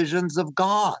saw visions of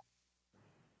God.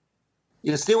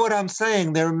 You see what I'm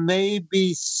saying? There may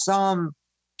be some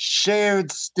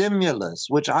shared stimulus,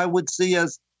 which I would see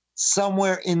as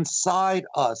somewhere inside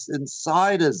us,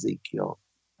 inside Ezekiel,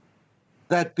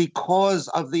 that because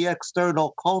of the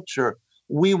external culture,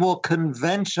 we will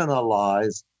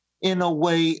conventionalize in a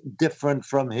way different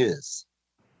from his.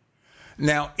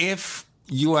 Now, if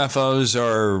UFOs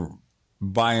are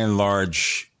by and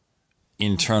large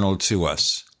internal to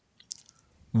us,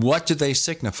 what do they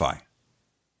signify?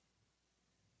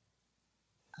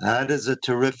 That is a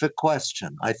terrific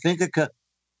question. I think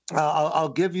I'll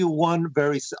give you one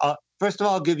first of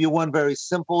all, I'll give you one very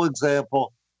simple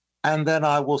example, and then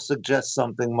I will suggest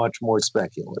something much more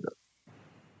speculative.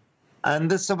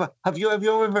 And this, have you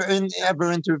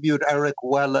ever interviewed Erich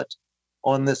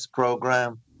on this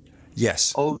program?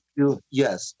 Yes.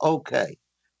 Yes. Okay.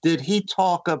 Did he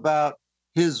talk about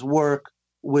his work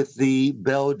with the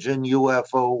Belgian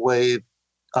UFO wave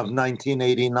of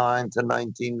 1989 to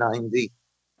 1990?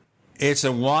 It's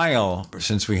a while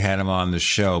since we had him on the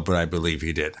show, but I believe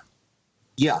he did.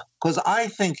 Yeah, because I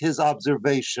think his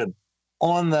observation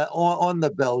on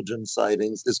the Belgian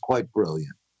sightings is quite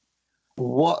brilliant.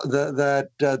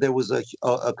 There was a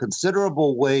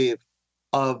considerable wave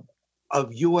of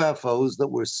UFOs that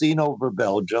were seen over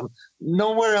Belgium,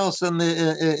 nowhere else in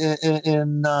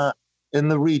the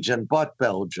region but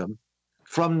Belgium,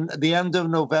 from the end of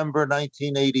November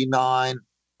 1989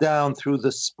 down through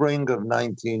the spring of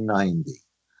 1990.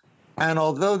 And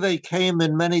although they came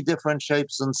in many different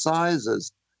shapes and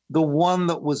sizes, the one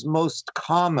that was most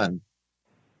common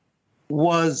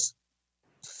was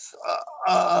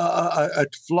a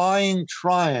flying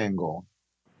triangle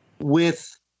with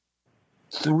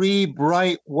 3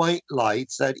 bright white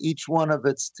lights at each one of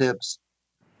its tips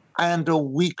and a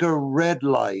weaker red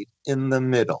light in the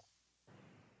middle.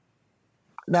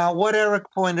 Now, what Erich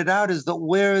pointed out is that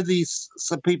where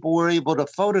some people were able to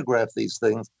photograph these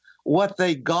things, what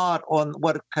they got on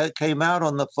what came out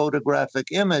on the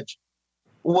photographic image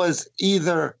was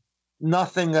either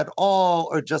nothing at all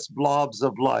or just blobs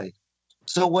of light.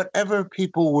 So whatever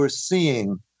people were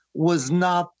seeing was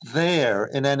not there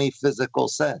in any physical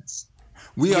sense.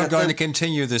 We are going to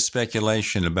continue this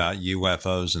speculation about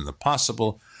UFOs and the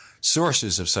possible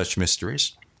sources of such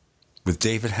mysteries with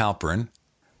David Halperin.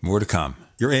 More to come.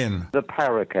 You're in the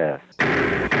Paracast.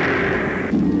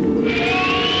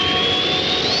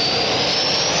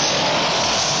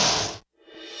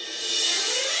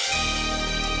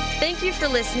 Thank you for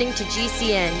listening to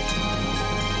GCN.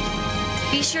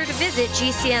 Be sure to visit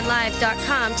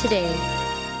GCNlive.com today.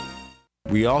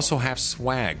 We also have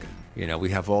swag. You know,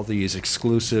 we have all these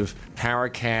exclusive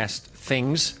Paracast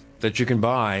things that you can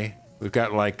buy. We've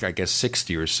got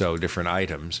 60 or so different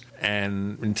items,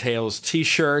 and entails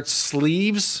T-shirts,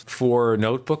 sleeves for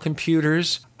notebook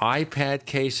computers, iPad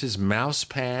cases, mouse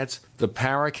pads, the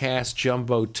Paracast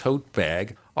Jumbo tote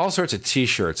bag, all sorts of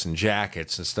T-shirts and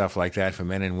jackets and stuff like that for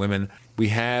men and women. We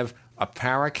have a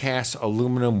Paracast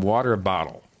aluminum water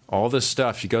bottle. All this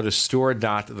stuff, you go to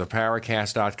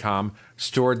store.theparacast.com,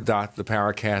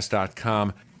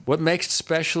 store.theparacast.com. What makes it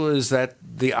special is that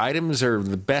the items are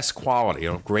the best quality,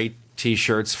 great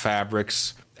T-shirts,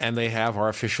 fabrics, and they have our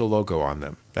official logo on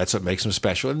them. That's what makes them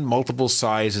special, in multiple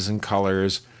sizes and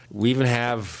colors. We even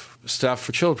have stuff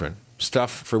for children,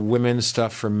 stuff for women,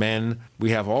 stuff for men. We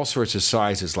have all sorts of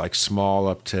sizes, like small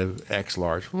up to X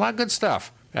large. A lot of good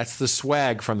stuff. That's the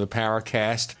swag from the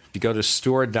Paracast. You go to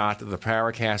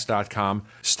store.theparacast.com,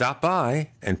 stop by,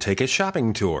 and take a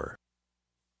shopping tour.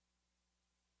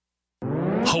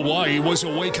 Hawaii was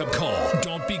a wake-up call.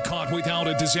 Don't be caught without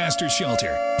a disaster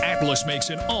shelter. Atlas makes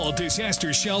an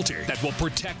all-disaster shelter that will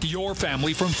protect your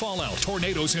family from fallout,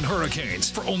 tornadoes, and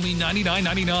hurricanes for only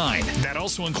 $99.99. That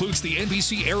also includes the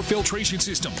NBC air filtration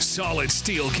system, solid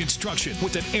steel construction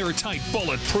with an airtight,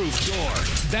 bulletproof door.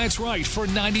 That's right, for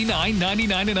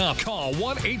 $99.99 and up. Call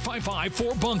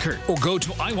 1-855-4BUNKER or go to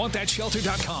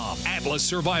iwantthatshelter.com. Atlas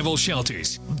Survival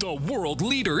Shelters, the world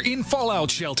leader in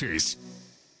fallout shelters.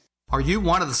 Are you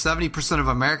one of the 70% of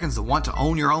Americans that want to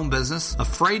own your own business?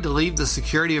 Afraid to leave the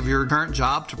security of your current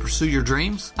job to pursue your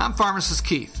dreams? I'm Pharmacist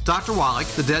Keith. Dr. Wallach,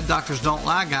 the Dead Doctors Don't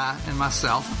Lie guy, and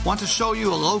myself want to show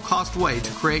you a low-cost way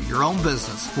to create your own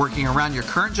business, working around your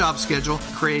current job schedule,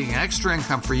 creating extra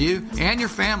income for you and your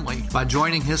family by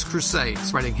joining his crusade,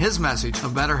 spreading his message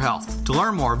of better health. To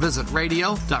learn more, visit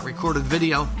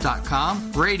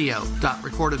radio.recordedvideo.com,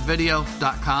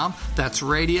 radio.recordedvideo.com. That's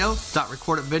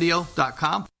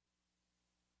radio.recordedvideo.com.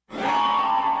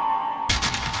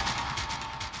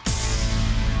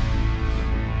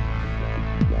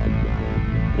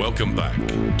 Welcome back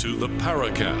to the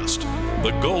Paracast,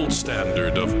 the gold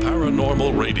standard of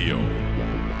paranormal radio.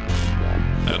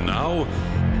 And now,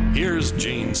 here's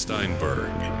Gene Steinberg.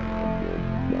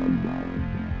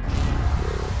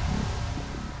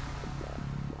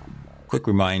 Quick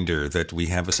reminder that we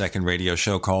have a second radio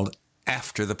show called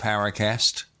After the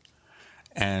Paracast,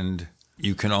 and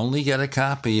you can only get a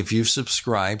copy if you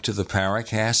subscribe to the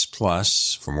Paracast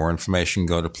Plus. For more information,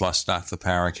 go to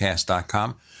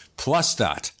plus.theparacast.com,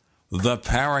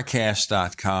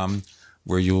 plus.theparacast.com,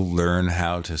 where you'll learn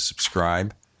how to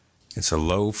subscribe. It's a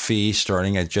low fee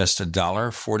starting at just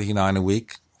 $1.49 a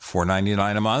week,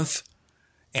 $4.99 a month.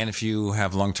 And if you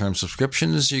have long-term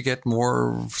subscriptions, you get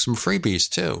some freebies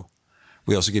too.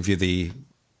 We also give you the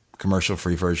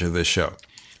commercial-free version of this show.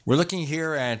 We're looking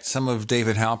here at some of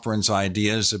David Halperin's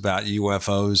ideas about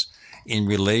UFOs in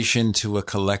relation to a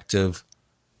collective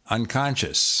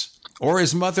unconscious. Or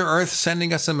is Mother Earth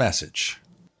sending us a message?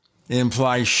 It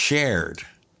implies shared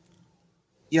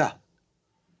Yeah.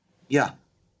 Yeah.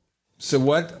 So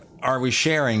what are we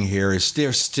sharing here? Is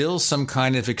there still some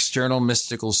kind of external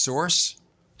mystical source?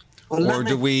 Or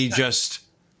do we just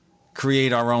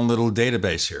create our own little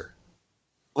database here?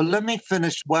 Well, let me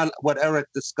finish what Erich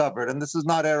discovered. And this is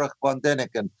not Erich von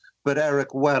Däniken, but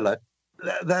Erich Wellet.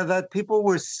 That people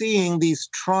were seeing these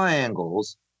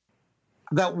triangles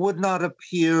that would not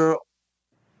appear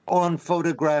on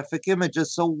photographic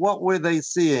images. So what were they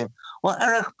seeing? Well,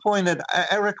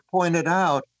 Erich pointed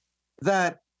out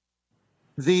that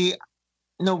the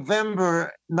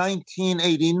November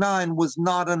 1989 was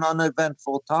not an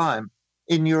uneventful time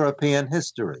in European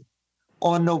history.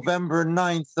 On November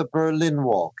 9th, the Berlin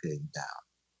Wall came down,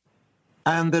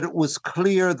 and that it was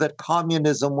clear that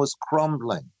communism was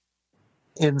crumbling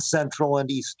in Central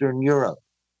and Eastern Europe.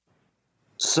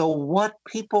 So what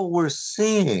people were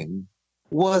seeing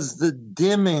was the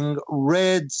dimming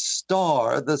red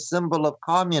star, the symbol of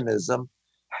communism,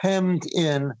 hemmed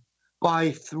in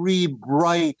by three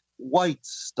bright white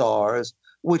stars,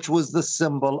 which was the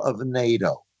symbol of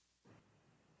NATO.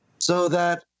 So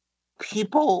that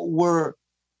people were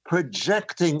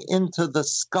projecting into the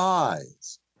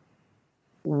skies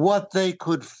what they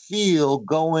could feel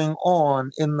going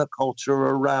on in the culture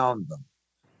around them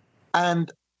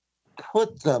and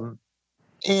put them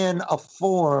in a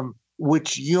form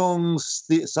which Jung's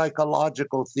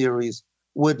psychological theories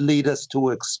would lead us to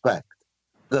expect,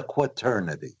 the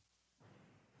quaternity.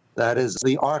 That is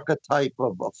the archetype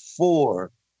of a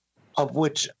four, of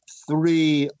which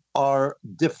three are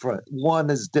different. One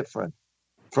is different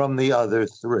from the other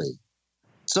three.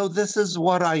 So this is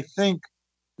what I think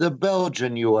the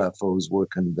Belgian UFOs were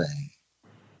conveying.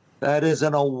 That is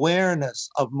an awareness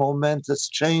of momentous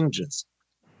changes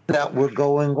that were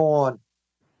going on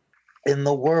in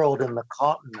the world, in the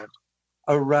continent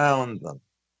around them.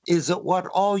 Is it what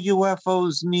all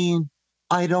UFOs mean?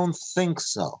 I don't think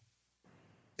so.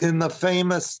 In the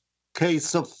famous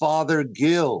case of Father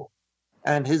Gill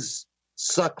and his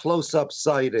close-up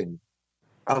sighting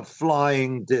of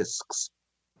flying discs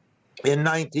in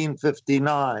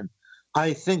 1959,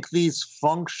 I think these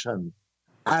function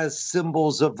as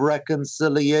symbols of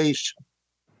reconciliation,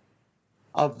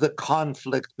 of the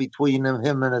conflict between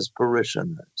him and his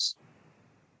parishioners.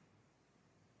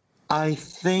 I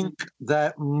think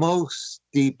that most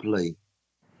deeply,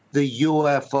 the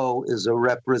UFO is a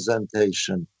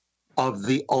representation of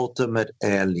the ultimate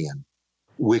alien,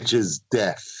 which is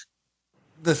death.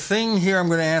 The thing here I'm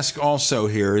going to ask also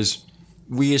here is,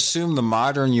 we assume the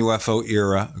modern UFO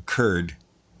era occurred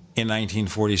in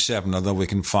 1947, although we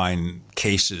can find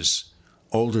cases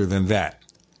older than that.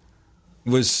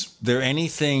 Was there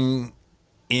anything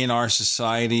in our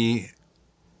society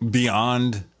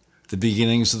beyond the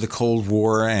beginnings of the Cold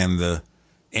War and the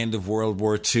end of World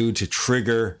War II to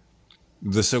trigger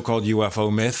the so-called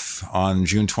UFO myth on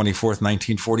June 24th,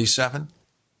 1947?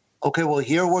 Okay, well,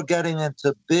 here we're getting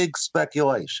into big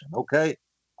speculation, okay,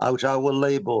 which I will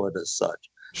label it as such.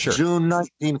 Sure. June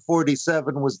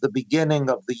 1947 was the beginning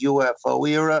of the UFO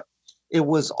era. It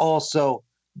was also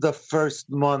the first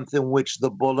month in which the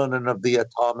Bulletin of the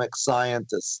Atomic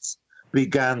Scientists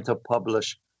began to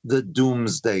publish the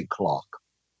Doomsday Clock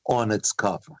on its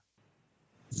cover.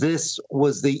 This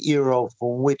was the era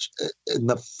from which,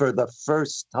 for the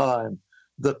first time,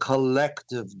 the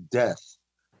collective death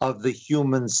of the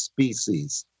human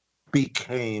species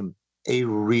became a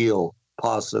real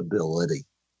possibility.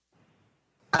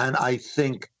 And I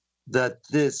think that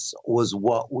this was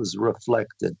what was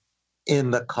reflected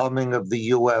in the coming of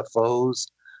the UFOs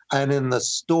and in the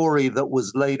story that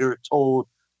was later told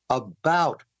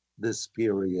about this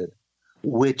period,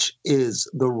 which is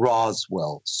the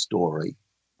Roswell story,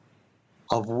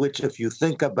 of which, if you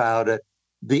think about it,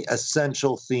 the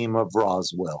essential theme of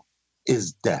Roswell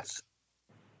is death.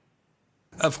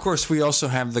 Of course, we also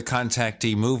have the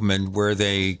contactee movement, where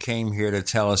they came here to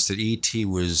tell us that ET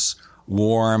was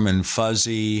warm and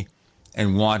fuzzy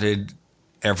and wanted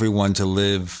everyone to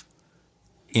live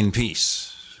in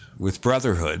peace with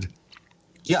brotherhood.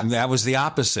 Yeah. And that was the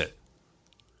opposite.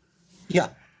 Yeah.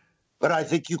 But I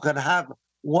think you can have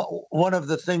one of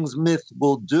the things myth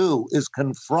will do is,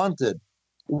 confronted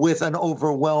with an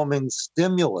overwhelming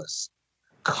stimulus,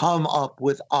 come up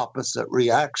with opposite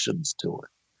reactions to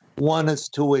it. One is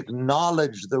to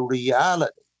acknowledge the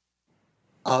reality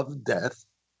of death,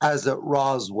 as at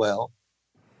Roswell.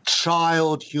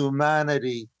 Child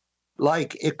humanity,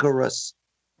 like Icarus,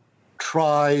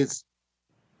 tries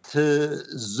to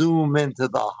zoom into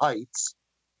the heights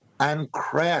and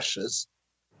crashes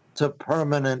to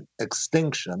permanent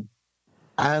extinction.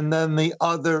 And then the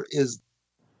other is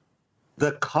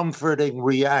the comforting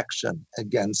reaction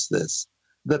against this,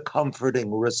 the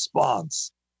comforting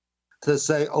response to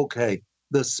say, okay,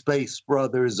 the Space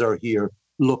Brothers are here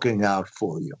looking out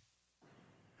for you.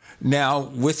 Now,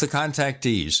 with the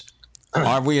contactees,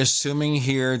 are we assuming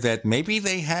here that maybe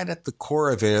they had at the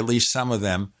core of it, at least some of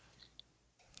them,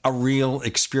 a real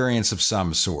experience of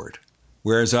some sort,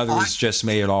 whereas others just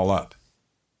made it all up?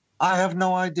 I have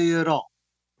no idea at all.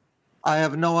 I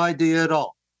have no idea at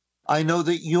all. I know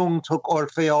that Jung took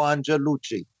Orfeo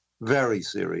Angelucci very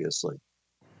seriously.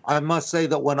 I must say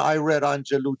that when I read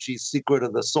Angelucci's Secret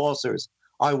of the Saucers,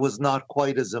 I was not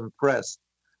quite as impressed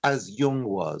as Jung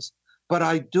was. But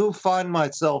I do find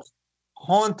myself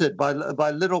haunted by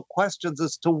little questions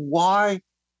as to why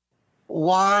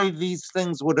these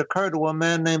things would occur to a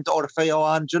man named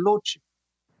Orfeo Angelucci.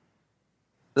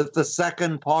 That the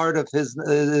second part of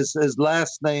his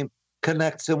last name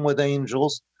connects him with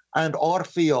angels, and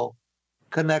Orfeo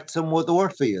connects him with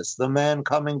Orpheus, the man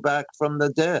coming back from the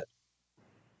dead.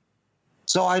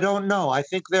 So I don't know. I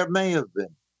think there may have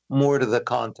been more to the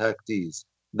contactees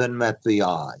than met the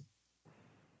eye.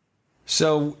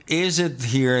 So is it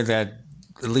here that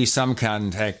at least some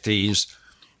contactees,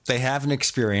 they have an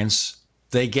experience,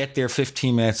 they get their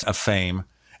 15 minutes of fame,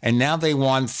 and now they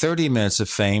want 30 minutes of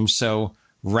fame, so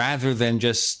rather than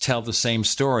just tell the same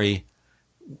story,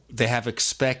 they have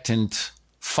expectant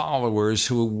followers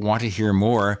who want to hear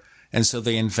more, and so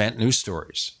they invent new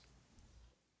stories?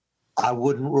 I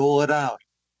wouldn't rule it out.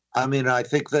 I mean, I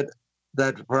think that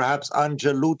perhaps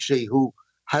Angelucci, who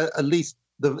had at least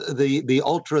the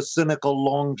ultra-cynical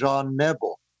Long John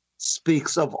Nebel,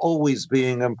 speaks of always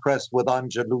being impressed with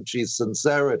Angelucci's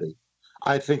sincerity.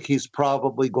 I think he's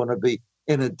probably going to be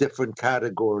in a different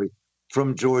category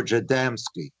from George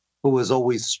Adamski, who has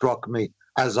always struck me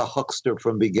as a huckster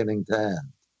from beginning to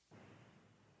end.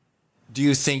 Do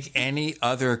you think any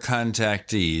other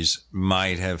contactees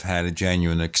might have had a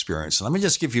genuine experience? Let me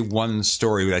just give you one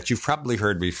story that you've probably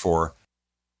heard before.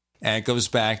 And it goes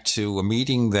back to a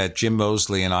meeting that Jim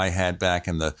Mosley and I had back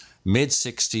in the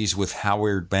mid-'60s with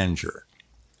Howard Menger.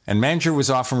 And Menger was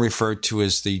often referred to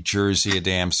as the Jersey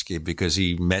Adamski because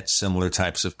he met similar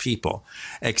types of people,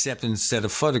 except instead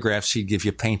of photographs, he'd give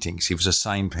you paintings. He was a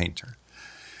sign painter.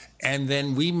 And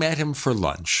then we met him for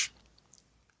lunch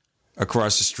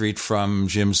across the street from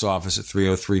Jim's office at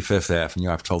 303 Fifth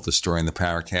Avenue. I've told the story in the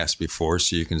Paracast before,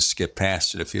 so you can skip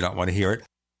past it if you don't want to hear it.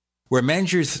 Where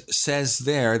Menger says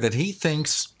there that he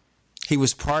thinks he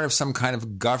was part of some kind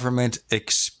of government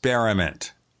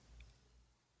experiment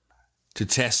to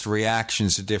test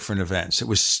reactions to different events. It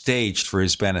was staged for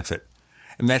his benefit.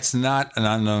 And that's not an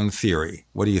unknown theory.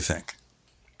 What do you think?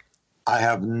 I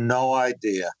have no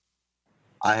idea.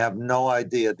 I have no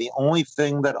idea. The only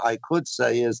thing that I could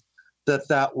say is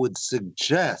that would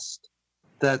suggest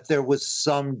that there was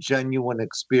some genuine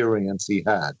experience he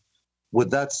had.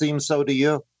 Would that seem so to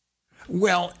you?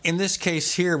 Well, in this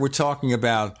case here, we're talking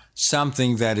about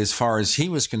something that, as far as he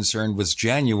was concerned, was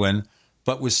genuine,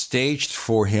 but was staged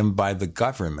for him by the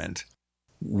government.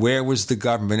 Where was the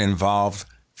government involved,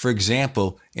 for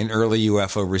example, in early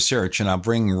UFO research? And I'll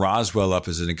bring Roswell up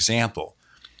as an example.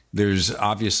 There's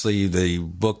obviously the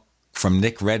book from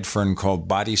Nick Redfern called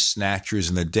Body Snatchers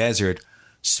in the Desert,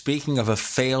 speaking of a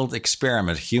failed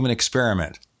experiment, human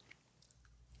experiment,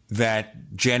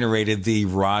 that generated the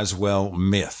Roswell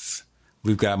myth.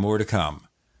 We've got more to come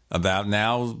about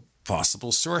now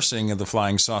possible sourcing of the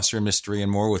flying saucer mystery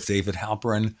and more with David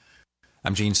Halperin.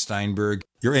 I'm Gene Steinberg.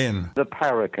 You're in the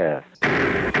Paracast.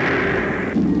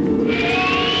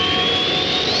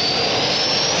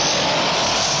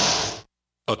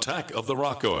 Attack of the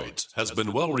Rockoids has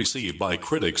been well received by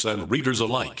critics and readers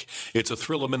alike. It's a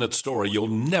thrill-a-minute story you'll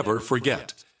never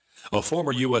forget. A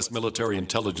former U.S. military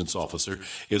intelligence officer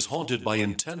is haunted by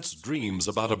intense dreams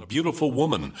about a beautiful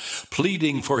woman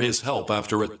pleading for his help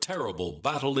after a terrible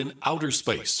battle in outer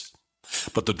space.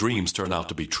 But the dreams turn out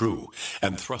to be true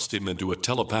and thrust him into a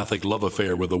telepathic love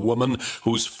affair with a woman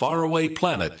whose faraway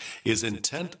planet is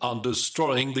intent on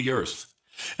destroying the Earth.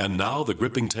 And now the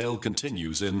gripping tale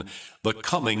continues in The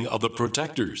Coming of the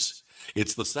Protectors.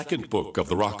 It's the second book of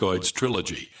the Rockoids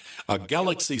trilogy, a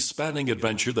galaxy-spanning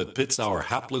adventure that pits our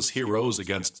hapless heroes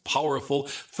against powerful,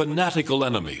 fanatical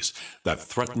enemies that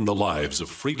threaten the lives of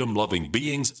freedom-loving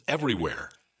beings everywhere.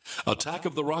 Attack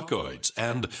of the Rockoids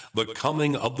and The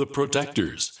Coming of the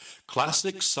Protectors,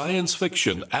 classic science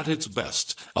fiction at its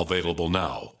best, available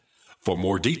now. For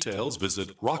more details,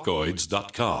 visit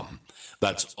rockoids.com.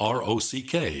 That's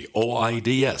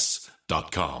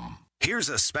ROCKOIDS.com. Here's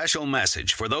a special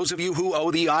message for those of you who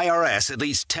owe the IRS at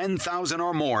least $10,000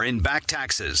 or more in back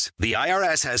taxes. The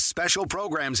IRS has special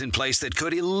programs in place that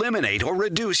could eliminate or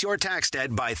reduce your tax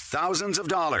debt by thousands of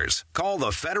dollars. Call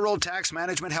the Federal Tax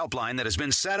Management Helpline that has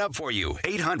been set up for you,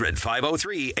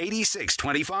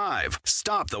 800-503-8625.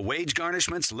 Stop the wage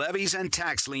garnishments, levies, and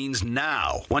tax liens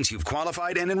now. Once you've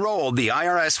qualified and enrolled, the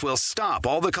IRS will stop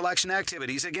all the collection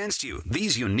activities against you.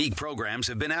 These unique programs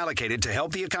have been allocated to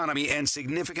help the economy and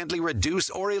significantly reduce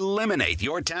or eliminate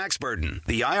your tax burden.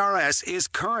 The IRS is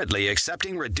currently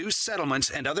accepting reduced settlements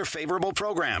and other favorable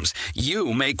programs.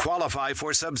 You may qualify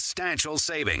for substantial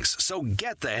savings, so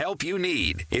get the help you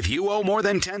need. If you owe more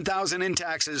than $10,000 in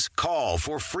taxes, call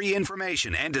for free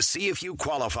information and to see if you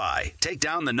qualify. Take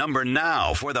down the number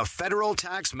now for the Federal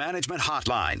Tax Management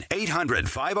Hotline,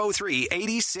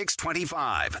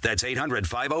 800-503-8625. That's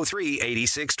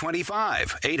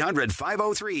 800-503-8625.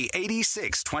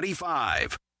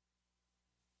 800-503-8625.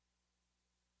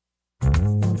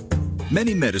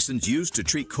 Many medicines used to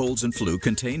treat colds and flu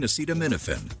contain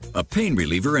acetaminophen, a pain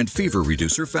reliever and fever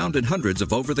reducer found in hundreds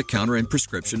of over-the-counter and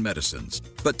prescription medicines.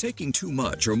 But taking too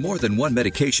much or more than one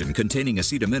medication containing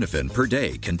acetaminophen per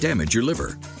day can damage your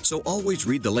liver. So always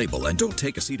read the label and don't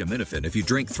take acetaminophen if you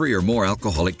drink 3 or more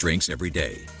alcoholic drinks every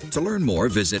day. To learn more,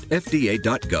 visit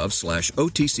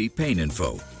fda.gov/OTC pain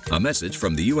info. A message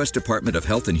from the U.S. Department of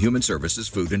Health and Human Services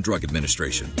Food and Drug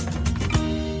Administration.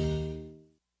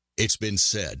 It's been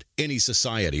said, any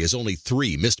society is only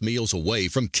 3 missed meals away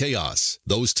from chaos.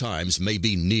 Those times may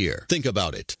be near. Think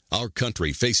about it. Our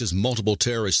country faces multiple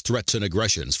terrorist threats and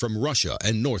aggressions from Russia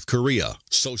and North Korea.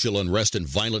 Social unrest and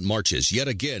violent marches yet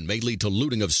again may lead to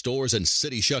looting of stores and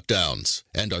city shutdowns.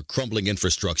 And our crumbling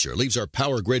infrastructure leaves our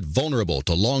power grid vulnerable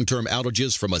to long-term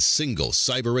outages from a single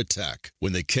cyber attack.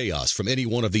 When the chaos from any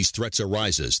one of these threats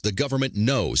arises, the government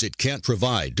knows it can't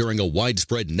provide during a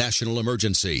widespread national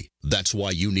emergency. That's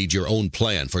why you need your own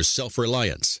plan for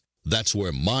self-reliance. That's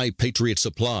where My Patriot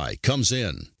Supply comes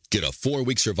in. Get a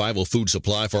 4-week survival food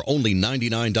supply for only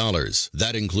 $99.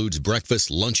 That includes breakfast,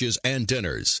 lunches, and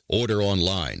dinners. Order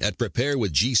online at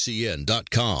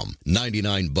preparewithgcn.com.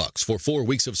 $99 for 4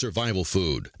 weeks of survival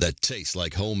food that tastes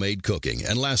like homemade cooking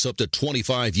and lasts up to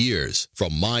 25 years.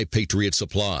 From My Patriot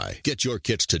Supply. Get your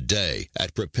kits today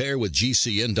at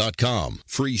preparewithgcn.com.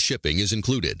 Free shipping is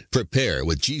included.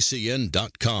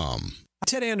 Preparewithgcn.com.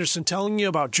 Ted Anderson telling you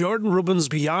about Jordan Rubin's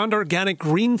Beyond Organic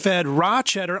Green-Fed Raw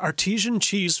Cheddar Artesian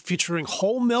Cheese featuring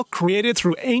whole milk created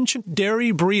through ancient dairy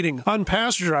breeding,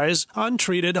 unpasteurized,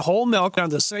 untreated whole milk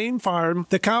on the same farm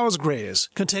the cows graze,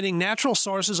 containing natural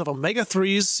sources of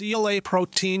omega-3s, CLA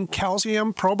protein,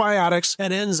 calcium, probiotics,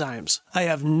 and enzymes. I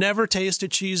have never tasted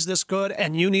cheese this good,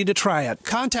 and you need to try it.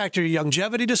 Contact your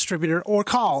Longevity distributor or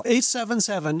call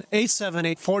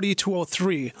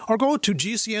 877-878-4203 or go to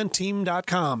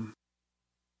gcnteam.com.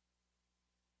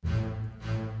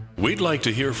 We'd like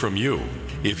to hear from you.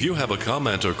 If you have a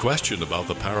comment or question about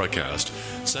the Paracast,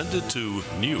 send it to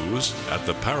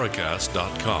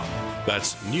news@theparacast.com.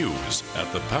 That's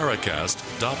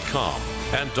news@theparacast.com.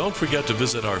 And don't forget to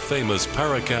visit our famous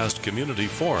Paracast community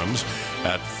forums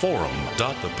at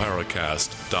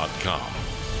forum.theparacast.com.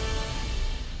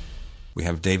 We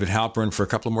have David Halperin for a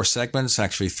couple more segments,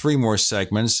 actually 3 more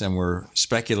segments, and we're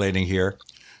speculating here.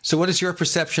 So what is your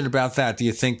perception about that? Do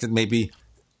you think that maybe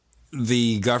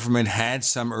the government had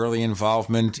some early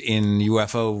involvement in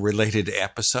UFO-related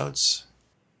episodes?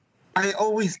 I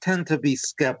always tend to be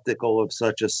skeptical of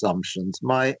such assumptions.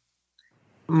 My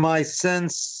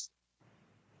sense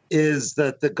is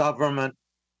that the government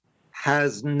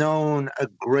has known a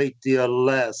great deal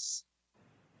less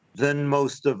than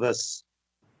most of us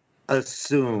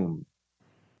assume.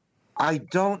 I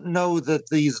don't know that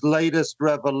these latest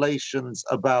revelations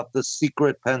about the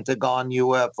secret Pentagon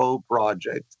UFO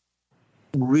project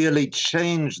really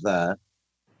change that,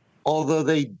 although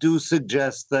they do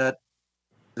suggest that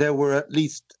there were at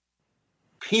least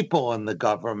people in the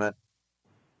government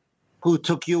who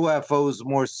took UFOs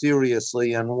more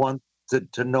seriously and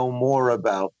wanted to know more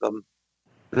about them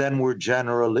than we're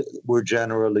generally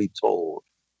told.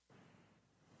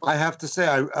 I have to say,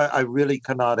 I really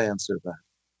cannot answer that.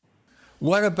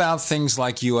 What about things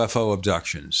like UFO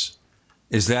abductions?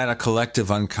 Is that a collective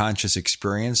unconscious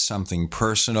experience, something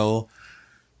personal?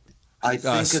 I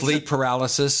think sleep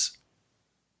paralysis?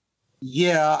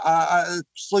 Yeah,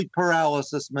 sleep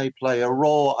paralysis may play a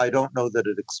role. I don't know that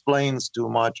it explains too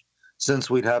much, since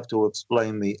we'd have to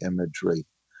explain the imagery.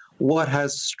 What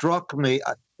has struck me,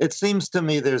 it seems to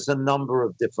me there's a number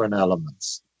of different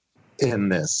elements in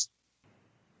this.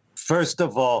 First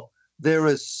of all, there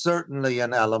is certainly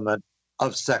an element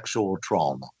of sexual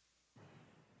trauma.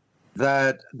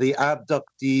 that the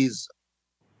abductees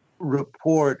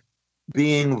report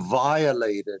being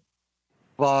violated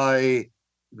by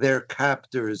their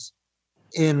captors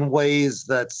in ways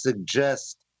that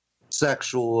suggest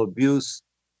sexual abuse.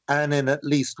 And in at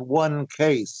least one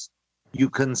case, you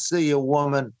can see a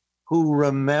woman who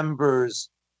remembers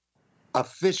a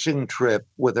fishing trip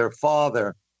with her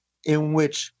father in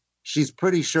which she's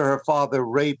pretty sure her father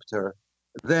raped her,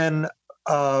 then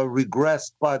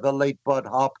regressed by the late Bud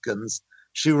Hopkins.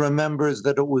 She remembers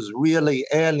that it was really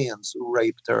aliens who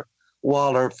raped her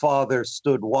while her father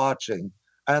stood watching.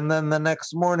 And then the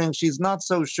next morning, she's not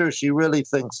so sure. She really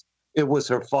thinks it was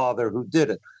her father who did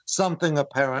it. Something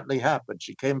apparently happened.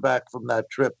 She came back from that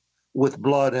trip with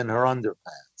blood in her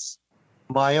underpants.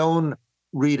 My own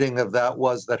reading of that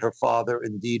was that her father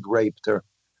indeed raped her,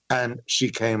 and she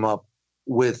came up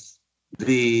with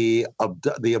the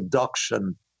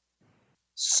abduction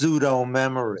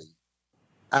pseudo-memory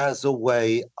as a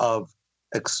way of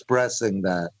expressing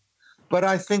that. But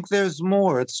I think there's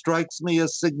more. It strikes me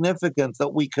as significant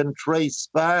that we can trace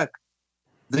back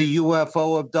the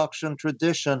UFO abduction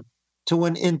tradition to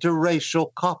an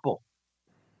interracial couple,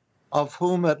 of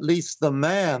whom at least the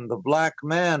man, the black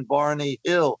man, Barney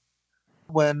Hill,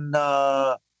 when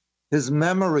his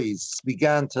memories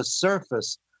began to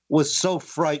surface, was so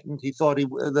frightened he thought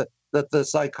that the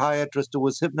psychiatrist who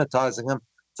was hypnotizing him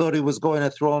thought he was going to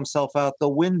throw himself out the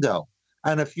window.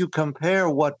 And if you compare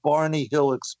what Barney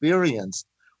Hill experienced,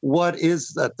 what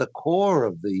is at the core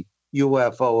of the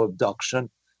UFO abduction,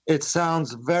 it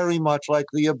sounds very much like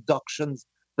the abductions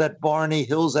that Barney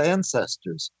Hill's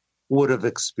ancestors would have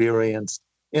experienced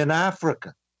in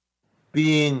Africa,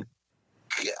 being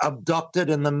abducted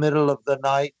in the middle of the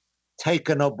night,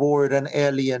 taken aboard an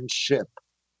alien ship,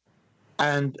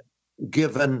 and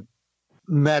given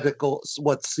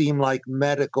what seemed like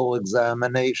medical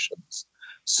examinations.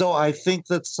 So I think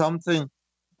that something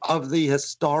of the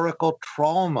historical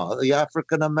trauma, the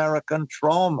African-American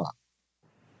trauma,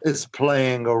 is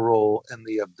playing a role in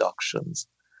the abductions.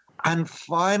 And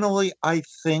finally, I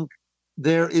think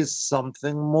there is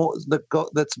something more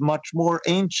that's much more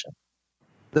ancient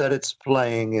that it's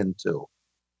playing into.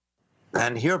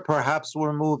 And here perhaps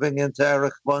we're moving into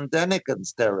Erich von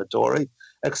Däniken's territory,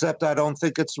 except I don't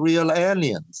think it's real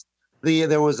aliens.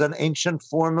 There was an ancient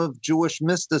form of Jewish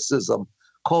mysticism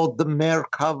called the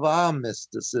Merkava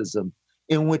mysticism,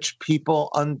 in which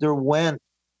people underwent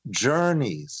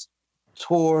journeys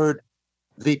toward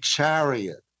the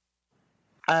chariot.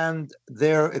 And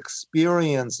their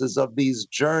experiences of these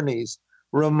journeys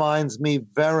reminds me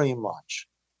very much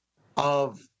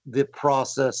of the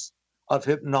process of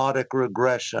hypnotic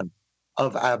regression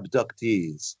of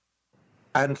abductees.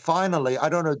 And finally, I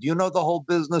don't know, do you know the whole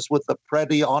business with the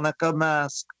Predionica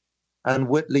mask and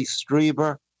Whitley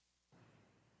Strieber?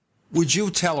 Would you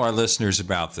tell our listeners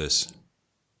about this?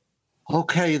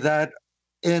 Okay, that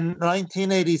in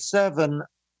 1987,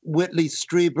 Whitley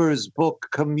Strieber's book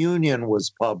Communion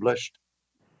was published.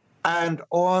 And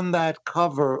on the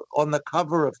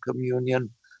cover of Communion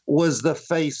was the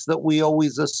face that we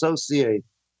always associate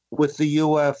with the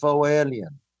UFO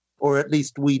alien, or at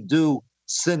least we do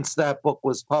since that book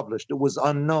was published. It was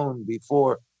unknown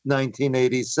before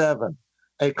 1987.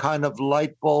 A kind of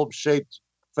light bulb-shaped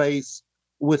face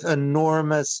with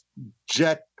enormous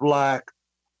jet black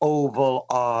oval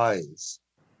eyes.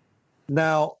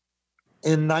 Now,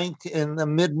 in the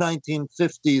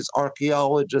mid-1950s,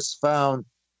 archaeologists found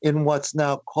in what's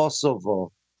now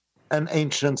Kosovo an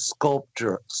ancient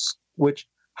sculpture which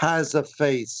has a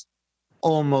face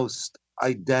almost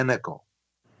identical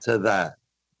to that.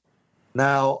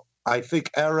 Now, I think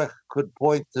Erich could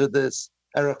point to this,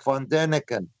 Erich von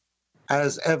Däniken,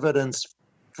 as evidence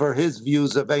for his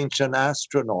views of ancient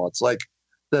astronauts, like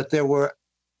that there were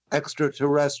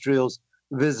extraterrestrials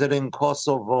visiting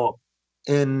Kosovo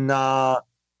in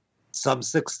some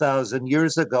 6,000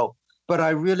 years ago. But I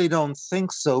really don't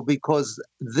think so, because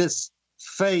this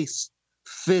face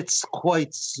fits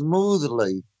quite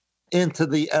smoothly into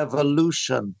the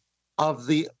evolution of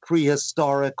the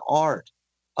prehistoric art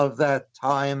of that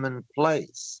time and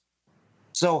place.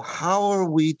 So how are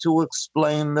we to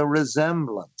explain the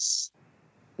resemblance?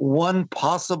 One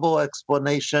possible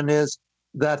explanation is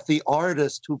that the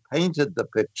artist who painted the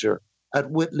picture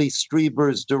at Whitley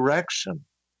Strieber's direction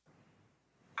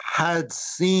had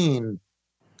seen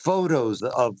photos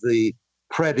of the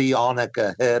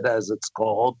Predionica head, as it's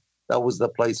called. That was the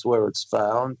place where it's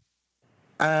found,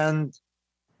 and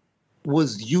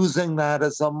was using that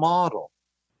as a model.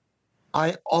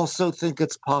 I also think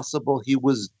it's possible he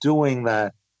was doing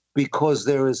that because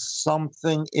there is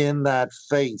something in that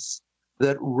face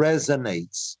that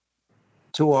resonates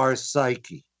to our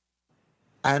psyche.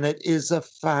 And it is a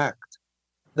fact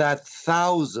that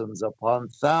thousands upon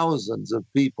thousands of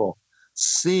people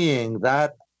seeing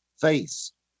that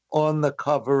face on the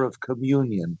cover of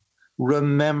Communion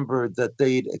remembered that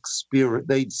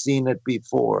they'd seen it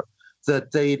before,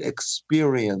 that they'd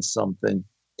experienced something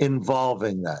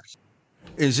involving that.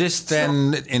 Is this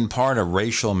then in part a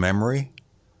racial memory?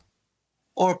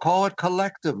 Or call it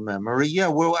collective memory. Yeah,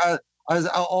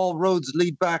 all roads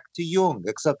lead back to Jung,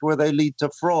 except where they lead to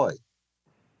Freud.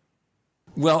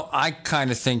 Well, I kind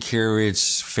of think here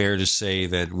it's fair to say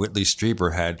that Whitley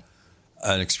Strieber had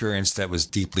an experience that was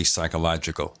deeply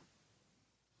psychological.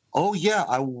 Oh, yeah,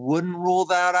 I wouldn't rule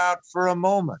that out for a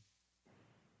moment.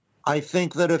 I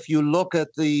think that if you look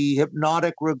at the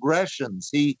hypnotic regressions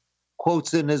he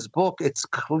quotes in his book, it's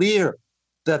clear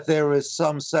that there is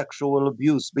some sexual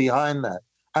abuse behind that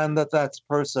and that that's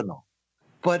personal.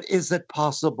 But is it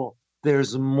possible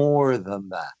there's more than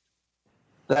that?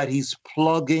 That he's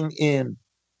plugging in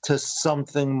to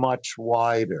something much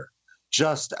wider,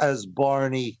 just as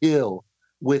Barney Hill,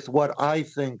 with what I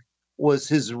think was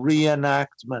his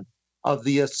reenactment of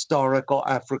the historical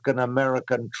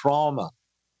African-American trauma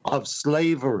of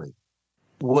slavery,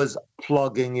 was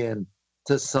plugging in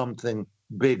to something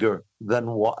bigger than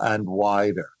and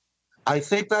wider. I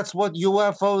think that's what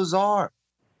UFOs are,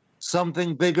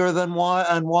 something bigger than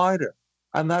and wider.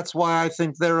 And that's why I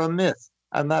think they're a myth,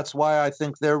 and that's why I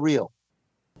think they're real.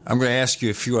 I'm going to ask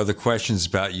you a few other questions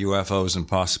about UFOs and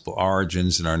possible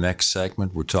origins in our next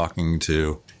segment. We're talking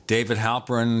to David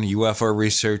Halperin, UFO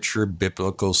researcher,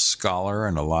 biblical scholar,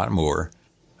 and a lot more.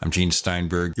 I'm Gene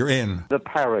Steinberg. You're in the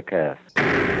Paracast.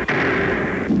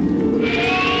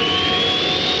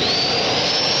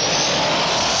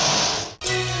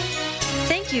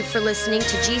 Thank you for listening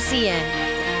to GCN.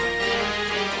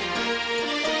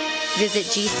 Visit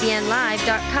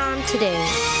GCNlive.com today.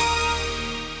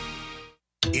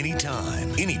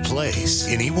 Anytime, any place,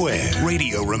 anywhere.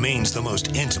 Radio remains the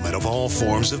most intimate of all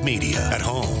forms of media. At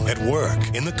home, at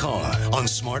work, in the car, on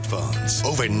smartphones.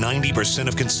 Over 90%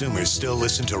 of consumers still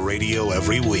listen to radio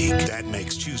every week. That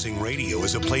makes choosing radio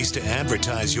as a place to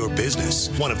advertise your business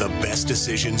one of the best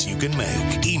decisions you can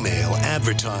make. Email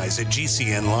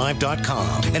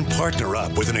advertise@gcnlive.com and partner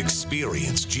up with an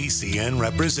experienced GCN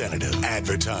representative.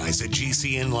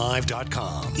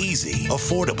 Advertise@gcnlive.com. Easy,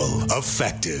 affordable,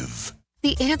 effective.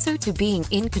 The answer to being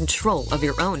in control of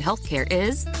your own healthcare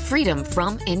is freedom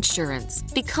from insurance.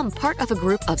 Become part of a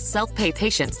group of self-pay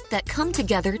patients that come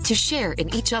together to share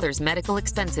in each other's medical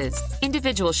expenses.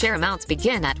 Individual share amounts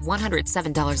begin at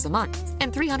 $107 a month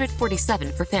and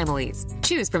 $347 for families.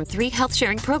 Choose from 3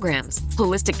 health-sharing programs.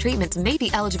 Holistic treatments may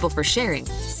be eligible for sharing.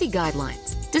 See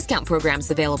guidelines. Discount programs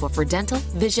available for dental,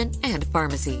 vision, and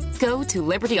pharmacy. Go to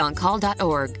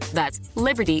libertyoncall.org. That's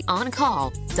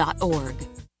libertyoncall.org.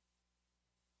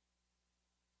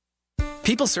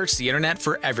 People search the internet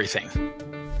for everything,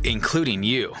 including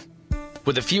you.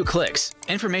 With a few clicks,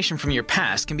 information from your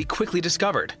past can be quickly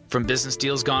discovered, from business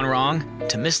deals gone wrong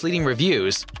to misleading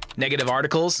reviews, negative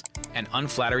articles, and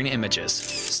unflattering images.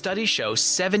 Studies show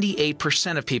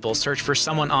 78% of people search for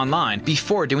someone online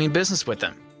before doing business with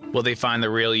them. Will they find the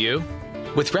real you?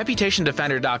 With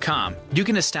ReputationDefender.com, you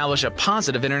can establish a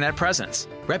positive internet presence.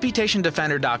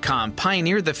 ReputationDefender.com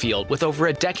pioneered the field with over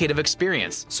a decade of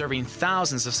experience, serving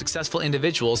thousands of successful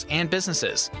individuals and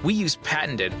businesses. We use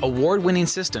patented, award-winning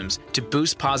systems to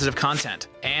boost positive content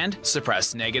and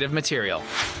suppress negative material.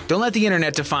 Don't let the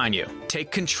internet define you.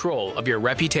 Take control of your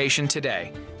reputation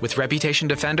today with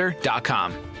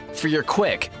ReputationDefender.com. For your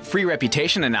quick, free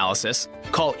reputation analysis,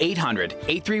 call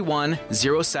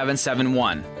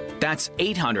 800-831-0771. That's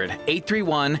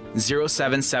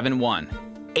 800-831-0771.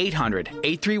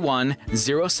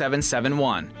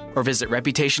 800-831-0771. Or visit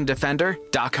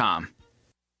ReputationDefender.com.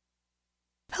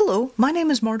 Hello, my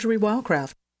name is Marjorie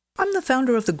Wildcraft. I'm the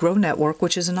founder of the Grow Network,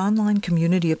 which is an online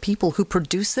community of people who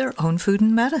produce their own food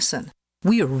and medicine.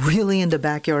 We are really into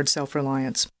backyard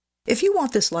self-reliance. If you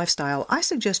want this lifestyle, I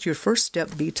suggest your first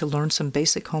step be to learn some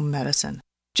basic home medicine.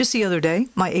 Just the other day,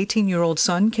 my 18-year-old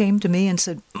son came to me and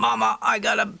said, "Mama, I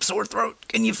got a sore throat.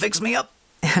 Can you fix me up?"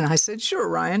 And I said, "Sure,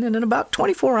 Ryan," and in about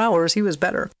 24 hours, he was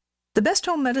better. The best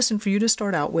home medicine for you to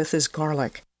start out with is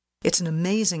garlic. It's an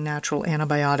amazing natural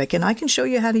antibiotic, and I can show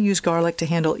you how to use garlic to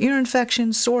handle ear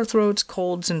infections, sore throats,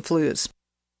 colds, and flus.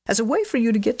 As a way for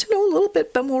you to get to know a little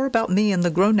bit more about me and the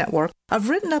Grow Network, I've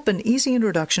written up an easy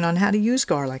introduction on how to use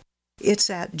garlic. It's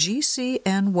at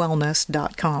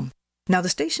gcnwellness.com. Now, the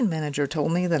station manager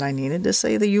told me that I needed to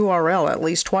say the URL at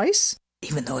least twice,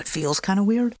 even though it feels kind of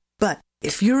weird. But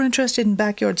if you're interested in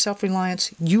backyard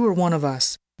self-reliance, you are one of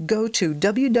us. Go to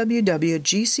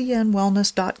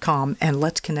www.gcnwellness.com and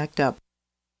let's connect up.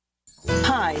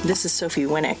 Hi, this is Sophie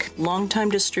Winnick,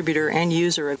 longtime distributor and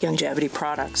user of longevity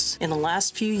products. In the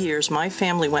last few years, my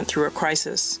family went through a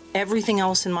crisis. Everything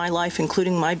else in my life,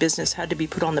 including my business, had to be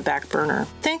put on the back burner.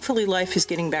 Thankfully, life is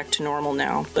getting back to normal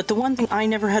now. But the one thing I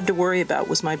never had to worry about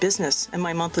was my business and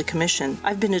my monthly commission.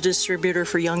 I've been a distributor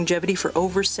for longevity for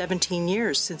over 17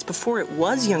 years, since before it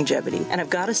was longevity. And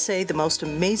I've got to say, the most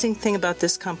amazing thing about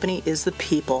this company is the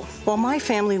people. While my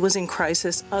family was in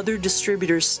crisis, other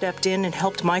distributors stepped in and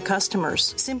helped my customers,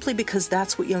 simply because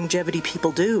that's what longevity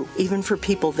people do, even for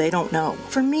people they don't know.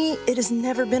 For me, it has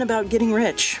never been about getting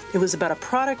rich. It was about a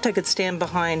product I could stand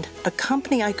behind, a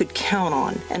company I could count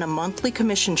on, and a monthly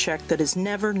commission check that has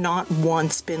never, not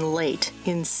once, been late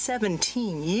in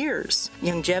 17 years.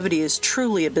 Longevity is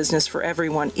truly a business for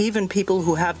everyone, even people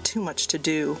who have too much to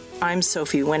do. I'm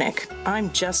Sophie Winnick.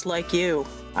 I'm just like you.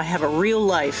 I have a real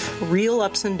life, real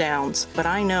ups and downs, but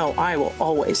I know I will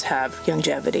always have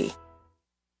longevity.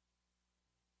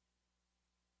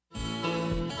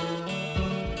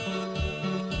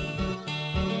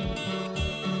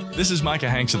 This is Micah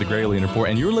Hanks of the Gralien Report,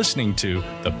 and you're listening to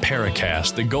the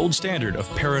Paracast, the gold standard of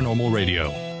paranormal radio.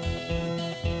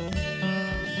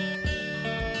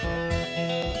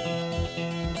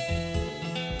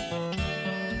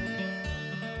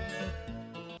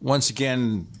 Once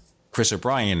again, Chris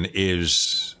O'Brien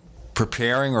is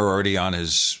preparing or already on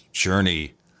his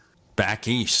journey back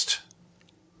east.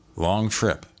 Long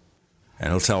trip. And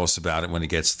he'll tell us about it when he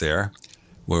gets there.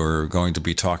 We're going to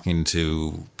be talking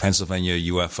to Pennsylvania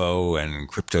UFO and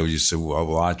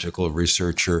cryptozoological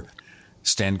researcher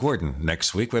Stan Gordon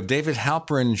next week. We have David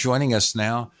Halperin joining us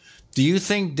now. Do you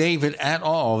think, David, at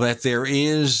all that there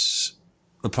is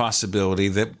the possibility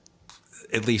that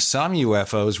at least some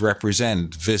UFOs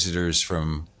represent visitors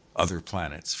from other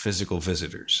planets, physical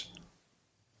visitors?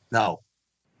 No,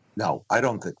 I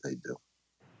don't think they do.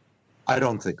 I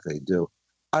don't think they do.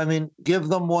 I mean, give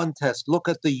them one test. Look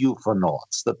at the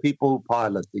UFOnauts, the people who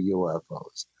pilot the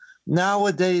UFOs.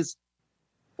 Nowadays,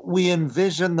 we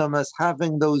envision them as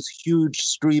having those huge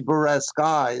Strieber-esque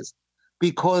eyes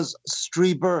because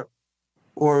Strieber,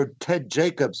 or Ted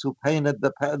Jacobs, who painted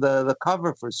the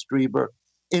cover for Strieber,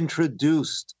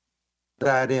 introduced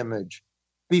that image.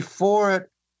 Before it,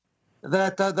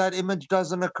 that image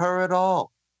doesn't occur at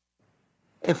all.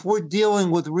 If we're dealing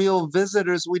with real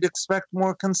visitors, we'd expect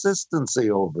more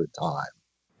consistency over time.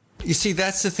 You see,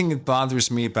 that's the thing that bothers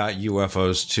me about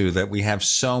UFOs, too, that we have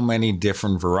so many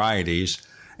different varieties.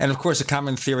 And, of course, a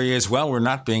common theory is, well, we're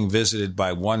not being visited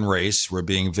by one race. We're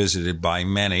being visited by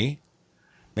many.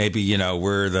 Maybe,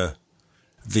 we're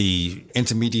the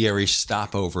intermediary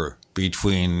stopover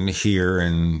between here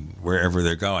and wherever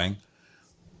they're going.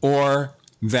 Or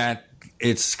that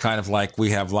it's kind of like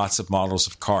we have lots of models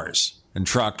of cars and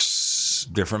trucks,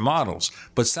 different models.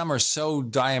 But some are so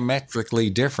diametrically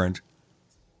different,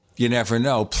 you never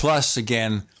know. Plus,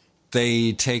 again,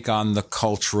 they take on the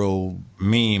cultural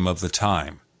meme of the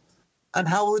time. And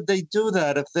how would they do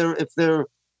that if they're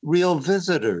real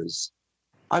visitors?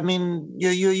 I mean,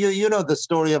 you know the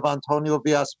story of Antonio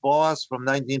Villas-Boas from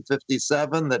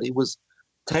 1957, that he was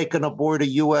taken aboard a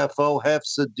UFO, half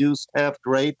seduced, half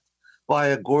raped by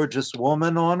a gorgeous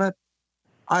woman on it.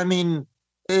 I mean,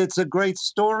 it's a great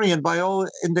story, and by all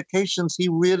indications, he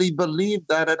really believed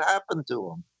that had happened to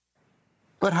him.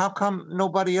 But how come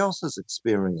nobody else has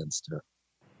experienced her?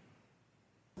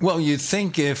 Well, you'd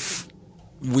think if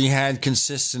we had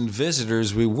consistent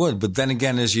visitors, we would. But then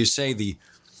again, as you say, the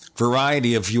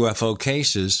variety of UFO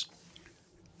cases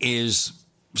is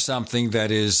something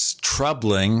that is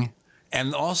troubling.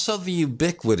 And also the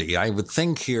ubiquity. I would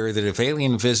think here that if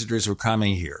alien visitors were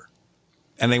coming here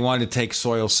and they wanted to take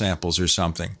soil samples or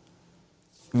something,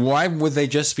 why would they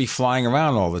just be flying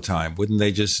around all the time? Wouldn't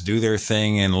they just do their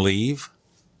thing and leave?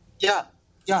 Yeah.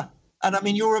 And I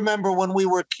mean, you remember when we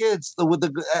were kids,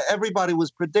 everybody was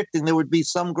predicting there would be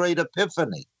some great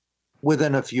epiphany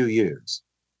within a few years,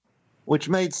 which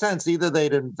made sense. Either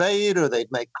they'd invade or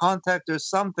they'd make contact or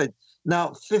something.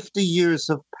 Now, 50 years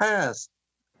have passed,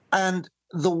 and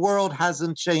the world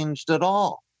hasn't changed at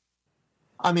all.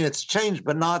 I mean, it's changed,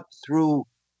 but not through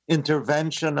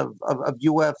intervention of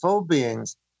UFO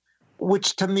beings,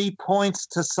 which to me points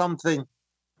to something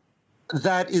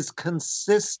that is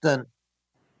consistent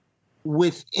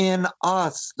within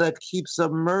us that keeps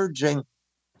emerging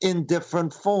in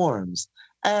different forms.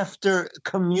 After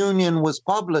Communion was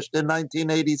published in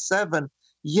 1987,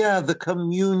 the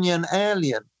Communion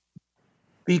alien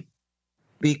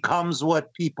becomes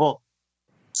what people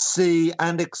see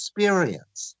and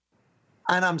experience.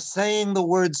 And I'm saying the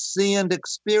word see and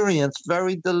experience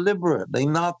very deliberately,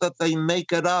 not that they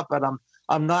make it up. And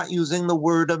I'm not using the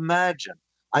word imagine.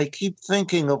 I keep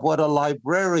thinking of what a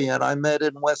librarian I met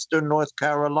in Western North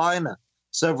Carolina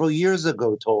several years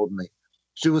ago told me.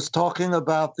 She was talking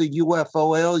about the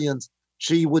UFO aliens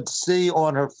she would see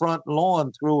on her front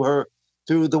lawn through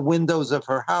the windows of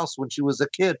her house when she was a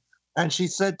kid. And she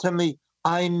said to me,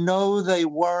 I know they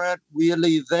weren't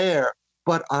really there,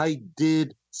 but I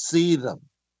did see them.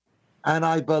 And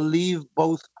I believe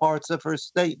both parts of her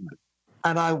statement.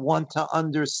 And I want to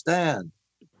understand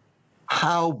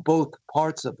how both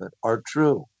parts of it are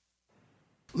true.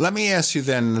 Let me ask you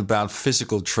then about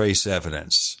physical trace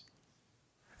evidence.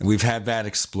 And we've had that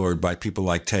explored by people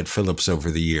like Ted Phillips over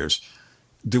the years.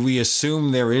 Do we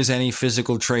assume there is any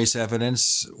physical trace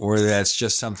evidence, or that's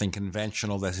just something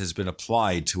conventional that has been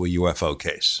applied to a UFO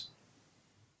case?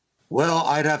 Well,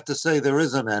 I'd have to say there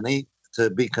isn't any, to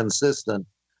be consistent.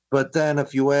 But then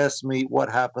if you ask me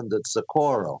what happened at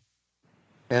Socorro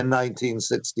in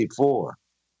 1964,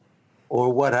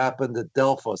 or what happened at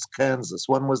Delphos, Kansas,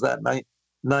 when was that,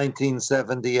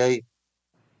 1978?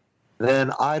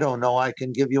 Then I don't know I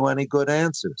can give you any good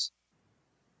answers.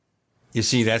 You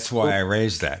see, that's why I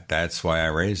raised that. That's why I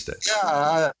raised it.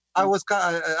 Yeah, I was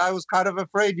kind of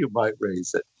afraid you might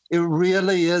raise it. It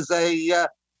really is I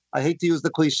hate to use the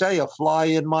cliche, a fly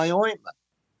in my ointment.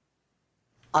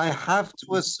 I have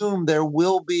to assume there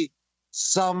will be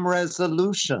some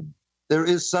resolution. There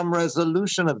is some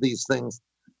resolution of these things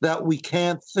that we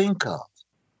can't think of.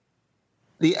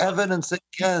 The evidence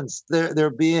against there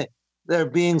being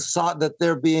sought that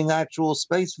there being actual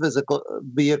space physical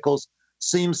vehicles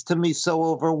seems to me so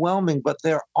overwhelming. But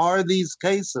there are these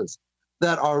cases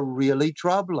that are really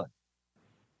troubling.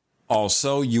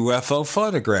 Also, UFO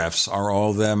photographs, are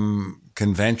all them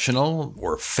conventional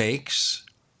or fakes?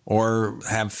 Or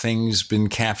have things been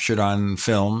captured on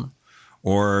film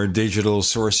or digital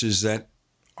sources that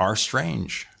are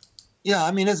strange? Yeah,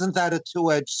 I mean, isn't that a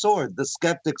two-edged sword? The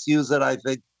skeptics use it, I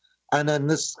think, and in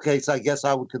this case, I guess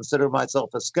I would consider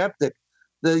myself a skeptic.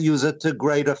 They use it to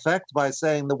great effect by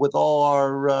saying that with all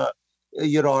our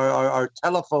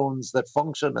telephones that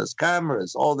function as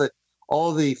cameras, all the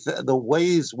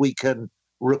ways we can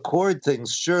record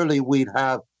things, surely we'd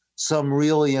have some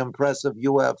really impressive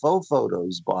UFO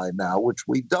photos by now, which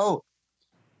we don't.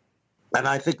 And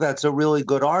I think that's a really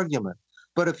good argument.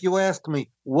 But if you ask me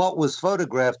what was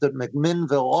photographed at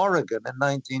McMinnville, Oregon in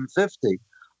 1950,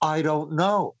 I don't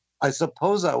know. I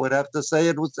suppose I would have to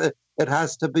say it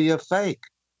has to be a fake.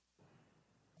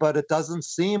 But it doesn't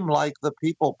seem like the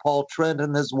people, Paul Trent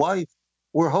and his wife,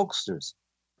 were hoaxsters.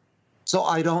 So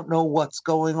I don't know what's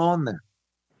going on there.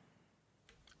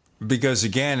 Because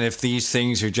again, if these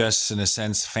things are just, in a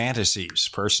sense, fantasies,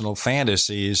 personal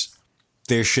fantasies,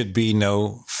 there should be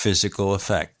no physical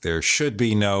effect. There should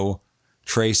be no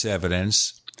trace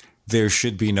evidence. There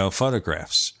should be no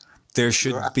photographs. There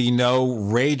should be no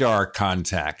radar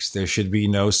contacts. There should be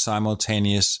no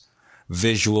simultaneous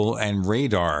visual and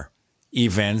radar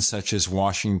events such as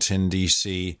Washington,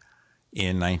 D.C.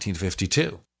 in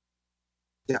 1952.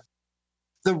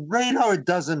 The radar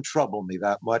doesn't trouble me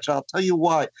that much. I'll tell you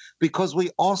why. Because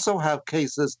we also have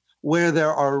cases where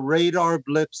there are radar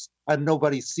blips and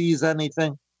nobody sees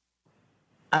anything,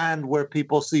 and where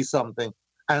people see something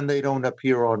and they don't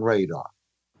appear on radar.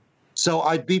 So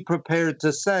I'd be prepared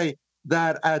to say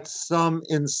that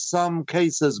in some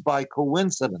cases, by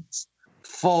coincidence,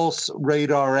 false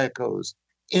radar echoes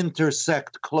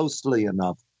intersect closely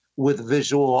enough with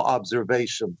visual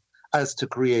observation as to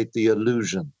create the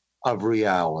illusion of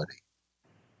reality.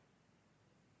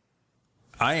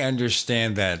 I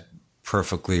understand that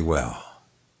perfectly well.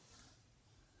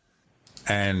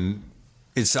 And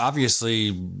it's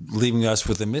obviously leaving us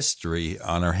with a mystery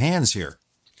on our hands here.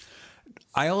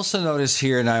 I also notice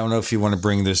here, and I don't know if you want to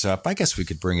bring this up, I guess we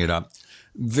could bring it up,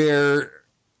 there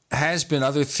has been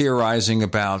other theorizing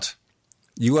about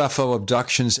UFO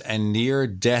abductions and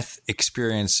near-death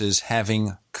experiences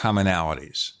having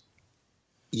commonalities.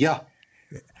 Yeah.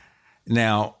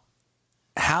 Now,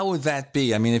 how would that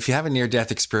be? I mean, if you have a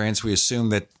near-death experience, we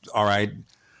assume that, all right,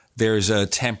 there's a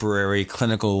temporary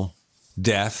clinical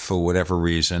death for whatever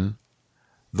reason.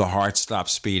 The heart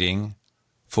stops beating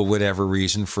for whatever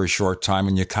reason for a short time,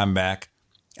 and you come back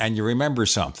and you remember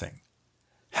something.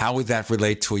 How would that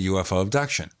relate to a UFO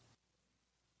abduction?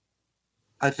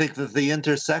 I think that the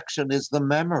intersection is the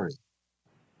memory,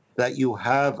 that you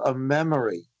have a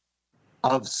memory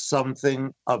of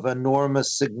something of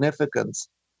enormous significance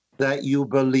that you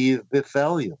believe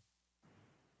befell you.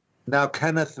 Now,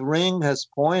 Kenneth Ring has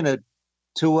pointed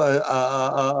to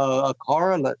a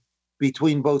correlate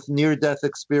between both near-death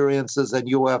experiences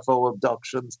and UFO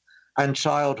abductions and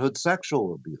childhood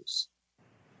sexual abuse,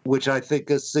 which I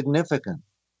think is significant.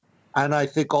 And I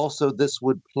think also this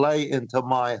would play into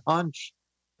my hunch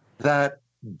that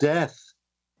death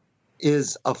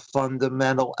is a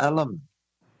fundamental element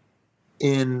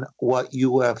in what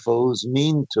UFOs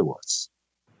mean to us.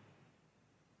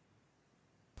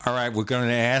 All right, we're going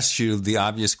to ask you the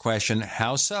obvious question,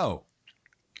 how so?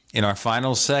 In our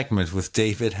final segment with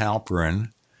David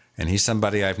Halperin, and he's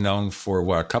somebody I've known for,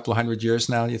 what, a couple of 100 years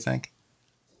now, you think?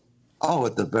 Oh,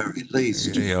 at the very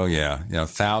least. Oh, yeah.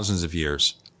 Thousands of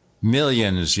years.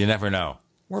 Millions, you never know.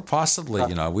 Or possibly,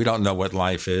 we don't know what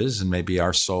life is, and maybe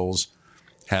our souls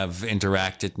have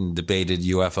interacted and debated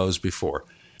UFOs before.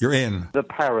 You're in the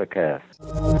Paracast.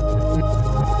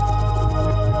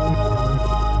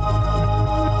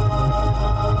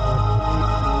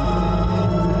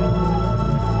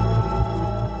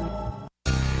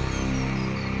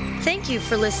 Thank you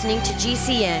for listening to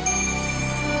GCN.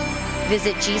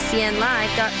 Visit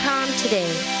GCNlive.com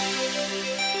today.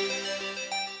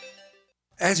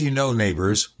 As you know,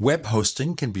 neighbors, web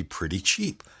hosting can be pretty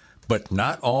cheap, but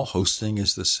not all hosting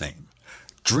is the same.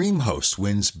 DreamHost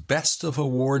wins Best of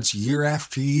Awards year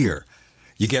after year.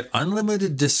 You get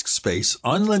unlimited disk space,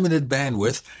 unlimited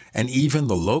bandwidth, and even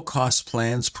the low-cost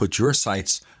plans put your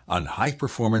sites on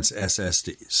high-performance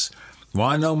SSDs.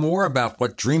 Want to know more about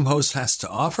what DreamHost has to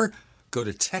offer? Go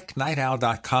to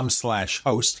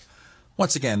technightowl.com/host.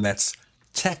 Once again, that's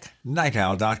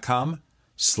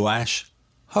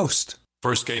technightowl.com/host.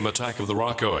 First came Attack of the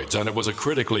Rockoids, and it was a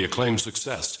critically acclaimed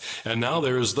success. And now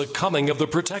there's The Coming of the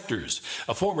Protectors.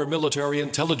 A former military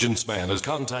intelligence man is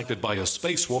contacted by a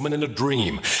space woman in a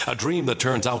dream that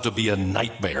turns out to be a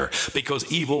nightmare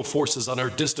because evil forces on her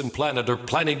distant planet are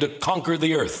planning to conquer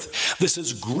the Earth. This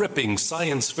is gripping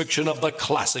science fiction of the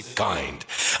classic kind.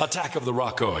 Attack of the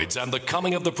Rockoids and The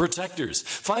Coming of the Protectors.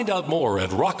 Find out more at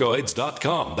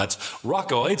rockoids.com. That's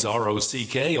Rockoids,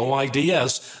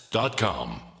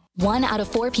 ROCKOIDS.com. 1 out of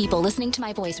 4 people listening to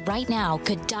my voice right now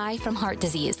could die from heart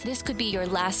disease. This could be your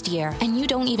last year, and you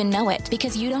don't even know it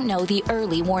because you don't know the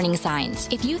early warning signs.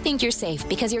 If you think you're safe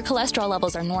because your cholesterol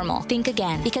levels are normal, think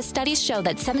again, because studies show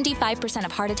that 75%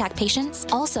 of heart attack patients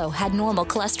also had normal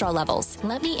cholesterol levels.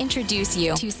 Let me introduce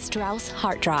you to Strauss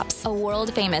Heart Drops, a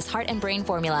world-famous heart and brain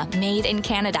formula made in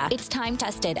Canada. It's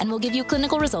time-tested and will give you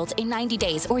clinical results in 90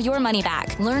 days or your money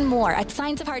back. Learn more at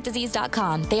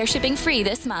scienceofheartdisease.com. They are shipping free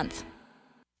this month.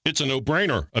 It's a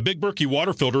no-brainer. A Big Berkey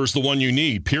water filter is the one you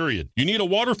need, period. You need a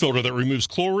water filter that removes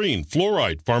chlorine,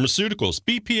 fluoride, pharmaceuticals,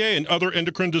 BPA, and other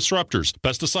endocrine disruptors,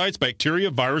 pesticides, bacteria,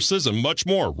 viruses, and much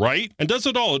more, right? And does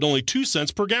it all at only 2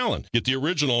 cents per gallon. Get the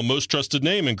original, most trusted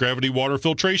name in gravity water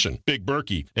filtration, Big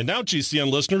Berkey. And now GCN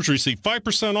listeners receive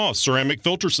 5% off ceramic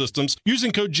filter systems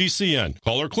using code GCN.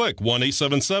 Call or click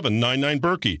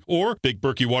 1-877-99-BERKEY or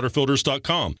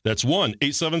BigBerkeyWaterFilters.com. That's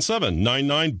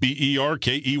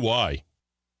 1-877-99-BERKEY.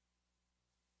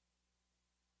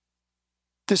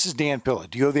 This is Dan Pilla.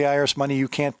 Do you owe the IRS money you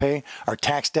can't pay? Are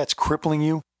tax debts crippling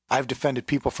you? I've defended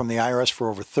people from the IRS for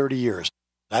over 30 years.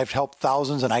 I've helped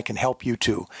thousands, and I can help you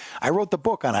too. I wrote the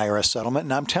book on IRS settlement,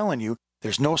 and I'm telling you,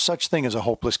 there's no such thing as a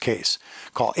hopeless case.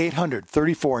 Call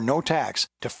 800-34-NO-TAX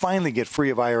to finally get free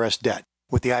of IRS debt.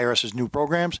 With the IRS's new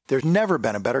programs, there's never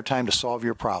been a better time to solve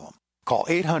your problem. Call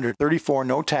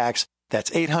 800-34-NO-TAX.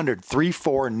 That's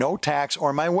 800-34-NO-TAX,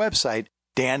 or my website,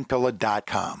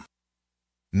 danpilla.com.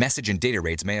 Message and data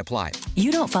rates may apply. You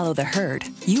don't follow the herd.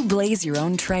 You blaze your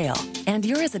own trail. And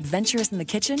you're as adventurous in the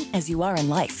kitchen as you are in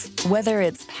life. Whether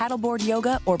it's paddleboard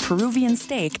yoga or Peruvian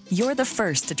steak, you're the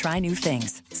first to try new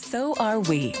things. So are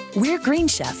we. We're Green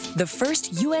Chef, the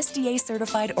first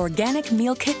USDA-certified organic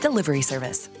meal kit delivery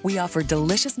service. We offer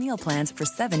delicious meal plans for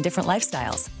 7 different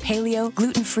lifestyles: paleo,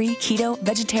 gluten-free, keto,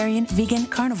 vegetarian, vegan,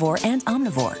 carnivore, and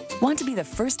omnivore. Want to be the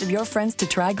first of your friends to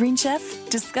try Green Chef?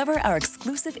 Discover our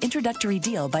exclusive introductory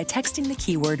deal by texting the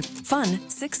keyword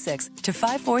FUN66 to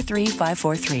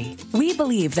 543-543. We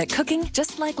believe that cooking,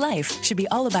 just like life, should be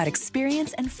all about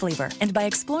experience and flavor. And by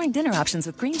exploring dinner options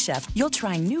with Green Chef, you'll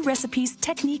try new recipes,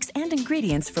 techniques, and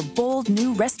ingredients for bold,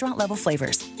 new restaurant-level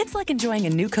flavors. It's like enjoying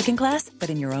a new cooking class, but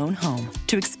in your own home.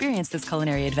 To experience this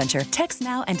culinary adventure, text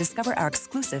now and discover our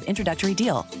exclusive introductory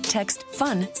deal. Text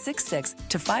FUN66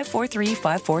 to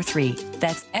 543-543.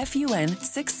 That's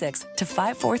FUN66 to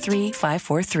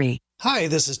 543-543. Hi,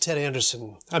 this is Ted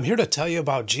Anderson. I'm here to tell you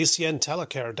about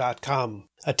GCNtelecare.com,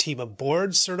 a team of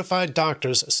board-certified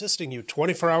doctors assisting you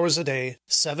 24 hours a day,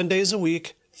 7 days a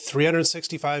week,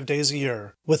 365 days a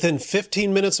year. Within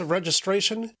 15 minutes of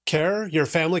registration, care your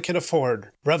family can afford.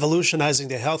 Revolutionizing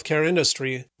the healthcare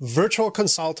industry, virtual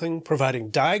consulting providing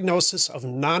diagnosis of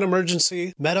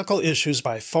non-emergency medical issues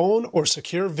by phone or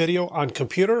secure video on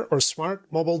computer or smart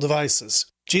mobile devices.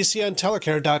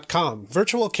 GCNtelecare.com.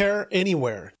 Virtual care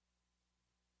anywhere.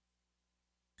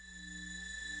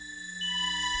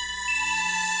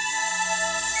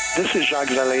 This is Jacques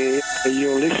Vallée.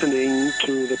 You're listening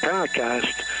to the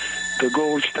Paracast, the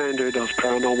gold standard of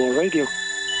paranormal radio.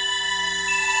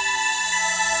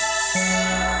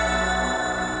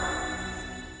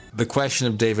 The question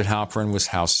of David Halperin was,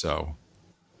 how so?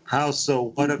 How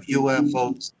so? What of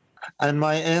UFOs? And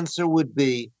my answer would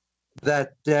be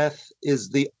that death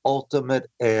is the ultimate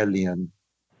alien,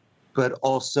 but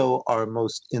also our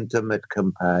most intimate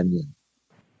companion.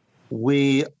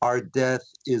 Our death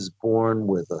is born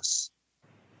with us.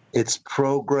 It's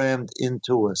programmed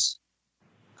into us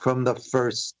from the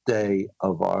first day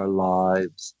of our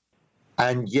lives.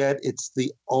 And yet it's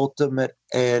the ultimate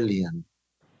alien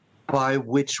by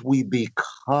which we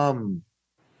become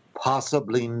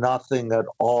possibly nothing at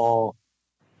all,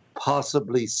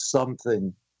 possibly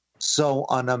something so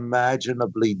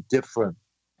unimaginably different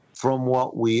from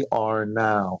what we are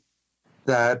now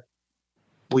that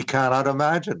we cannot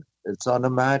imagine. It's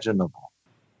unimaginable.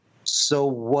 So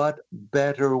what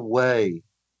better way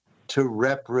to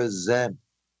represent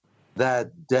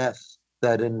that death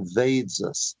that invades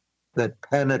us, that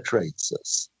penetrates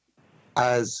us,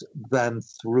 as than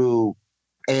through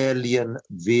alien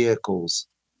vehicles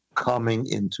coming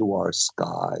into our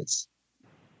skies?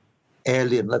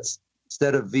 Alien,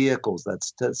 instead of vehicles,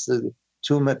 that's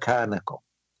too mechanical.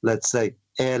 Let's say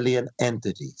alien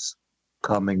entities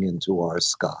coming into our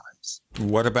skies.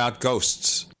 What about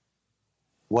ghosts?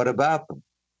 What about them?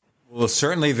 Well,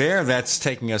 certainly that's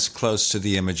taking us close to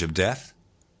the image of death.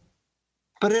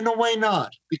 But in a way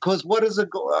not, because what is a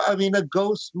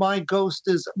ghost? My ghost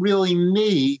is really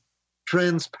me,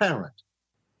 transparent.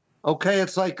 Okay,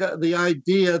 it's like the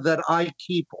idea that I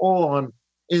keep on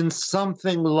in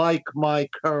something like my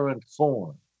current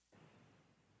form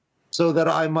so that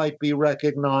I might be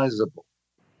recognizable.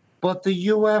 But the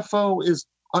UFO is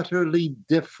utterly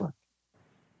different,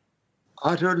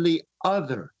 utterly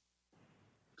other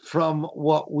from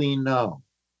what we know.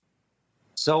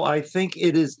 So I think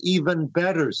it is even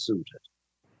better suited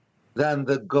than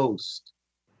the ghost.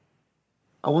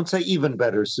 I won't say even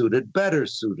better suited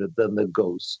than the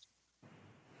ghost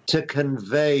to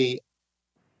convey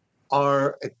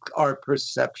our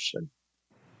perception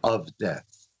of death.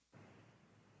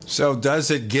 So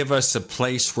does it give us a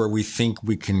place where we think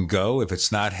we can go? If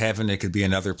it's not heaven, it could be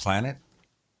another planet?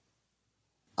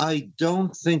 I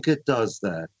don't think it does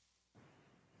that.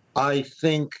 I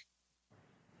think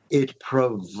it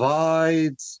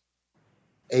provides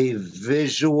a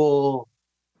visual,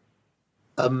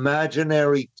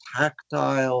 imaginary,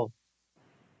 tactile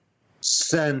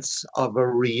sense of a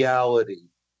reality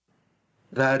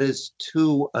that is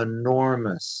too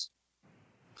enormous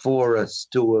for us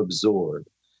to absorb.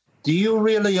 Do you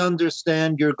really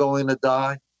understand you're going to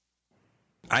die?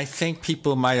 I think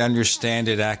people might understand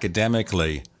it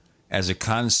academically as a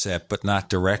concept, but not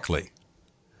directly,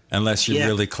 unless you're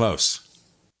really close.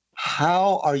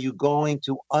 How are you going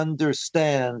to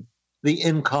understand the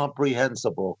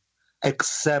incomprehensible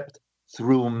except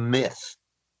through myth?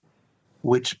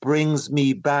 Which brings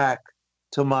me back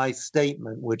to my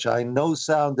statement, which I know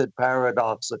sounded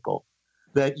paradoxical,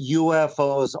 that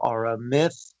UFOs are a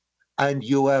myth and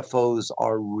UFOs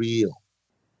are real.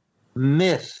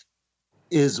 Myth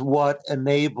is what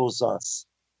enables us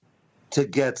to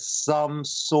get some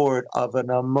sort of an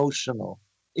emotional,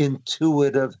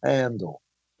 intuitive handle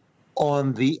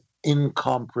on the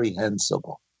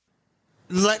incomprehensible.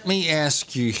 Let me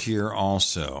ask you here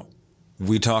also.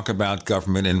 We talk about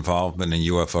government involvement in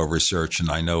UFO research,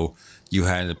 and I know you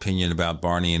had an opinion about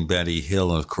Barney and Betty Hill,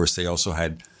 and of course they also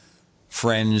had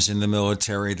friends in the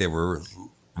military. They were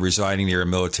residing near a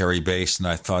military base, and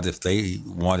I thought if they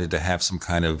wanted to have some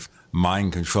kind of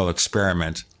mind control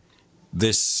experiment,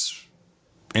 this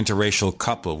interracial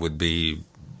couple would be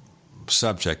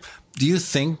subject. Do you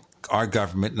think our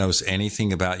government knows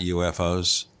anything about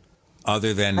UFOs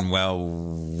other than, well,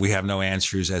 we have no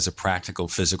answers as a practical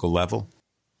physical level?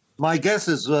 My guess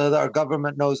is our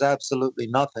government knows absolutely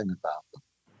nothing about them.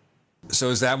 So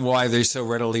is that why they so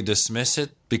readily dismiss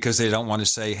it? Because they don't want to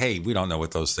say, hey, we don't know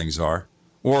what those things are?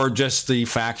 Or just the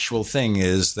factual thing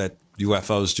is that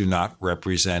UFOs do not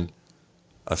represent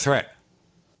a threat?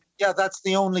 Yeah, that's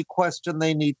the only question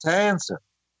they need to answer.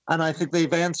 And I think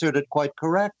they've answered it quite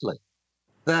correctly.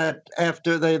 that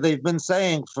after they've been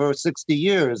saying for 60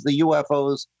 years the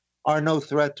UFOs are no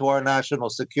threat to our national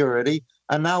security,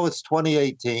 and now it's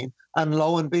 2018, and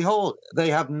lo and behold, they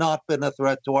have not been a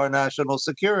threat to our national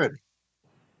security.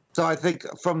 So I think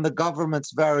from the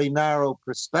government's very narrow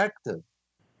perspective,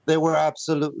 they were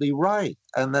absolutely right,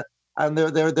 and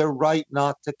they're right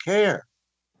not to care.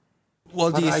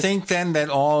 Well, do you think then that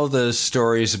all the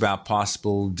stories about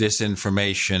possible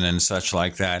disinformation and such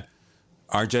like that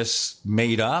are just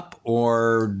made up,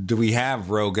 or do we have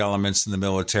rogue elements in the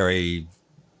military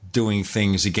doing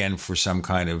things again for some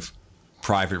kind of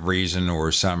private reason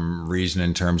or some reason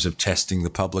in terms of testing the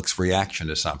public's reaction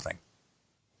to something?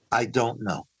 I don't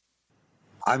know.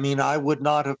 I mean, I would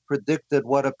not have predicted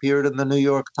what appeared in the New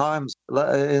York Times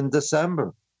in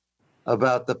December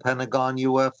about the Pentagon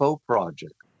UFO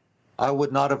project. I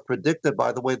would not have predicted,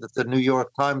 by the way, that the New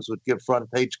York Times would give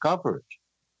front page coverage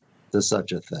to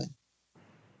such a thing.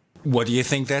 What do you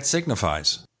think that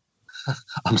signifies?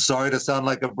 I'm sorry to sound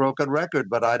like a broken record,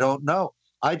 but I don't know.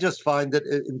 I just find it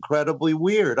incredibly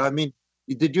weird. I mean,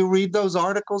 did you read those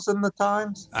articles in the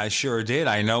Times? I sure did.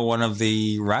 I know one of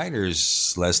the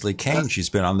writers, Leslie Kane. She's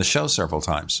been on the show several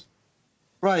times.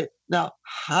 Right. Now,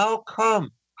 how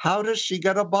come? How does she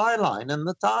get a byline in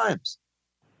the Times?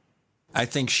 I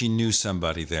think she knew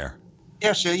somebody there.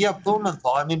 Yeah,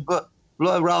 Blumenthal. I mean, but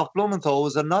Ralph Blumenthal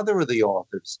was another of the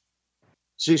authors.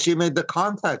 She made the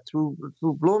contact through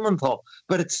Blumenthal.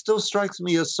 But it still strikes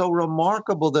me as so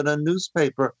remarkable that a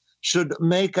newspaper should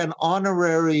make an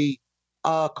honorary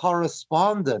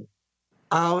correspondent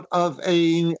out of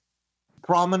a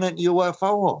prominent UFO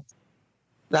author.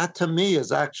 That, to me,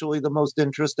 is actually the most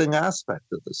interesting aspect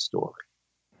of the story.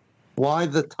 Why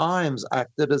the Times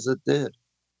acted as it did.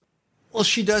 Well,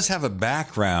 she does have a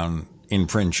background in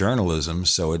print journalism,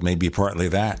 so it may be partly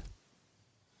that.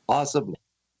 Possibly.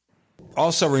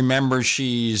 Also, remember,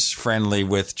 she's friendly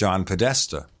with John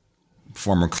Podesta,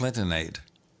 former Clinton aide.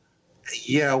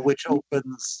 Yeah, which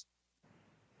opens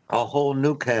a whole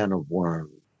new can of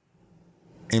worms.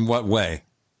 In what way?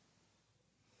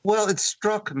 Well, it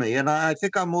struck me, and I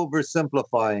think I'm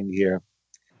oversimplifying here,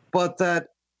 but that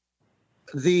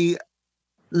the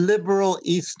liberal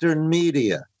Eastern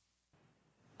media,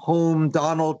 whom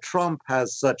Donald Trump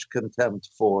has such contempt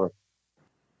for,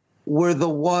 were the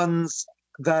ones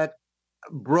that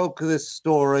broke this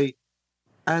story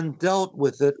and dealt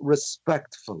with it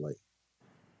respectfully.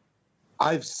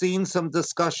 I've seen some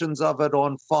discussions of it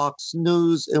on Fox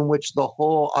News in which the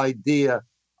whole idea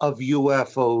of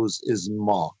UFOs is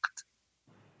mocked.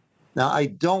 Now, I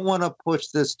don't want to push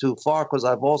this too far because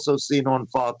I've also seen on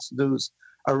Fox News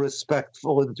a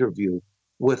respectful interview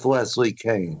with Leslie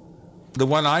Kane. The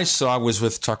one I saw was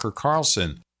with Tucker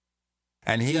Carlson,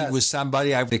 and he was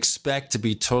somebody I would expect to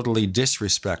be totally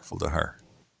disrespectful to her.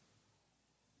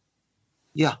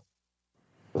 Yeah.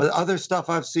 But other stuff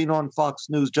I've seen on Fox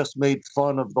News just made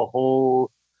fun of the whole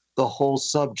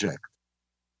subject.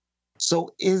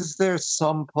 So is there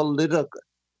some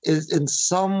in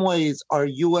some ways are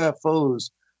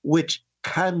UFOs, which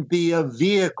can be a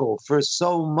vehicle for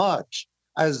so much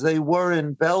as they were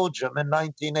in Belgium in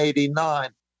 1989,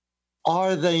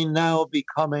 are they now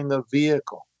becoming a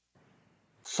vehicle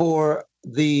for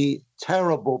the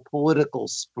terrible political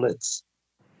splits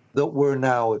that we're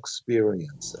now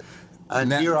experiencing?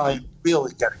 And here I'm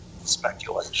really getting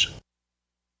speculation.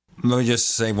 Let me just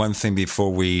say one thing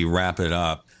before we wrap it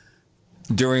up.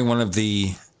 During one of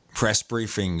the press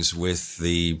briefings with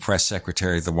the press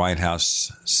secretary of the White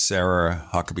House, Sarah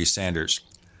Huckabee Sanders,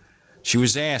 she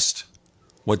was asked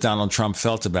what Donald Trump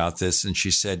felt about this, and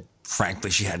she said, frankly,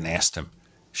 she hadn't asked him.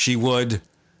 She would,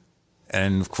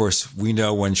 and of course, we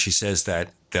know when she says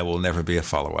that, there will never be a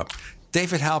follow-up.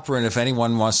 David Halperin, if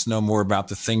anyone wants to know more about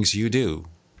the things you do,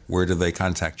 where do they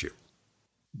contact you?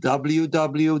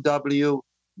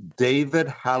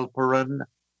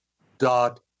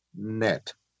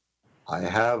 www.davidhalperin.net. I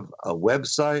have a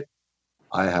website,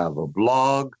 I have a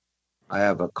blog, I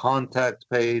have a contact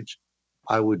page.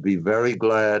 I would be very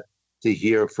glad to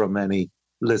hear from any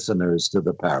listeners to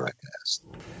the Paracast.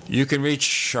 You can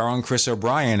reach our own Chris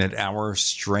O'Brien at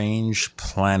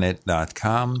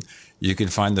OurStrangePlanet.com. You can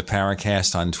find the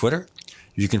Paracast on Twitter.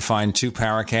 You can find 2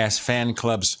 Paracast fan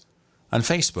clubs on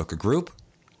Facebook, a group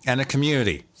and a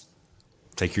community.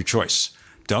 Take your choice.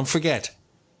 Don't forget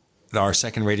our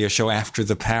second radio show after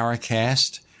the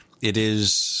Paracast. It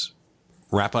is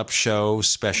wrap-up show,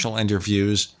 special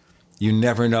interviews. You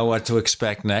never know what to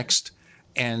expect next,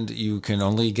 and you can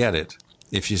only get it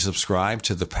if you subscribe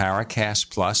to the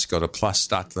Paracast Plus. Go to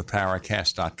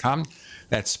plus.theparacast.com.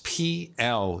 That's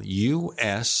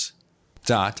plus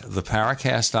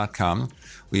www.theparacast.com.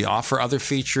 We offer other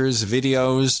features,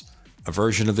 videos, a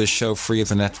version of this show free of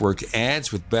the network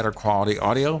ads with better quality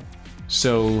audio.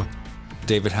 So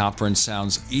David Halperin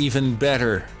sounds even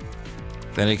better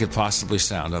than he could possibly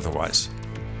sound otherwise.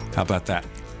 How about that?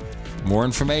 More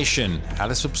information, how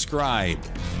to subscribe,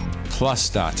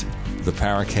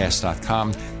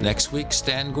 plus.theparacast.com. Next week,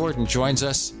 Stan Gordon joins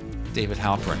us. David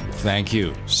Halperin, thank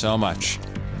you so much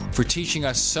for teaching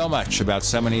us so much about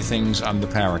so many things on the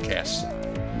Paracast.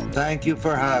 Thank you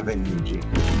for having me, G.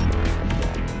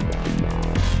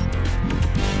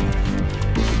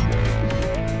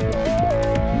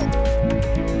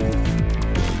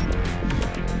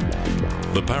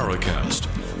 The Paracast,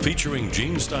 featuring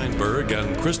Gene Steinberg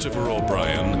and Christopher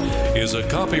O'Brien, is a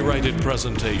copyrighted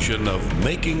presentation of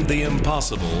Making the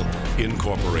Impossible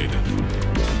Incorporated.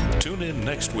 Tune in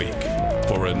next week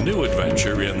for a new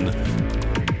adventure in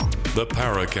The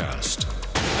Paracast.